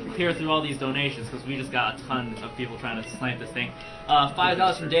peer through all these donations because we just got a ton of people trying to snipe this thing.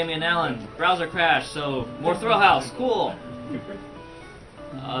 $5 from Damian Allen. Browser crash, so more Thrill House. Cool.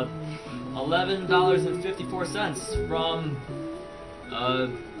 $11.54 from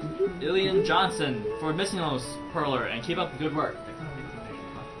Ilian Johnson for missing those Perler and keep up the good work.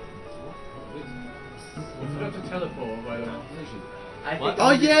 We forgot to teleport, by the way. What?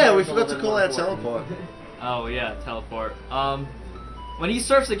 Oh yeah, we forgot to call out teleport. Oh yeah, teleport. When he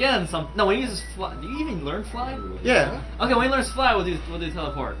surfs again, when he uses fly. Do you even learn fly? Yeah. Okay, when he learns fly, we'll do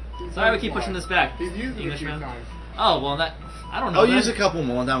teleport. Sorry, we keep pushing this back. He's used it a few Englishman. times. Oh well, I don't know. I'll then. use a couple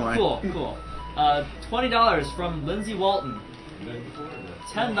more, don't worry. Cool. $20 from Lindsay Walton.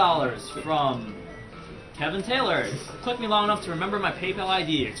 $10 from Kevin Taylor. It took me long enough to remember my PayPal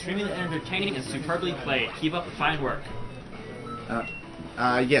ID. Extremely entertaining and superbly played. Keep up the fine work.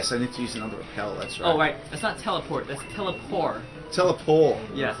 Yes, I need to use another repel, that's right. Oh right, that's not teleport. That's teleport. Teleport.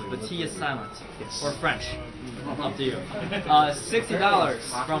 Yes, the T is silent. Yes. Or French. Up to you.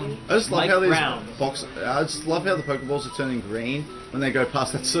 $60 from I just love Mike how these Brown. I just love how the Pokeballs are turning green when they go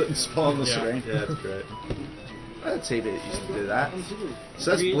past that certain spot on the screen. Yeah, that's great. TV used to do that.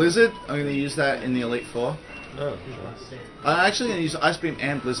 So that's Blizzard. I'm going to use that in the Elite Four. Oh, I'm actually going to use Ice Beam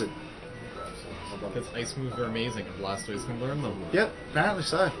and Blizzard. Because ice moves are amazing and Blastoise can learn them. Yep, apparently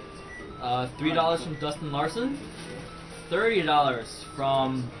so. $3 from Dustin Larson. $30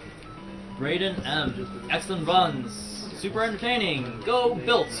 from Braden M. Excellent runs. Super entertaining. Go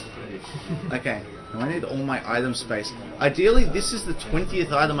built. Okay. Now I need all my item space. Ideally, this is the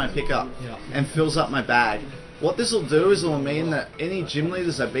 20th item I pick up and fills up my bag. What this will do is it will mean that any gym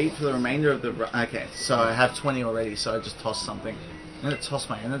leaders I beat for the remainder of the... Okay, so I have 20 already, so I just toss something. I'm going to toss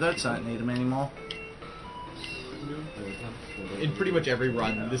my antidotes, I don't need them anymore. In pretty much every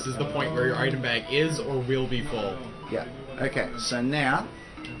run, this is the point where your item bag is or will be full. Yeah. Okay, so now...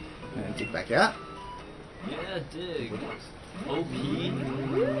 I'm going to dig back out. Yeah, dig. OP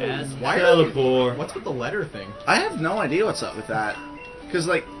as Why Teleport. What's with the letter thing? I have no idea what's up with that. Because,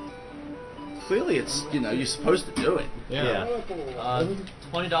 like, clearly it's, you know, you're supposed to do it. Yeah.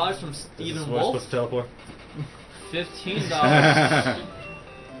 $20 from Stephen We're Wolf. supposed to teleport. $15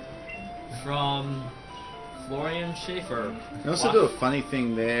 from Florian Schaefer. You also do a funny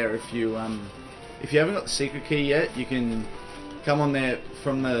thing there. If you haven't got the secret key yet, you can come on there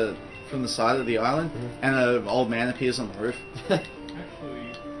from the side of the island, and an old man appears on the roof.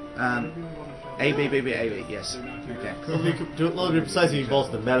 A B B B A B. Yes. Okay. To be a little bit precise, he evolves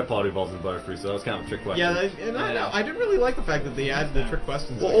the meta part, evolves in Butterfree, so that was kind of a trick question. Yeah, I didn't really like the fact that they added the trick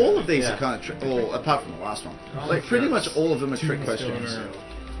questions. Well, all of these are kind of trick. Well, apart from the last one, like pretty much all of them are trick questions.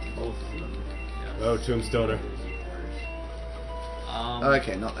 Oh, Tombstoner.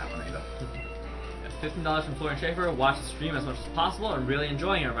 Okay, not that one either. $15 from Florian Schaefer. Watch the stream as much as possible. I'm really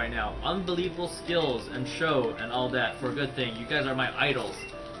enjoying it right now. Unbelievable skills and show and all that for a good thing. You guys are my idols.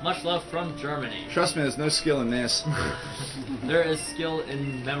 Much love from Germany. Trust me, there's no skill in this. There is skill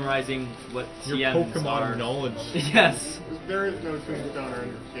in memorizing what your TMs Pokemon are. knowledge. Yes. There is no Tombstoner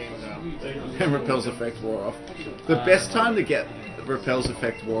in this game now. And Repel's effect wore off. The best time to get Repel's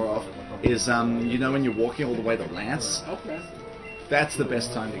effect wore off is, you know, when you're walking all the way to Lance. Okay. That's the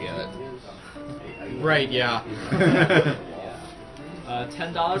best time to get it. Right, yeah.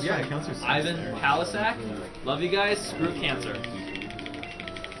 $10 from Ivan Palisak. Love you guys. Screw cancer.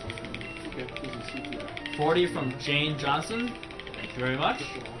 40 from Jane Johnson. Thank you very much.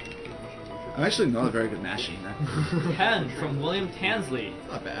 I'm actually not a very good Nashi, you know. 10 from William Tansley.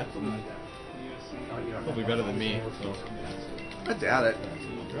 Not bad. Probably better than me. So. I doubt it.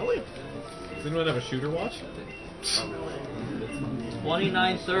 Really? Does anyone have a shooter watch?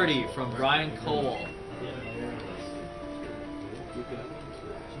 2930 from Brian Cole.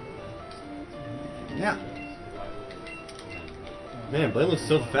 Yeah. Man, Blaine looks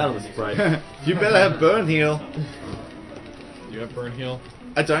so fat on the sprite. You better have burn heal. You have burn heal?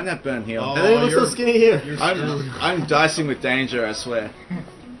 I don't have burn heal. And then he looks so skinny here. I'm dicing with danger, I swear.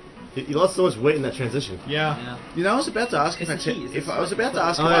 He lost so much weight in that transition. Yeah. You know, I was about to ask if I was about to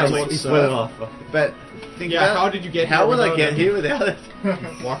ask if I he sweat it off. But think Yeah, about how did you get how here would I without get it? here without it?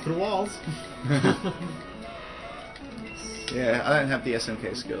 Walk through walls. Yeah, I don't have the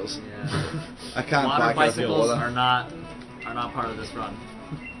SMK skills. Yeah. I can't Water bike over bicycles water. are not part of this run.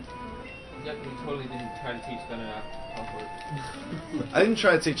 Yep, we totally didn't try to teach them enough teleport. I didn't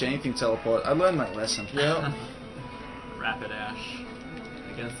try to teach anything teleport. I learned my lesson. Yeah. Rapid Ash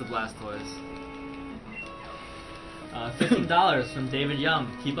against the Blastoise. $15 from David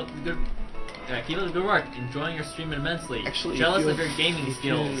Yum. Keep up the good work. Enjoying your stream immensely. Actually, jealous if of your gaming if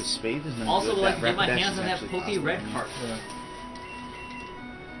skills. your speed is no Also, good, would like to get my Rapid Dash hands is on that actually Poke faster Red than card.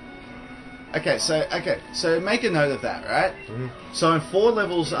 Okay, so make a note of that, right? So I'm 4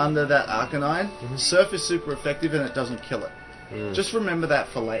 levels under that Arcanine. Surf is super effective and it doesn't kill it. Just remember that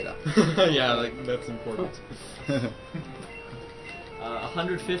for later. Yeah, that's important.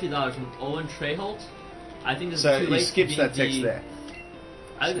 $150 from Owen Treholt. I think this So is too he late skips to be that text there.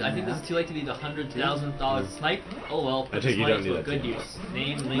 I think this is too late to be the $100,000 snipe. Oh well, I put think you money don't to need a that good too. use.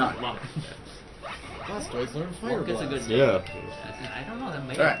 Name, link, No. lump. Blastoise learn Fire Lump gets a Blast. good name. Yeah. I don't know, that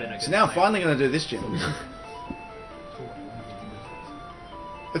may have been a Alright, good so now I'm snipe. finally going to do this gym.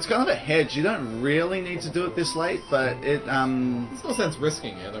 It's kind of a hedge. You don't really need to do it this late, but it, There's no sense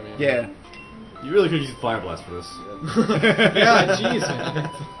risking it, I mean. yeah. You really could use Fire Blast for this. Yeah, jeez, man.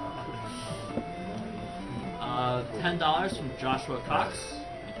 $10 from Joshua Cox.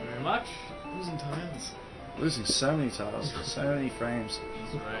 Thank you very much. Losing tiles. Losing so many tiles, so many frames.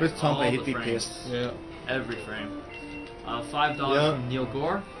 Right, With all Tompa, he'd the be frames. pissed. Yeah. Every frame. $5 Yeah. from Neil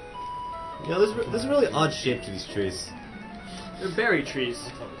Gore. Yeah, there's a really odd shape to these trees. They're berry trees.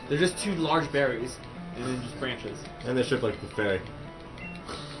 They're just 2 large berries, and then just branches. And they're shaped like a fairy.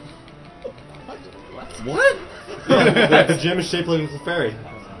 What? The gym is shaped like a fairy.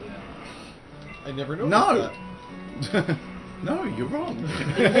 I never noticed No! that. No, you're wrong.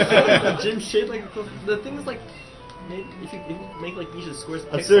 The gym's shaped like the thing is like if you make like each of the squares.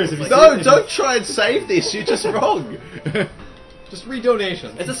 I'm serious, if you No, don't try and save this. You're just wrong. Just read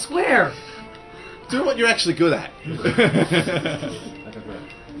donations. It's a square. Do what you're actually good at.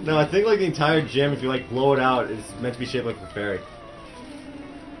 No, I think like the entire gym, if you like blow it out, it's meant to be shaped like a fairy.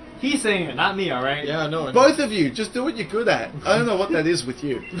 He's saying it, not me. All right. Yeah, no. Both of you, just do what you're good at. I don't know what that is with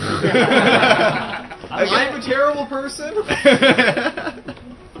you. I'm a terrible person.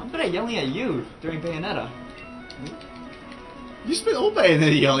 I'm good at yelling at you during Bayonetta. You spent all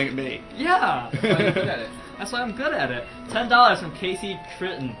Bayonetta yelling at me. Yeah. That's why I'm good at it. That's why I'm good at it. $10 from Casey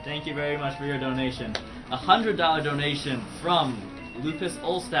Tritton. Thank you very much for your donation. $100 donation from Lucas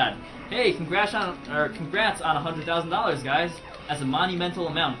Olstad. Hey, congrats on $100,000, guys. That's a monumental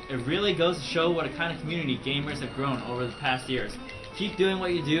amount. It really goes to show what a kind of community gamers have grown over the past years. Keep doing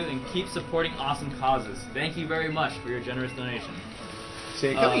what you do and keep supporting awesome causes. Thank you very much for your generous donation.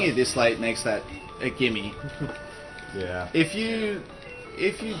 See, coming in this late makes that a gimme. Yeah. If you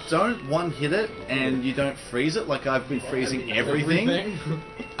don't one hit it and you don't freeze it like I've been freezing everything,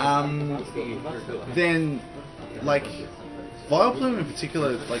 then like Vileplume in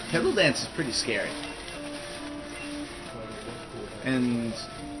particular, like Pedal Dance is pretty scary. And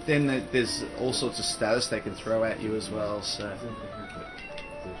then there's all sorts of status they can throw at you as well. So,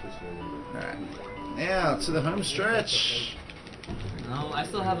 alright, now to the home stretch. No, I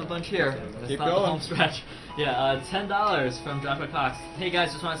still have a bunch here. That's Keep not the going. home stretch. Yeah, $10 from Joshua Cox. Hey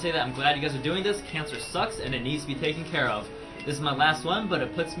guys, just want to say that I'm glad you guys are doing this. Cancer sucks and it needs to be taken care of. This is my last one, but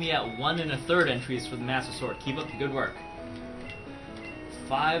it puts me at 1 1/3 entries for the Master Sword. Keep up the good work.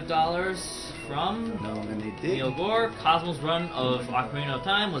 $5 from Neil Gore. Cosmo's run of Ocarina of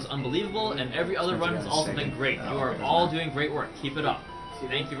Time was unbelievable, and every other run has also been great. You are all doing great work. Keep it up.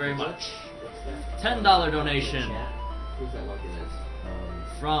 Thank you very much. $10 donation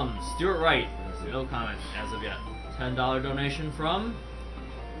from Stuart Wright. No comment as of yet. $10 donation from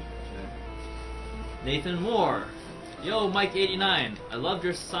Nathan Moore. Yo, Mike89. I loved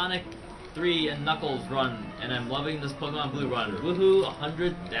your Sonic 3 and Knuckles run, and I'm loving this Pokemon Blue run. Woohoo,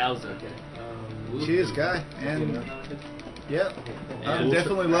 100,000. Cheers, guy. And yeah, I'm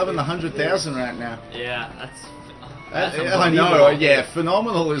definitely loving the 100,000 right now. Yeah, that's I know. Yeah,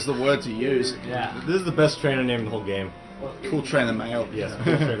 phenomenal is the word to use. Yeah. This is the best trainer name in the whole game. Cool trainer male. Yes,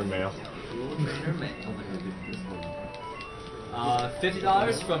 cool trainer male.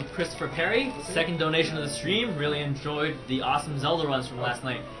 $50 from Christopher Perry. Second donation of the stream. Really enjoyed the awesome Zelda runs from last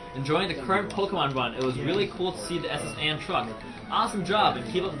night. Enjoying the current Pokemon run. It was really cool to see the SS Anne truck. Awesome job and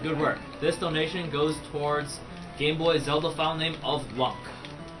keep up the good work. This donation goes towards Game Boy Zelda file name of Luck.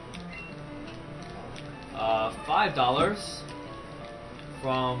 $5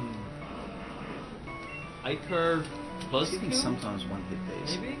 from Iker Buzzkin. Sometimes one hit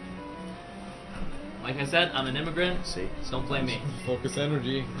these. Maybe? Like I said, I'm an immigrant. See, don't blame me. Focus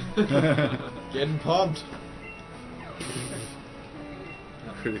energy. Getting pumped.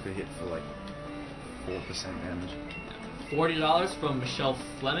 Critical hit for like 4% damage. $40 from Michelle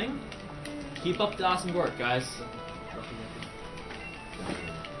Fleming. Keep up the awesome work, guys.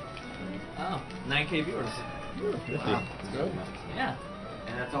 Oh, 9K viewers. Wow. That's good. Yeah.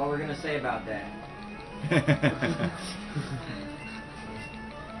 And that's all we're gonna say about that. That's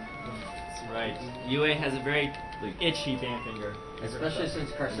right. UA has a very itchy band finger. Especially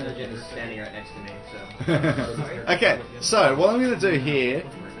since Carcinogen is standing right next to me, so. Okay, so what I'm going to do here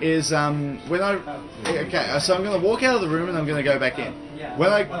is so I'm going to walk out of the room and I'm going to go back in.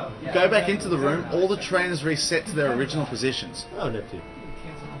 When I go back into the room, all the trainers reset to their original positions. Oh, nifty.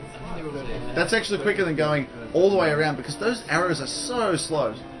 That's actually quicker than going all the way around because those arrows are so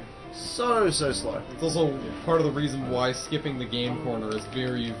slow. So slow. It's also part of the reason why skipping the game corner is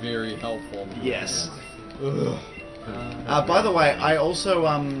very, very helpful. Yes. Ugh. By the way, I also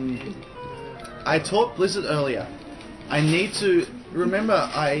I taught Blizzard earlier. I need to remember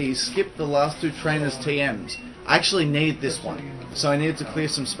I skipped the last two trainers TMs. I actually need this one, so I needed to clear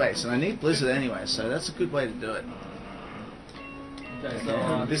some space, and I need Blizzard anyway, so that's a good way to do it. Okay,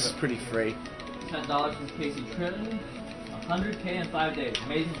 so This is pretty free. $10 from Casey Tritton. 100K in 5 days.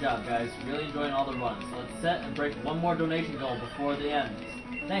 Amazing job, guys. Really enjoying all the runs. Let's set and break one more donation goal before the end.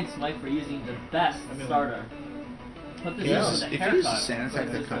 Thanks, Mike, for using the best starter. Put this in with a If you haircut. use a sand attack,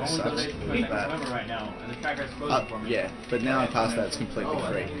 that kind of Only sucks. donation for With next that. November right now, and the tracker's frozen for me. Yeah, but now I'm past that, it's completely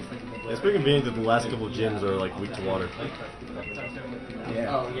free. It's pretty convenient that the last couple of gyms are like weak to water. Yeah.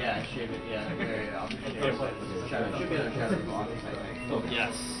 Oh, yeah, shave it, yeah. Very should be another shadow block, I think. Oh,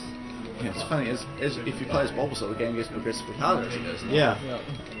 yes. Yeah, it's funny, as if you play as Bulbasaur, the game gets progressively harder as it goes along. Yeah.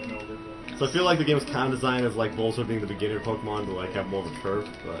 So I feel like the game was kind of designed as like Bulbasaur being the beginner Pokemon to like have more of a curve,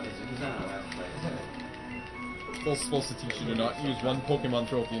 but It's also supposed to teach you to not use one Pokemon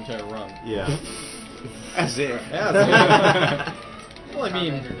throughout the entire run. yeah. As if. Yeah. Well, I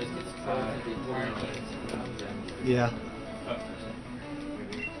mean, yeah.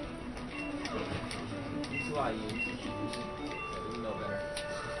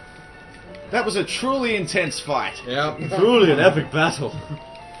 That was a truly intense fight. yeah. Truly an epic battle.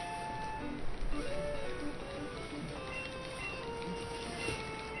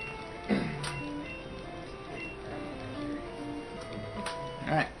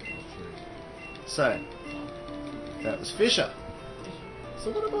 Alright. So, that was Fisher.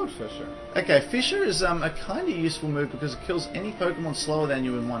 So what about Fisher? Okay, Fisher is a kind of useful move because it kills any Pokemon slower than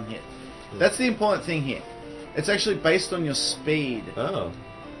you in one hit. That's the important thing here. It's actually based on your speed, Oh,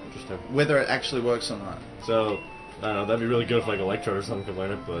 interesting. whether it actually works or not. So, I don't know, that'd be really good if like Electrode or something could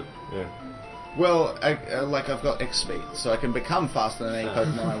learn it, but yeah. Well, like I've got X speed, so I can become faster than any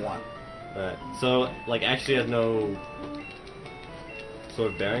Pokemon I want. Alright. So, like, actually has no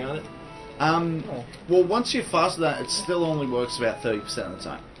sort of bearing on it? Well, once you're faster than it, it still only works about 30% of the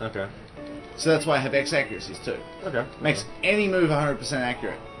time. Okay. So that's why I have X accuracies too. Okay. Makes any move 100%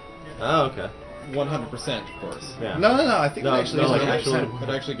 accurate. Oh, okay. 100%, of course. Yeah. No, I think No, it actually no, is like 100%. actually- It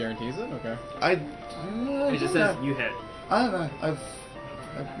actually guarantees it? Okay. It just says you hit. I don't know. I've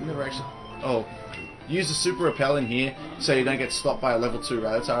never actually. Oh, use a super repel in here so you don't get stopped by a level 2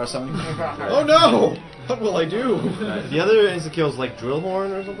 Rattata or something. Oh no! What will I do? The other insta kills like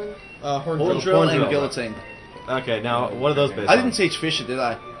Drillhorn or something? Horn Horn drill. drill Horn and drill. guillotine. Okay, now what are those based I on? didn't teach Fisher, did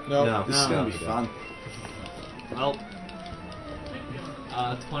I? No. No. This is No. gonna be fun. Well,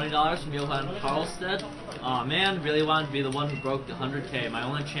 $20 from Johan Karlstead. Aw man, really wanted to be the one who broke the 100K. My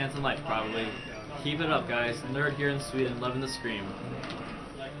only chance in life, probably. Keep it up, guys. Nerd here in Sweden, loving the stream.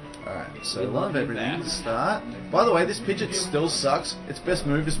 Alright, so love everything to start. By the way, this Pidgeot still sucks. Its best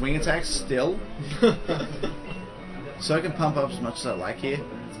move is wing attack still. So I can pump up as much as I like here.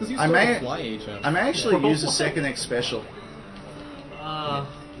 It's 'cause you I still may- have fly HM. I may actually use a second X special.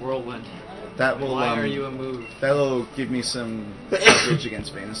 Whirlwind. That will Why are you a move? that'll give me some coverage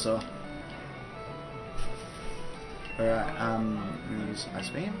against Venusaur. Alright, use Ice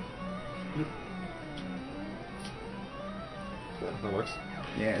Beam. That works.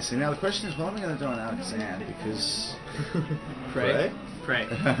 Yeah, see now the question is what am I going to do on Alakazam because Pray.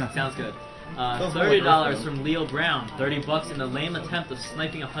 Sounds good. Sounds $30 like from Leo Brown. $30 in a lame attempt of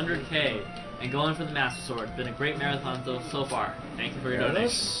sniping 100K and going for the Master Sword. Been a great marathon so far. Thank you for your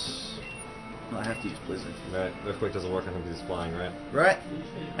donation. Well, I have to use Blizzard. Right, Earthquake doesn't work on him because he's flying, right? Right?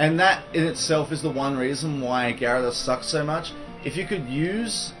 And that in itself is the one reason why Gyarados sucks so much. If you could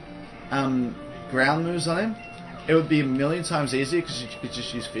use ground moves on him, it would be a million times easier because you could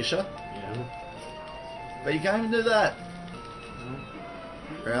just use Fisher. Yeah. But you can't even do that.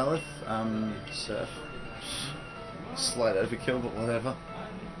 Growlithe, Surf. Slight overkill, but whatever.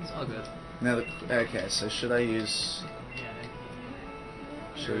 It's all good. Now, okay, so should I use...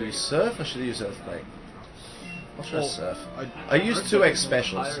 Should I use Surf or should I use Earthquake? I'll try Well, Surf. I used 2X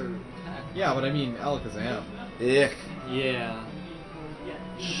specials. Yeah, but I mean Alakazam. Ick. Yeah.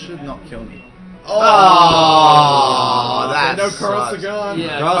 Should not kill me. Oh, that no sucks. Carl Sagan.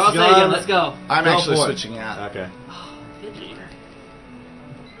 Yeah, Carl Carl Sagan. Sagan, let's go. I'm Go actually for it. switching out. Okay. Pidgey.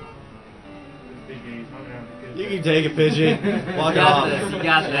 You can take it, Pidgey. Walk You it off. got this, you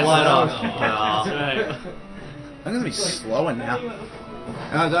got this. Walk it off. That's right. I'm gonna be slower now.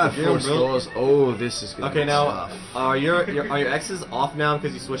 And I don't have Yeah, full really? scores. Oh, this is gonna Okay, be now tough. are your X's off now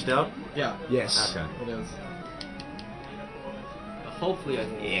because you switched out? Yeah, Yes. Okay. it is. Hopefully I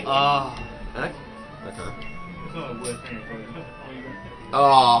Okay.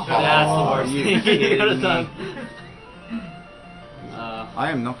 Oh, That's the worst you thing you kidding could have me? done. I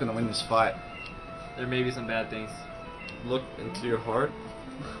am not gonna win this fight. There may be some bad things. Look into your heart.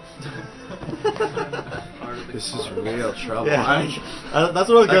 This is real trouble. Yeah, that's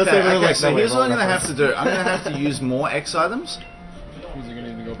what I was gonna say. But I was Okay, like, so no, wait, here's what I'm hold gonna on have to do. I'm gonna have to use more X items, Means you're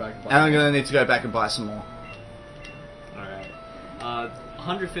gonna need to go back and buy. and I'm gonna need to go back and buy some more. Alright.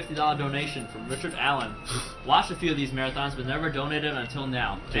 $150 donation from Richard Allen. Watched a few of these marathons, but never donated until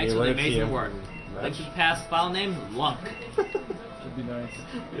now. Thanks for the amazing work. Thanks for the past file name, Lunk. Would be nice.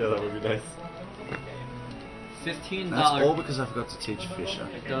 Yeah, that would be nice. $15 That's all because I forgot to teach Fisher.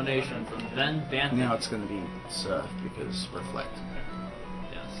 donation from Ben Banton. Now it's gonna be Surf because Reflect.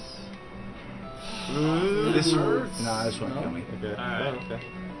 Yes. This no, this won't kill me. Okay. Alright. Okay.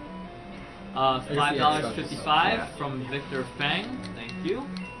 $5.55 from Victor Fang. Thank you.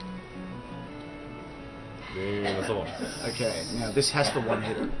 That's all. Okay, now this has to one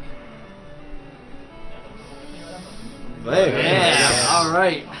hit it. Yeah. All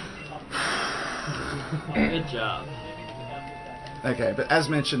right. Good job. Okay, but as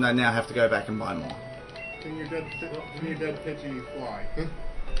mentioned, I now have to go back and buy more. Can your dead Pidgey fly?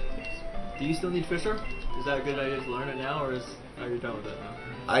 Do you still need Fisher? Is that a good idea to learn it now, or are you done with it now?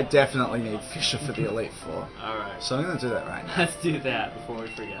 I definitely need Fisher for the Elite Four. Alright. So I'm going to do that right now. Let's do that before we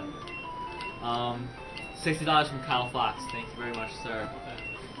forget. $60 from Kyle Fox. Thank you very much, sir.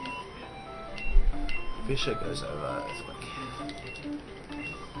 Fisher goes over.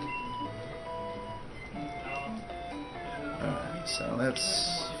 Alright, so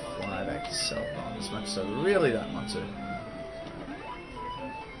let's fly back to Cellbomb as much as I really don't want to.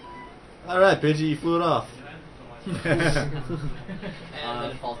 Alright, Pidgey, you flew it off.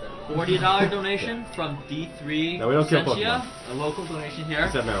 $40 donation from D3 No, we don't kill Sentia, Pokemon. a local donation here.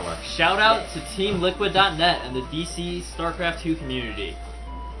 Except Marowak. Shout out to TeamLiquid.net and the DC StarCraft 2 community.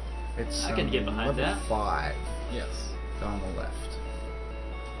 It's I can get behind level that. 5. Yes. Go on the left.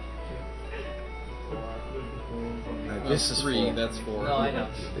 No, No, this is 3, 4. that's 4. No, I know.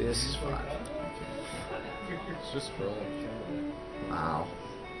 This is 5. It's just scroll. Wow.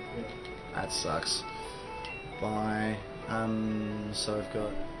 That sucks. Bye. So I've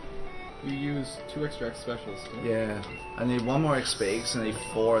got... You use 2 extra X specials. Too. Yeah. I need 1 more XP because I need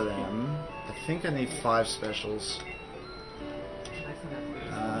 4 of them. I think I need 5 specials.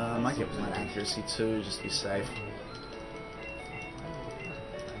 I might get my accuracy too, just to be safe.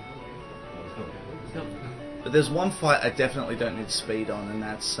 But there's one fight I definitely don't need speed on, and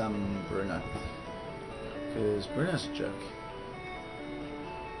that's Bruno. Because Bruno's a jerk.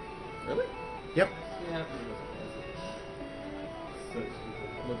 Really? Yep. Yeah.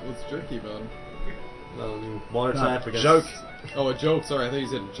 What's jerky about him? Water type against... Joke. Oh, a joke. Sorry, I thought you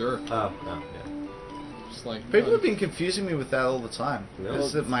said jerk. Oh, no, yeah. Just like People have been confusing me with that all the time. No.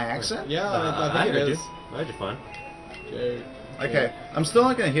 Is it my accent? Yeah, I think it is. I heard you fine. Joke. Okay, I'm still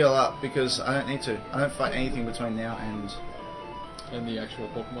not going to heal up because I don't need to. I don't fight anything between now And the actual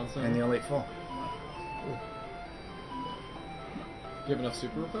Pokemon Center. and the Elite Four. Do you have enough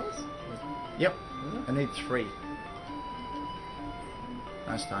super repels? Yep. I need 3.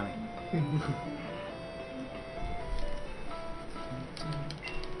 Nice timing.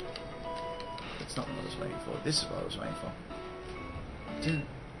 That's not what I was waiting for. This is what I was waiting for. Dun,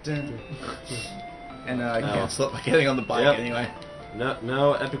 dun. And I cancel it by getting on the bike Yep. anyway.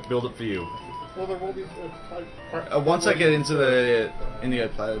 No epic build-up for you. Well, there will be. Once I get into the Indigo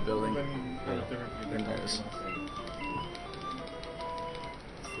Player building, Then then goes.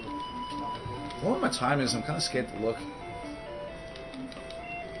 What my time is, I'm kind of scared to look.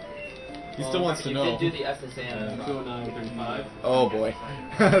 He still wants to know. You did do the SSM. 209.35. Oh boy,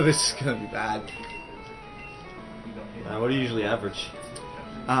 this is gonna be bad. What do you usually average?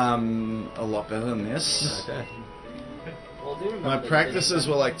 A lot better than this. Okay. Well, do remember My that practices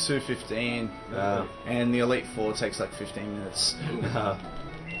were like 2:15, Uh, and the Elite Four takes like 15 minutes.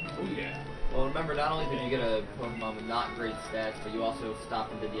 Well, remember, not only did you get a Pokemon with not great stats, but you also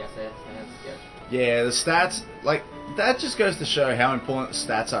stopped and did the SSM skip. Yeah, the stats, like, that just goes to show how important the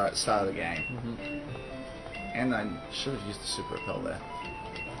stats are at the start of the game. And I should have used the Super Repel there.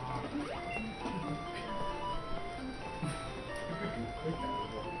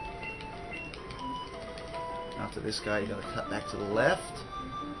 After this guy, you gotta cut back to the left,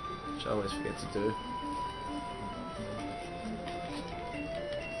 which I always forget to do.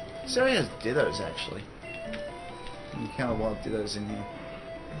 This area has Dittos, actually. You count wild Dittos in here.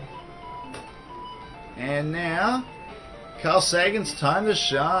 And now, Carl Sagan's time to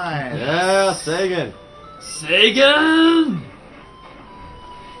shine. yeah, Sagan! Sagan!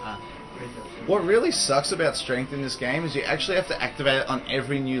 What really sucks about strength in this game is you actually have to activate it on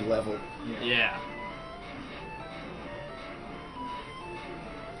every new level. Yeah.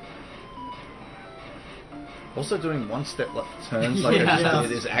 Also, doing one-step left turns like I just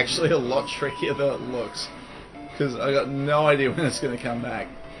did is actually a lot trickier than it looks. Because I got no idea when it's going to come back.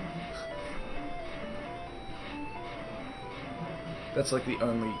 That's like the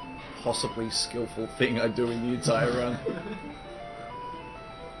only possibly skillful thing I do in the entire run.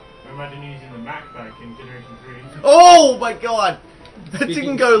 Imagine using the Mac back in Generation 3. Oh my god! That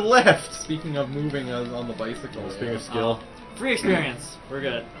didn't go left! Speaking of moving on the bicycle. Speaking of skill. Free experience. We're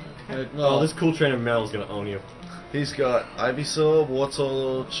good. Oh, this cool trainer Mel's gonna own you. He's got Ivysaur,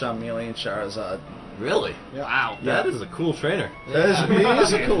 Wartortle, Charmeleon, Charizard. Really? Yeah. Wow. That is a cool trainer. He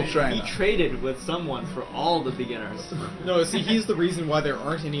is a cool trainer. He traded with someone for all the beginners. No, see, he's the reason why there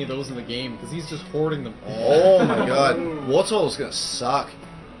aren't any of those in the game, because he's just hoarding them all. Oh my god. Wartortle's gonna suck.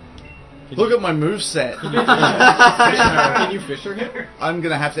 Look at my moveset. Can you Fisher him? I'm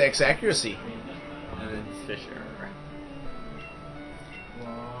gonna have to X accuracy. And then Fisher.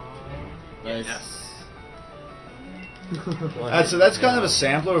 Nice. Yes. So that's kind of a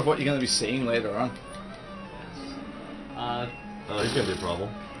sampler of what you're going to be seeing later on. He's gonna be a problem.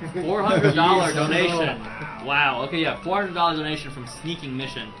 $400 donation. Wow. Okay, yeah, $400 donation from Sneaking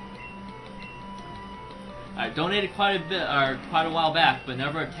Mission. I donated quite a while back, but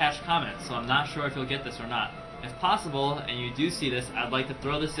never attached comments, so I'm not sure if you'll get this or not. If possible, and you do see this, I'd like to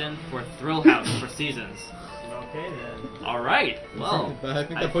throw this in for Thrill House for Seasons. Okay then. All right. Well, I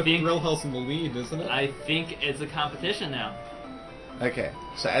think that puts Thrill House in the lead, isn't it? I think it's a competition now. Okay,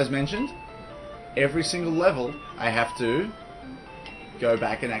 so as mentioned, every single level I have to go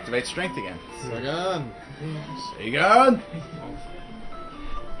back and activate strength again. Sagan! Sagan!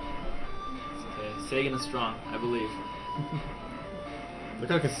 Okay, Sagan is strong, I believe. Look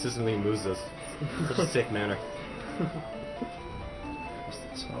how consistently he moves this. Such a sick manner.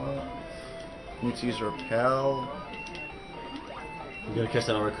 Need to use repel. You gonna catch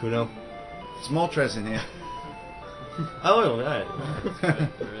that Articuno? It's Moltres in here. Oh, right.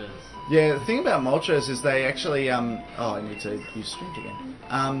 There is. Yeah, the thing about Moltres is they actually, oh, I need to use strength again.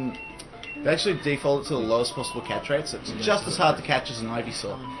 They actually default it to the lowest possible catch rate, so it's just as hard to catch as an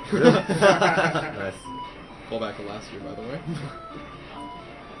Ivysaur. Nice. Callback to last year, by the way.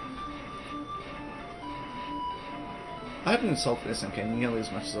 I haven't insulted SMK nearly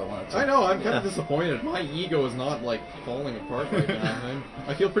as much as I wanted to. I know, I'm kind of disappointed. My ego is not, like, falling apart right now.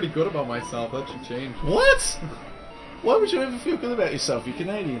 I feel pretty good about myself. That should change. What? Why would you ever feel good about yourself? You're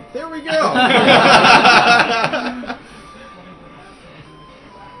Canadian. There we go!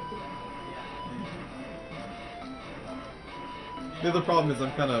 The other problem is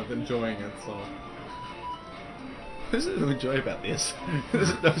I'm kind of enjoying it, so... What is it to enjoy about this?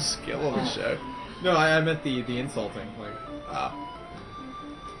 There's no skill on the show. No, I meant the insulting, like...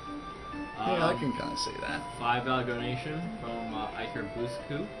 Yeah, I can kind of see that. $5 donation from Iker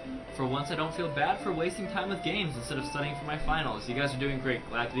Busku. For once, I don't feel bad for wasting time with games instead of studying for my finals. You guys are doing great.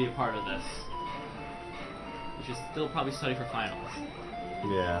 Glad to be a part of this. You should still probably study for finals.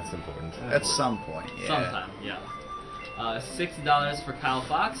 Yeah, it's important. At some point, yeah. Sometime, yeah. $60 for Kyle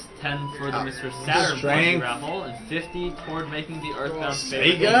Fox, 10 for the Mr. Saturn Strength. raffle, and 50 toward making the Earthbound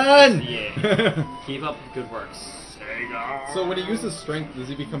Sagan! Yeah. Keep up the good works. Sagan! So when he uses strength, does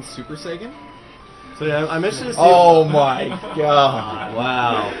he become Super Saiyan? So yeah, I mentioned this. Oh my god.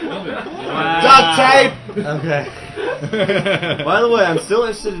 Wow. Duct tape! Okay. By the way, I'm still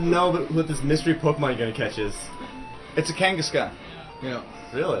interested to know what this mystery Pokemon you're gonna catch is. It's a Kangaskhan. Yeah.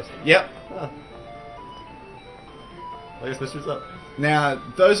 Really? Yep. Huh. I guess mystery's up. Now,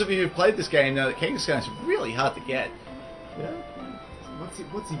 those of you who've played this game know that Kangaskhan is really hard to get. Yeah.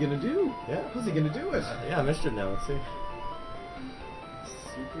 What's he gonna do? Yeah. How's he gonna do it? Yeah, I'm interested now. Let's see.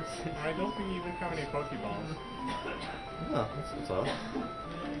 I don't think you even have any Pokeballs. Oh, that's all.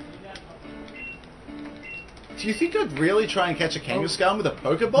 Do you think I'd really try and catch a Kangaskhan with a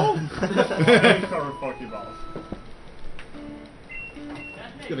Pokeball? Cover Pokeballs.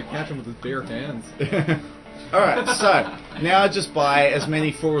 He's gonna catch him with his bare hands. Alright, so, now I just buy as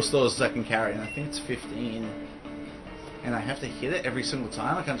many full restores as I can carry, and I think it's 15. And I have to hit it every single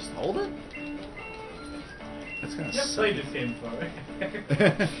time? I can't just hold it? That's gonna suck. Played this game before.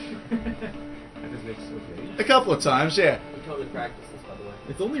 A couple of times, yeah. We totally practiced this, by the way.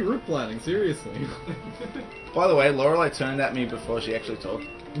 It's only route planning, seriously. By the way, Lorelei turned at me before she actually talked.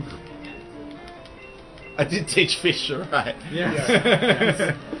 I did teach Fisher, right?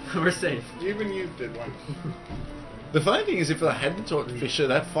 Yes. We're safe. Even you did one. The funny thing is, if I hadn't taught Fisher,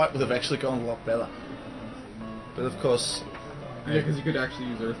 that fight would have actually gone a lot better. But of course... Yeah, because you could actually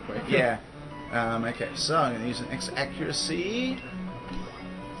use Earthquake. Yeah. Okay, so I'm going to use an X accuracy.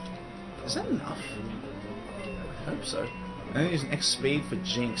 Is that enough? I hope so. I'm going to use an X speed for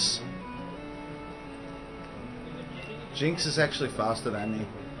Jinx. Jinx is actually faster than me.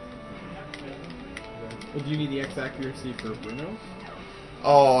 Well, do you need the X accuracy for Bruno?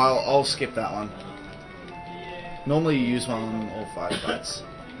 Oh, I'll skip that one. Normally you use one on all 5 fights.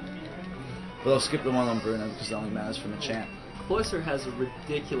 But I'll skip the one on Bruno because it only matters from a champ. Cloyster has a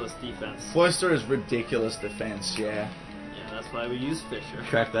ridiculous defense. Cloyster is ridiculous defense, yeah. Yeah, that's why we use Fisher.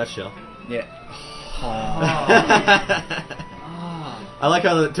 Crack that shell. Yeah. I like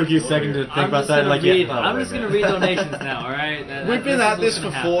how it took you a second to think about that. Like, I'm just gonna read donations now, alright? We've been at this for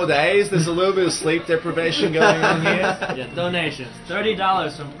 4 days. There's a little bit of sleep deprivation going on here. Yeah, donations.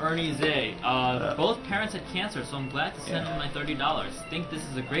 $30 from Ernie Zay. Both parents had cancer, so I'm glad to send them my $30. Think this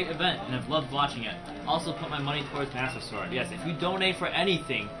is a great event and have loved watching it. Also put my money towards Master Sword. Yes, if you donate for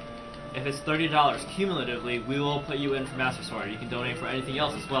anything, if it's $30 cumulatively, we will put you in for Master Sword. You can donate for anything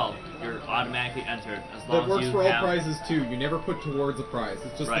else as well. You're automatically entered as long That works as you for all have... prizes too. You never put towards a prize.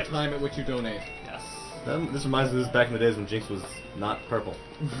 It's just Right. the time at which you donate. Yes. This reminds me of this back in the days when Jinx was not purple.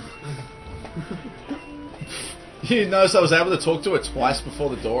 You notice I was able to talk to it twice before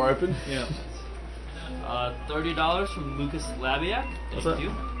the door opened? Yeah. $30 from Lucas Labiak. Thank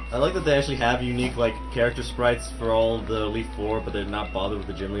you. I like that they actually have unique like character sprites for all the Elite Four, but they're not bothered with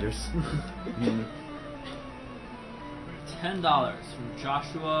the gym leaders. $10 from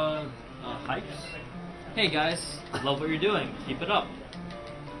Joshua Hikes. Hey guys, love what you're doing. Keep it up.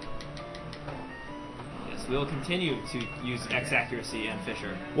 Yes, we will continue to use X accuracy and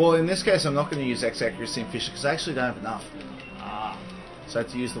Fisher. Well, in this case, I'm not going to use X accuracy and Fisher because I actually don't have enough. Ah, So I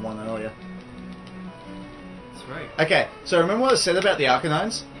had to use the one earlier. that's right. Okay, so remember what I said about the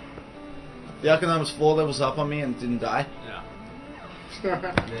Arcanines? The Arcanine was 4 levels up on me and didn't die.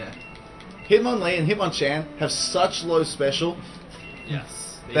 Yeah. Yeah. Hitmonlee and Hitmonchan have such low special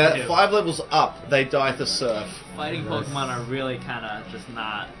Yes. They that do. 5 levels up, they die to Surf. Fighting Pokemon are really kind of just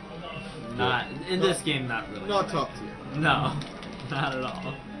not in this game. Not really. Not top tier. No, not at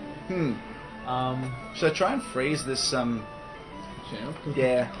all. Should I try and freeze this, Champ.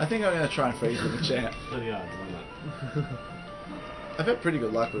 Yeah, I think I'm going to try and freeze with the champ. Yeah, why not? I've had pretty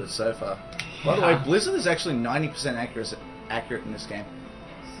good luck with it so far. By the way, Blizzard is actually 90% accurate in this game.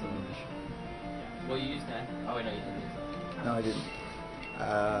 Well, you used that. Oh wait, no, you didn't use that. No, I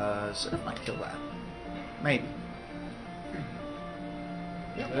didn't. Surf might kill that. Maybe.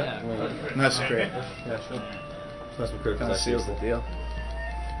 Yeah. Nice crit. Yeah, sure. That's what Kind of seals the deal.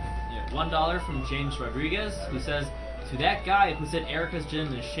 Yeah. $1 from James Rodriguez, who says, "To that guy who said Erica's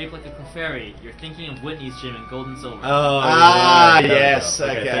gym is shaped like a Clefairy, you're thinking of Whitney's gym in Gold and Silver." Ah, yeah, yes. there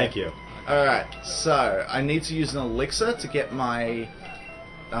we go. Okay. Thank you. Alright, so I need to use an elixir to get my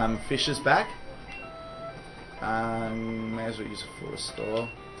fishes back. May as well use a full restore.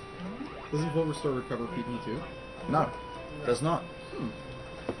 Doesn't full restore recover PP too? No, does not.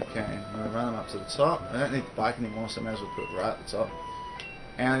 Okay, I'm going to run them up to the top. I don't need the bike anymore, so I may as well put it right at the top.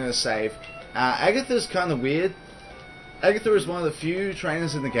 And I'm going to save. Agatha's kind of weird. Agatha is one of the few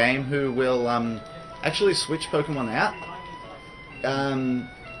trainers in the game who will actually switch Pokemon out.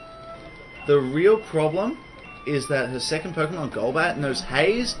 The real problem is that her second Pokemon, Golbat, knows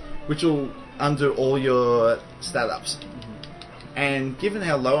Haze, which will undo all your stat ups. And given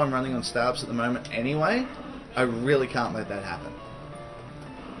how low I'm running on stat ups at the moment anyway, I really can't let that happen.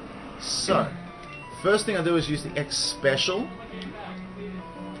 So, first thing I do is use the X Special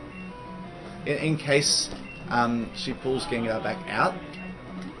in case she pulls Gengar back out.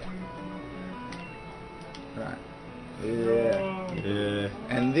 Right. Yeah.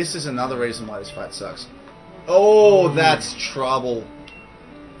 And this is another reason why this fight sucks. Oh, that's trouble.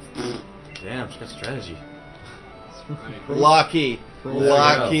 Damn, she's got strategy. Lucky.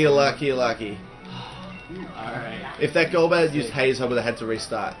 Lucky. Alright. If that Golbat had used Haze, I would have had to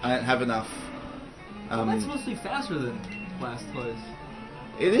restart. I don't have enough. Well, that's mostly faster than Blastoise.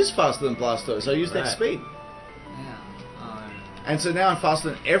 It is faster than Blastoise. I used X speed. Yeah. And so now I'm faster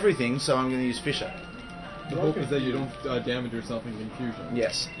than everything, so I'm going to use Fisher. The hope is that you don't damage yourself in confusion.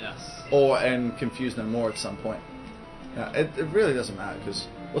 Yes. Yes. And confuse no more at some point. It really doesn't matter, because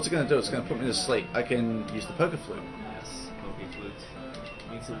what's it going to do? It's going to put me to sleep. I can use the Poke Flute. Yes, Poke Flute.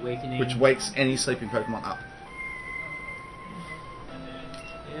 Makes awakening. Which wakes any sleeping Pokemon up.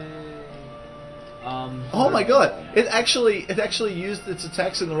 Yay. Oh my god! It actually used its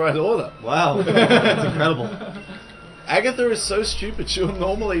attacks in the right order. Wow, that's incredible. Agatha is so stupid. She'll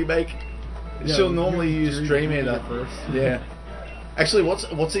normally use Dream Eater first. Yeah. Actually,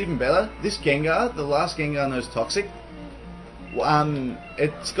 what's even better? This Gengar, the last Gengar knows Toxic.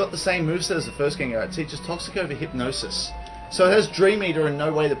 It's got the same moveset as the first Gengar. It teaches Toxic over Hypnosis. So it has Dream Eater and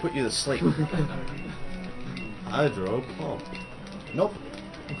no way to put you to sleep. Hydro Pump. Nope.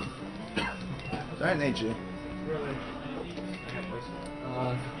 Don't need you.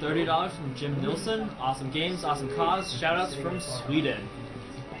 $30 from Jim Nilsson. Awesome games, awesome cause. Shoutouts from Sweden.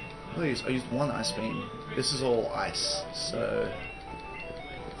 Please, I used one Ice Beam. This is all ice, so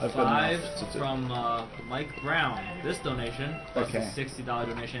I've got 5 enough to do. from Mike Brown. This donation, plus Okay. the $60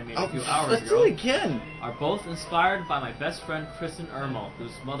 donation I made Oh, a few hours let's ago, do it again. are both inspired by my best friend Kristen Ermel,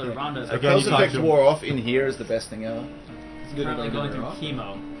 whose mother Rhonda is The Again, you Cause talked Effect to- wore off in here is the best thing ever. currently going through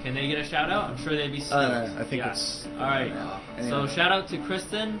chemo. Can they get a shout out? I'm sure they'd be stoked. No, I think yes. it's... Alright, Anyway. so shout out to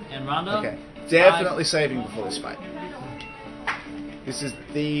Kristen and Rhonda. Okay, definitely saving before this fight. This is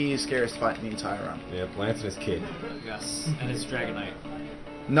the scariest fight in the entire run. Yeah, Lance and his kid. Yes, and it's Dragonite.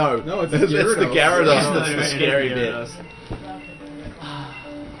 No, it's it's the Gyarados. Gyarados that's It the is scary bit. Gyarados.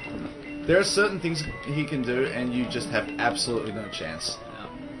 There are certain things he can do, and you just have absolutely no chance.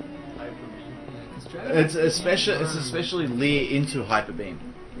 It's especially Leer into Hyper Beam.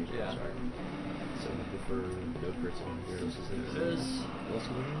 Yeah.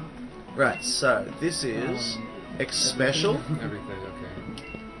 Right, so this is X special. Everything, okay.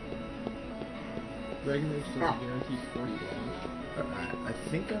 Dragon Age doesn't guarantee 40 damage. Alright, I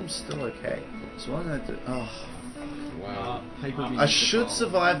think I'm still okay. So what am I gonna do? Oh, Wow. Hyper Beam I is the should problem.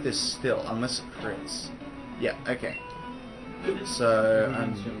 survive this still, unless it crits. Yeah, okay. So,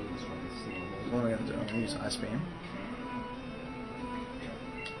 what am I gonna do? I'm gonna use Ice Beam.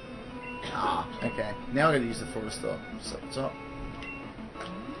 Ah, okay. Now I'm gonna use the Force Door. So, top.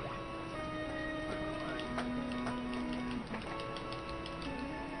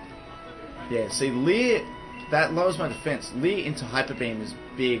 Yeah, see, Leer, that lowers my defense. Leer into Hyper Beam is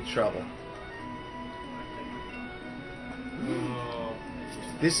big trouble.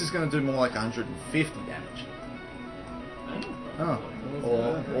 This is going to do more like 150 damage. Oh,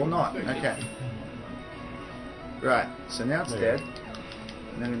 or not. Okay. Right, so now it's dead.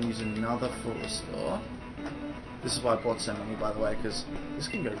 And then I'm going to use another Force Door. This is why I bought so many, by the way, because this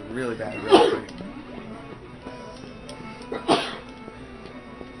can go really bad really quick.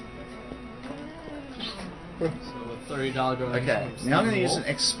 So a $30 going. Okay, now I'm going to use an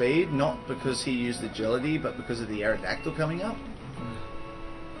X speed, not because he used agility, but because of the Aerodactyl coming up.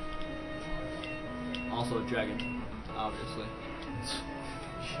 Also a dragon, obviously.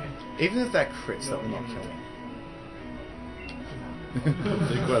 Even if that crits, that will not kill me. Did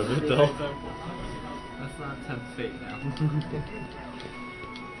quite a bit though. That's not tempt fate now.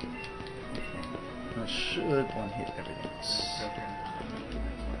 I should one hit everything.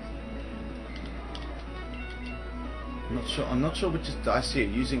 I'm not sure which is dice here.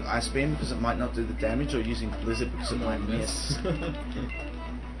 Using Ice Beam because it might not do the damage, or using Blizzard because it might miss.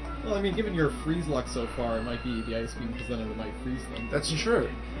 Well, I mean, given your freeze luck so far, it might be the Ice Beam because then it might freeze them. That's true.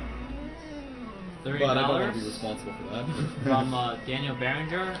 $30 But I don't want to be responsible for that. from Daniel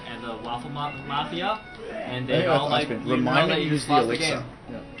Berenger and the Waffle Mafia, and There they you all go, like Iceman. you Remind know me that to you use just the lost the elixir. game.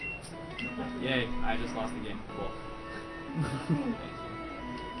 Yeah. Yay! I just lost the game. Cool.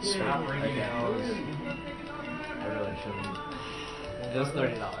 Stop ringing Okay. those. I really shouldn't. It was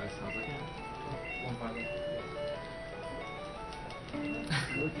 $30. So I was like,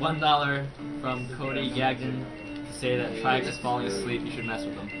 $1 from Cody Gagnon to say that Triax is falling asleep. You should mess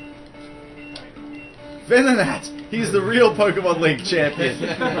with him. Venonat! He's the real Pokemon League champion.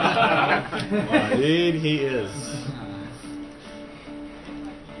 Indeed, he is.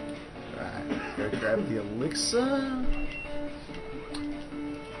 Right, go grab the elixir.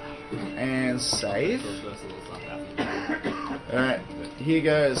 And save. Alright, here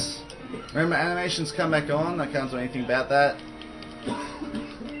goes. Remember, animations come back on. I can't do anything about that.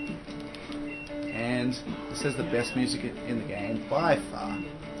 And this has the best music in the game by far.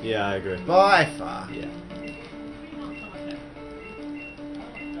 Yeah, I agree. By far. Yeah.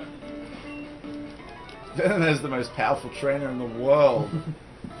 Venom is the most powerful trainer in the world.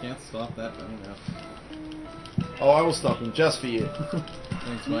 Can't stop that running out. Oh, I will stop him just for you.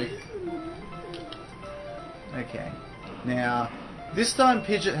 Thanks, Mike. Okay. Now, this time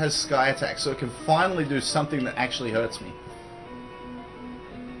Pidgeot has Sky Attack, so it can finally do something that actually hurts me.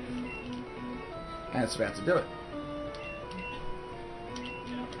 And it's about to do it.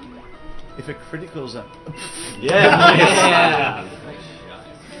 If it criticals him. Yeah!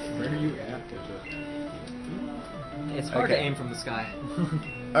 Where are you at, Pidgeot? It's hard to Okay. aim from the sky.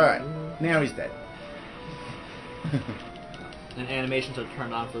 Alright, now he's dead. And animations are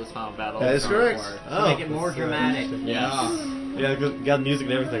turned on for this final battle. That is correct. To make it more dramatic. Yeah. Yeah, got music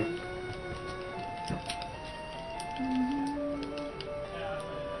and everything.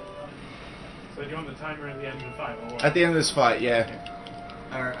 So do you want the timer at the end of the fight, or what? At the end of this fight, yeah.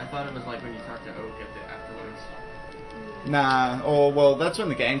 Or I thought it was like when you talk to Oak at the afterwards. Nah, or well, that's when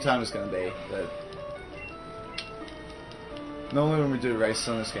the game time is going to be. But normally when we do races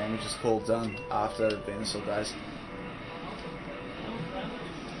on this game, we just call done after Venusaur dies.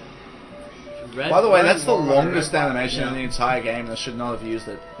 By the way, that's the longest animation in the entire game, and I should not have used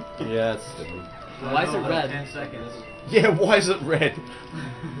it. Yeah, it's different. Why is it red? 10 seconds. Yeah, why is it red?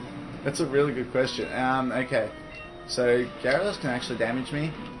 That's a really good question. Okay. So, Gyarados can actually damage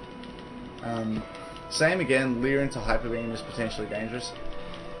me. Same again, Leer into Hyper Beam is potentially dangerous.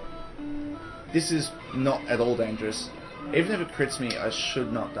 This is not at all dangerous. Even if it crits me, I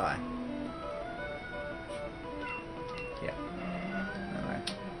should not die. Yeah. Anyway.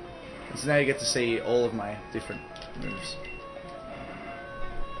 And so now you get to see all of my different moves.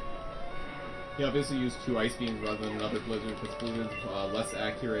 He obviously used 2 Ice Beams rather than another Blizzard because Blizzard's less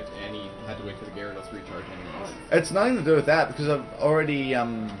accurate and he had to wait for the Gyarados to recharge anyways. It's nothing to do with that because I've already you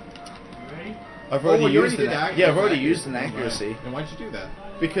used already an did yeah, I've already accuracy. used an accuracy. Right. And why'd you do that?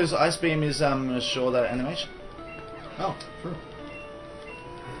 Because Ice Beam is a shorter animation. Oh, true.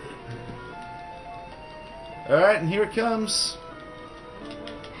 Alright, and here it comes.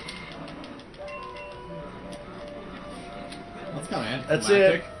 That's kind of That's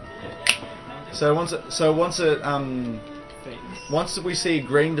it. So once we see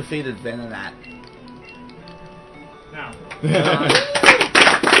green defeated Venonat. Now. That's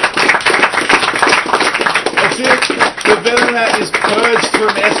it. The Venonat is purged from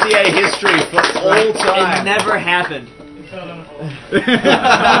FDA history for all time. It never happened.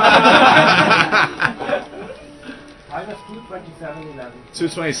 I was 227.11.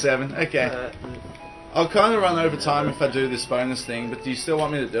 227. Okay. I'll kind of run over time if I do this bonus thing, but do you still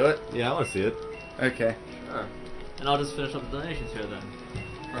want me to do it? Yeah, I want to see it. Okay. Sure. And I'll just finish up the donations here then.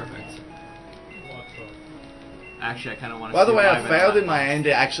 Perfect. Actually, I kind of want to. By the way, I failed in my aim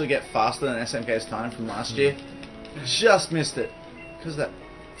to actually get faster than SMK's time from last year. Just missed it. Because that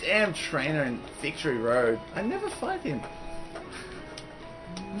damn trainer in Victory Road. I never fight him.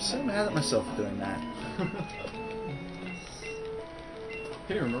 I'm so mad at myself for doing that. I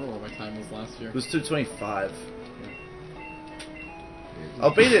can't even remember what my time was last year. It was 225.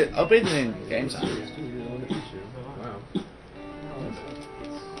 I'll beat it in game time. Wow.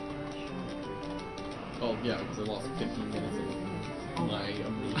 Oh yeah, because I lost 15 minutes of my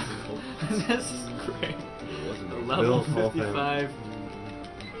amazing hope. This is great. Level 55.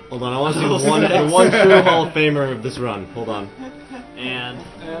 Hold on, I want to see the one true Hall of Famer of this run. Hold on. And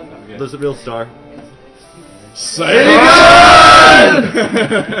there's a real star. Sega!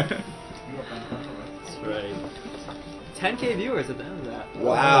 That's right. 10K viewers at the end of that.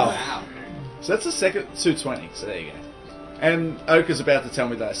 Wow. So that's the second 220, so there you go. And Oak is about to tell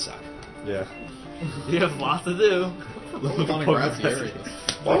me that I suck. Yeah. You have lots to do. On a grassy area.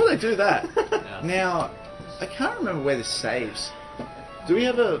 Why would they do that? Yeah. Now, I can't remember where this saves. Do we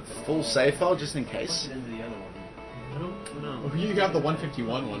have a full save file just in case? No. You got the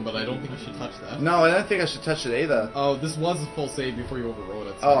 151 one, but I don't think you should touch that. No, I don't think I should touch it either. Oh, this was a full save before you overrode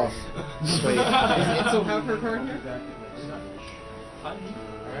it. Oh, Sorry. sweet. So have her card here?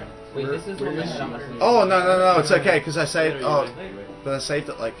 Wait, this is what Oh, no, it's okay, because I saved, but I saved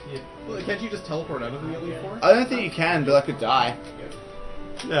it like... Well, can't you just teleport out of the Elite Four? I don't think you can, but I could die.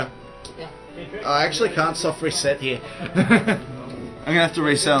 Yeah. I actually can't soft reset here. I'm gonna have to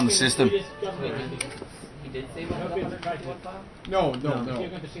reset on the system. He did save it? No. That's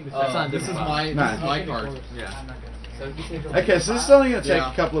not This is different. my card. Yeah. So he saved it. Okay, so this is only gonna take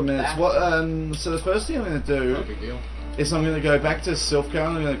Yeah. a couple of minutes. What? So the first thing I'm gonna do No big deal. is I'm gonna go back to Silphco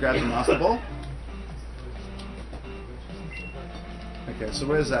and I'm gonna grab the Master Ball. Okay, so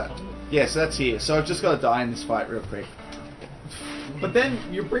where's that? Yeah, so that's here. So I've just got to die in this fight real quick. But then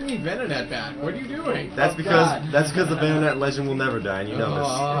you're bringing Venonat back. What are you doing? That's because the Bayonet legend will never die, and you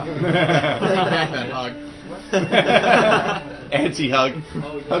know Bring back that hug. Anti-hug.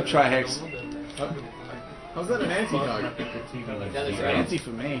 Hug Trihex. How's that an anti-hug? Anti for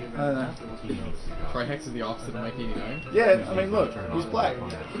me. I don't know. Trihex is the opposite of Mike 89? Yeah, I mean, look, he's black.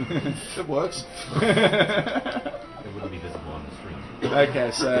 It works. It wouldn't be visible on the screen. Okay,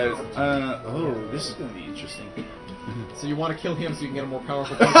 so, oh, this is going to be interesting. So you want to kill him so you can get a more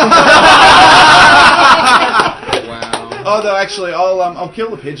powerful Wow. Oh no, actually, I'll kill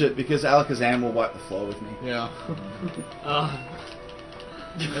the Pidgeot because Alakazam will wipe the floor with me. Yeah.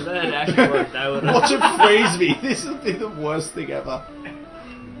 If that had actually worked, I would have... Watch him freeze me. This would be the worst thing ever.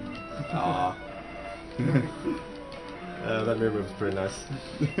 Aww. That mirror move was pretty nice.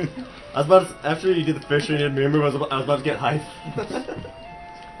 I was about to, after you did the fisher and you did mirror move, I was about to get hype.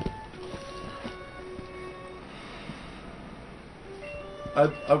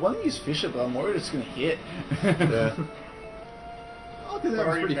 I want to use Fisher, but I'm worried it's going to hit. Yeah. Oh, because that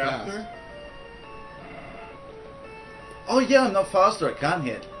was pretty fast. Oh yeah, I'm not faster. It can't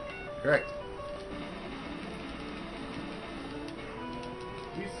hit. Correct.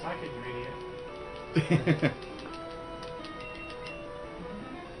 You psychic, you idiot.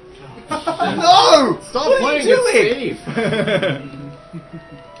 No! Stop What playing. are you It's doing? safe.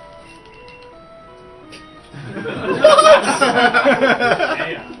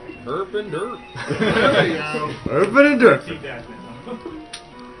 Herp and dirt. There you go. Open and dirt. Keep that now.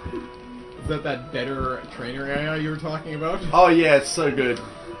 Is that better trainer AI you were talking about? Oh yeah, it's so good.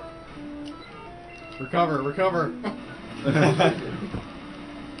 Recover.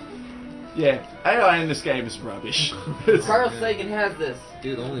 Yeah, AI in this game is rubbish. Carl Sagan has this.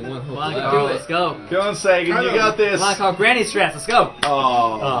 Dude, only one Come hope. on, do it. let's go. Come on, Sagan, you got this. Come on, call Granny Strats, let's go.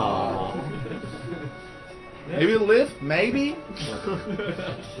 Oh. Maybe it'll live? Maybe?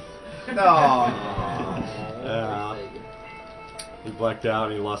 No. He blacked out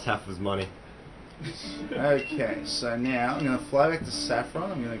and he lost half of his money. Okay, so now I'm going to fly back to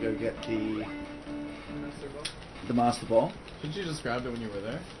Saffron. I'm going to go get the The Master Ball. Didn't you just grab it when you were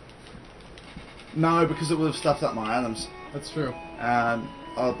there? No, because it would have stuffed up my items. That's true.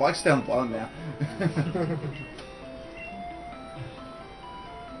 Oh, the bike's down the bottom now.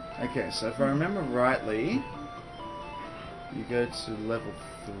 Okay, so if I remember rightly, you go to level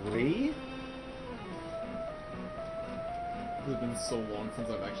 3. It's been so long since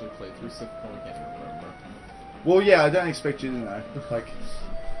I've actually played through Sith, I can't even remember. Well, yeah, I don't expect you to know. Like,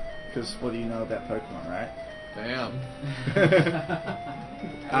 because what do you know about Pokemon, right? Damn.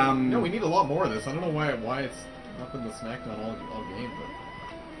 No, we need a lot more of this. I don't know why it's not been the SmackDown all game,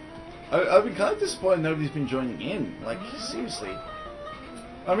 but I've been kind of disappointed nobody's been joining in. Like, seriously.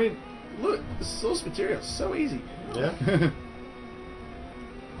 I mean, look, the source material is so easy. Yeah.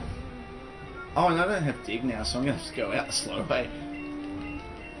 Oh, and I don't have dig now, so I'm gonna have to go out the slow way.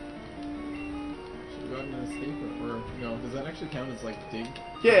 should have gotten an escape rope, or no? Does that actually count as like dig?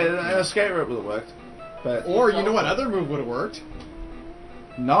 Yeah, an escape rope would have worked. But Or you know what other move would have worked?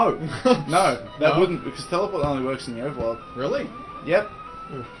 no, no, that No? wouldn't, because teleport only works in the overworld. Really? Yep.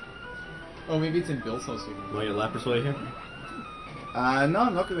 Oh, maybe it's in Bill's house. You can Want to get Lapras way here? No, I'm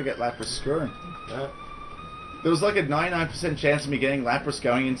not gonna get Lapras. Screw him. There was like a 99% chance of me getting Lapras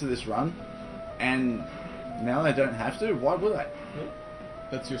going into this run, and now I don't have to. Why would I?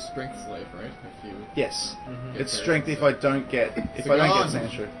 That's your strength slave, right? If you Yes, get it's there. strength if I don't get Gone.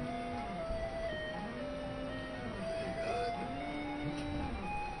 Sandshrew.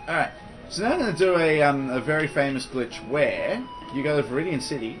 Alright, so now I'm going to do a very famous glitch where you go to Viridian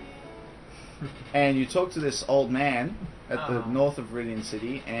City and you talk to this old man at the north of Viridian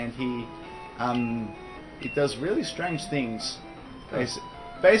City, and he does really strange things.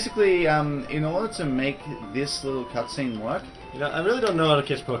 Basically, in order to make this little cutscene work... You know, I really don't know how to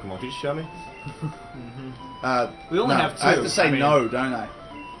catch Pokemon. Could you show me? We only no, have 2. I have to say I mean- no, don't I?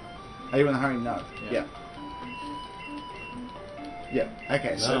 Are you in a hurry? No. Yeah. Yeah.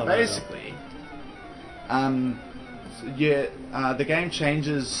 Okay, so No, basically, the game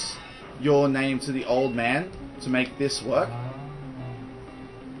changes your name to the old man to make this work.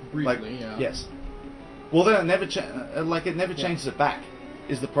 briefly, Like, yeah. yes. Well, then it never it never changes it back.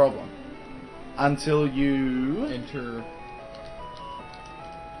 Is the problem until you Enter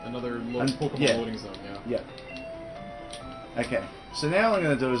another Pokemon yeah. loading zone. Yeah. Yeah. Okay. So now what I'm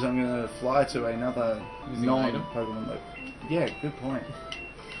going to do is I'm going to fly to another Using an item? non-Pokemon loop. Yeah, good point.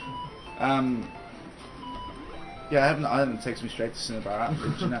 Yeah, I have an item that takes me straight to Cinnabar.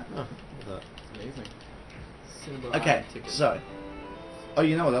 Did you know? Amazing. Okay, so. Oh,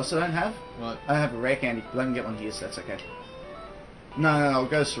 you know what else I don't have? What? I don't have a rare candy, but I can get one here, so that's okay. No, I'll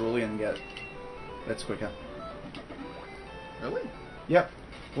go to Cerulean and get it. That's quicker. Really? Yep.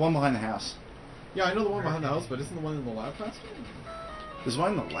 The one behind the house. Yeah, I know the one behind the house, but isn't the one in the lab faster? There's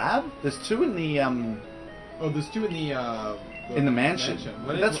one in the lab? There's 2 in the, Oh, there's 2 in the mansion.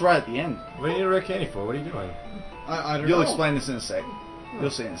 What That's right at the end. What do you need a rare candy for? What are you doing? I don't know. You'll explain this in a sec.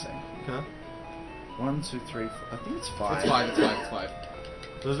 You'll see in a sec. Okay. 1, 2, 3, 4. I think it's 5. It's 5. It's 5. It's 5.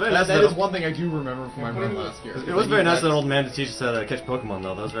 It was very nice. That is one thing I do remember from my run last year. It was very nice of that old man to teach us how to catch Pokemon,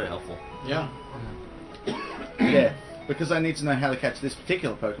 though. That was very helpful. Yeah. Yeah, because I need to know how to catch this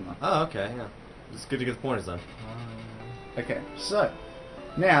particular Pokemon. Oh, okay. Yeah. It's good to get the pointers then. Okay, so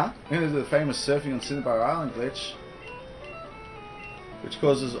now I'm going to do the famous surfing on Cinnabar Island glitch, which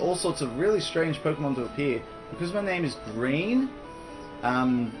causes all sorts of really strange Pokemon to appear. Because my name is Green,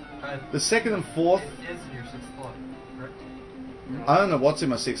 the second and fourth. I don't know what's in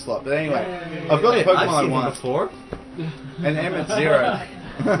my 6th slot, but anyway, I've got the Pokemon I want. Before. And M at 0.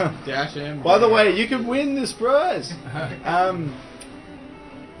 Dash M. By the way, you can win this prize.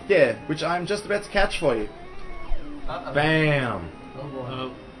 Yeah, which I'm just about to catch for you. Bam. Oh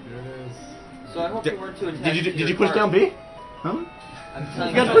boy. Here it is. So I hope you weren't too attached. Did you push down B? Huh? I'm telling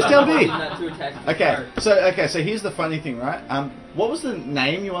You gotta push down B. Not too attached to the card. Okay, so here's the funny thing, right? What was the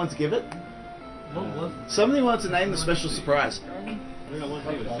name you wanted to give it? What was it? Somebody wanted to name the special surprise. I want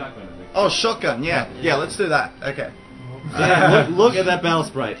to do a shotgun. I think. Oh, shotgun. Yeah, let's do that. Okay. Yeah, look at that battle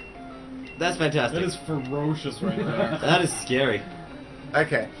sprite. That's fantastic. That is ferocious right there. That is scary.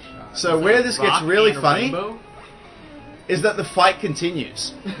 Okay. So where this gets really funny Rainbow? is that the fight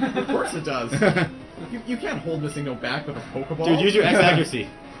continues. Of course it does. You can't hold this thing no back with a Pokeball. Dude, use your X accuracy. You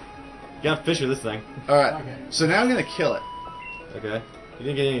gotta fish with this thing. Alright, Okay. so now I'm going to kill it. Okay. You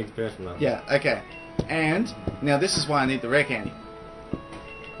didn't get any experience from that. Yeah, okay. And now this is why I need the rare candy.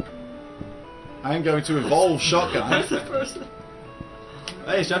 I'm going to evolve Shotgun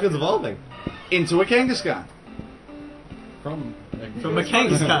Hey, Shotgun's evolving. into a Kangaskhan. From From a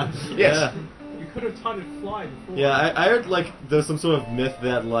Kangaskhan. Yes. Yeah. You could have taught it fly before. Yeah, I heard like there's some sort of myth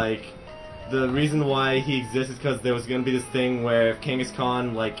that like the reason why he exists is because there was going to be this thing where if Genghis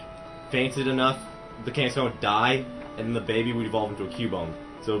Khan like fainted enough, the Genghis Khan would die, and then the baby would evolve into a Cubone.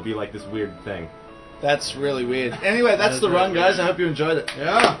 So it would be like this weird thing. That's really weird. Anyway, that's the run, guys. I hope you enjoyed it.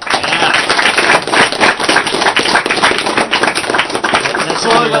 Yeah. So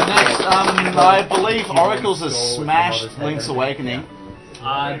what we got next? I believe Oracles has smashed Link's Awakening.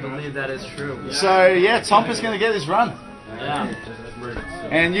 I believe that is true. So yeah, Tompa's going to get his run. Yeah.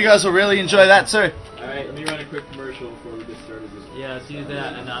 And you guys will really enjoy that too. Alright, let me run a quick commercial before we get started. Yeah, do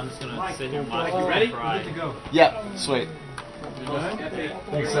that, and I'm just gonna sit here and watch. You ready? Good to go. Yeah, sweet.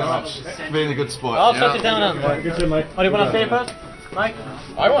 Thanks so much. Being a good sport. I'll shut it down. Good shit, Mike. Oh, do you want to save us, Mike?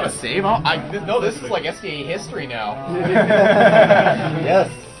 I want to save. No, this is like SDA history now. Yes.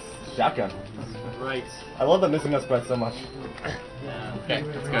 Shotgun. Right. I love that Missing Us spread so much. Yeah. Okay,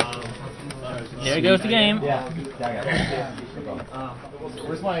 that's good. Here goes the game. Yeah.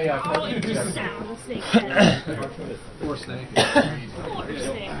 Where's my Oh, it just sounds snake. Poor snake. Poor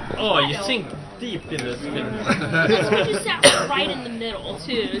snake. Oh, you sink deep in this thing. This one just sat right in the middle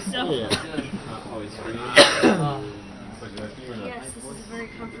too. So. Yes, this is very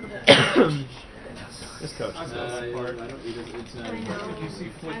comfortable. This coach. I know. You see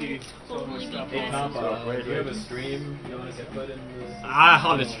Flicky Totally be Hey, pissed. Tom, do you have a stream you want us to put in this? I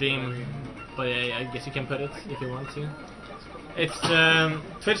hardly stream, but yeah, I guess you can put it if you want to. It's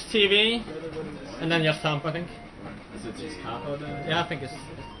Twitch TV, and then just Tomp, I think. Is it just Compo then? Yeah, I think it's.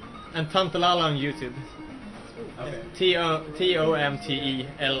 And Tomtelala on YouTube. Okay. Tomtelala.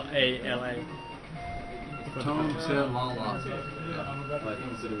 Tomtelala. I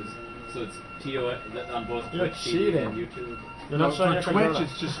think you said it was. So it's TO on both Twitch TV and YouTube. No, for Twitch,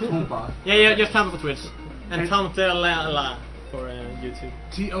 it's just Tompa. Yeah, just Tomp for Twitch. And Tomtelala for YouTube.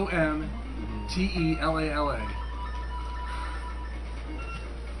 Tomtelala.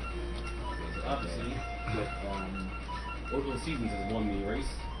 Obviously, but Oracle Seasons has won the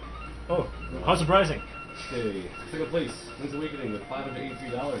race. Oh, how surprising. Okay, second place, Link's Awakening with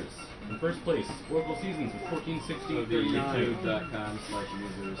 $583. In first place, Oracle Seasons with $14.16.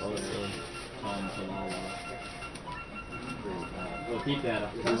 YouTube.com/users. We'll keep that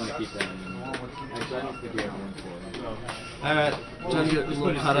up. We want to keep that in. Actually, I don't think we have room for it. Alright, time to get a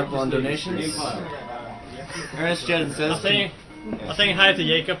little caught up on donations. Ernest Jedden says... I'm saying hi to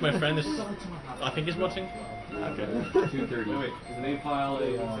Jacob, my friend. I think he's watching. Okay. 2:30. Wait, is the name file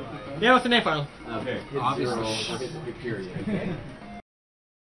a... Yeah, what's the name file? Okay. Obviously. Zero, period.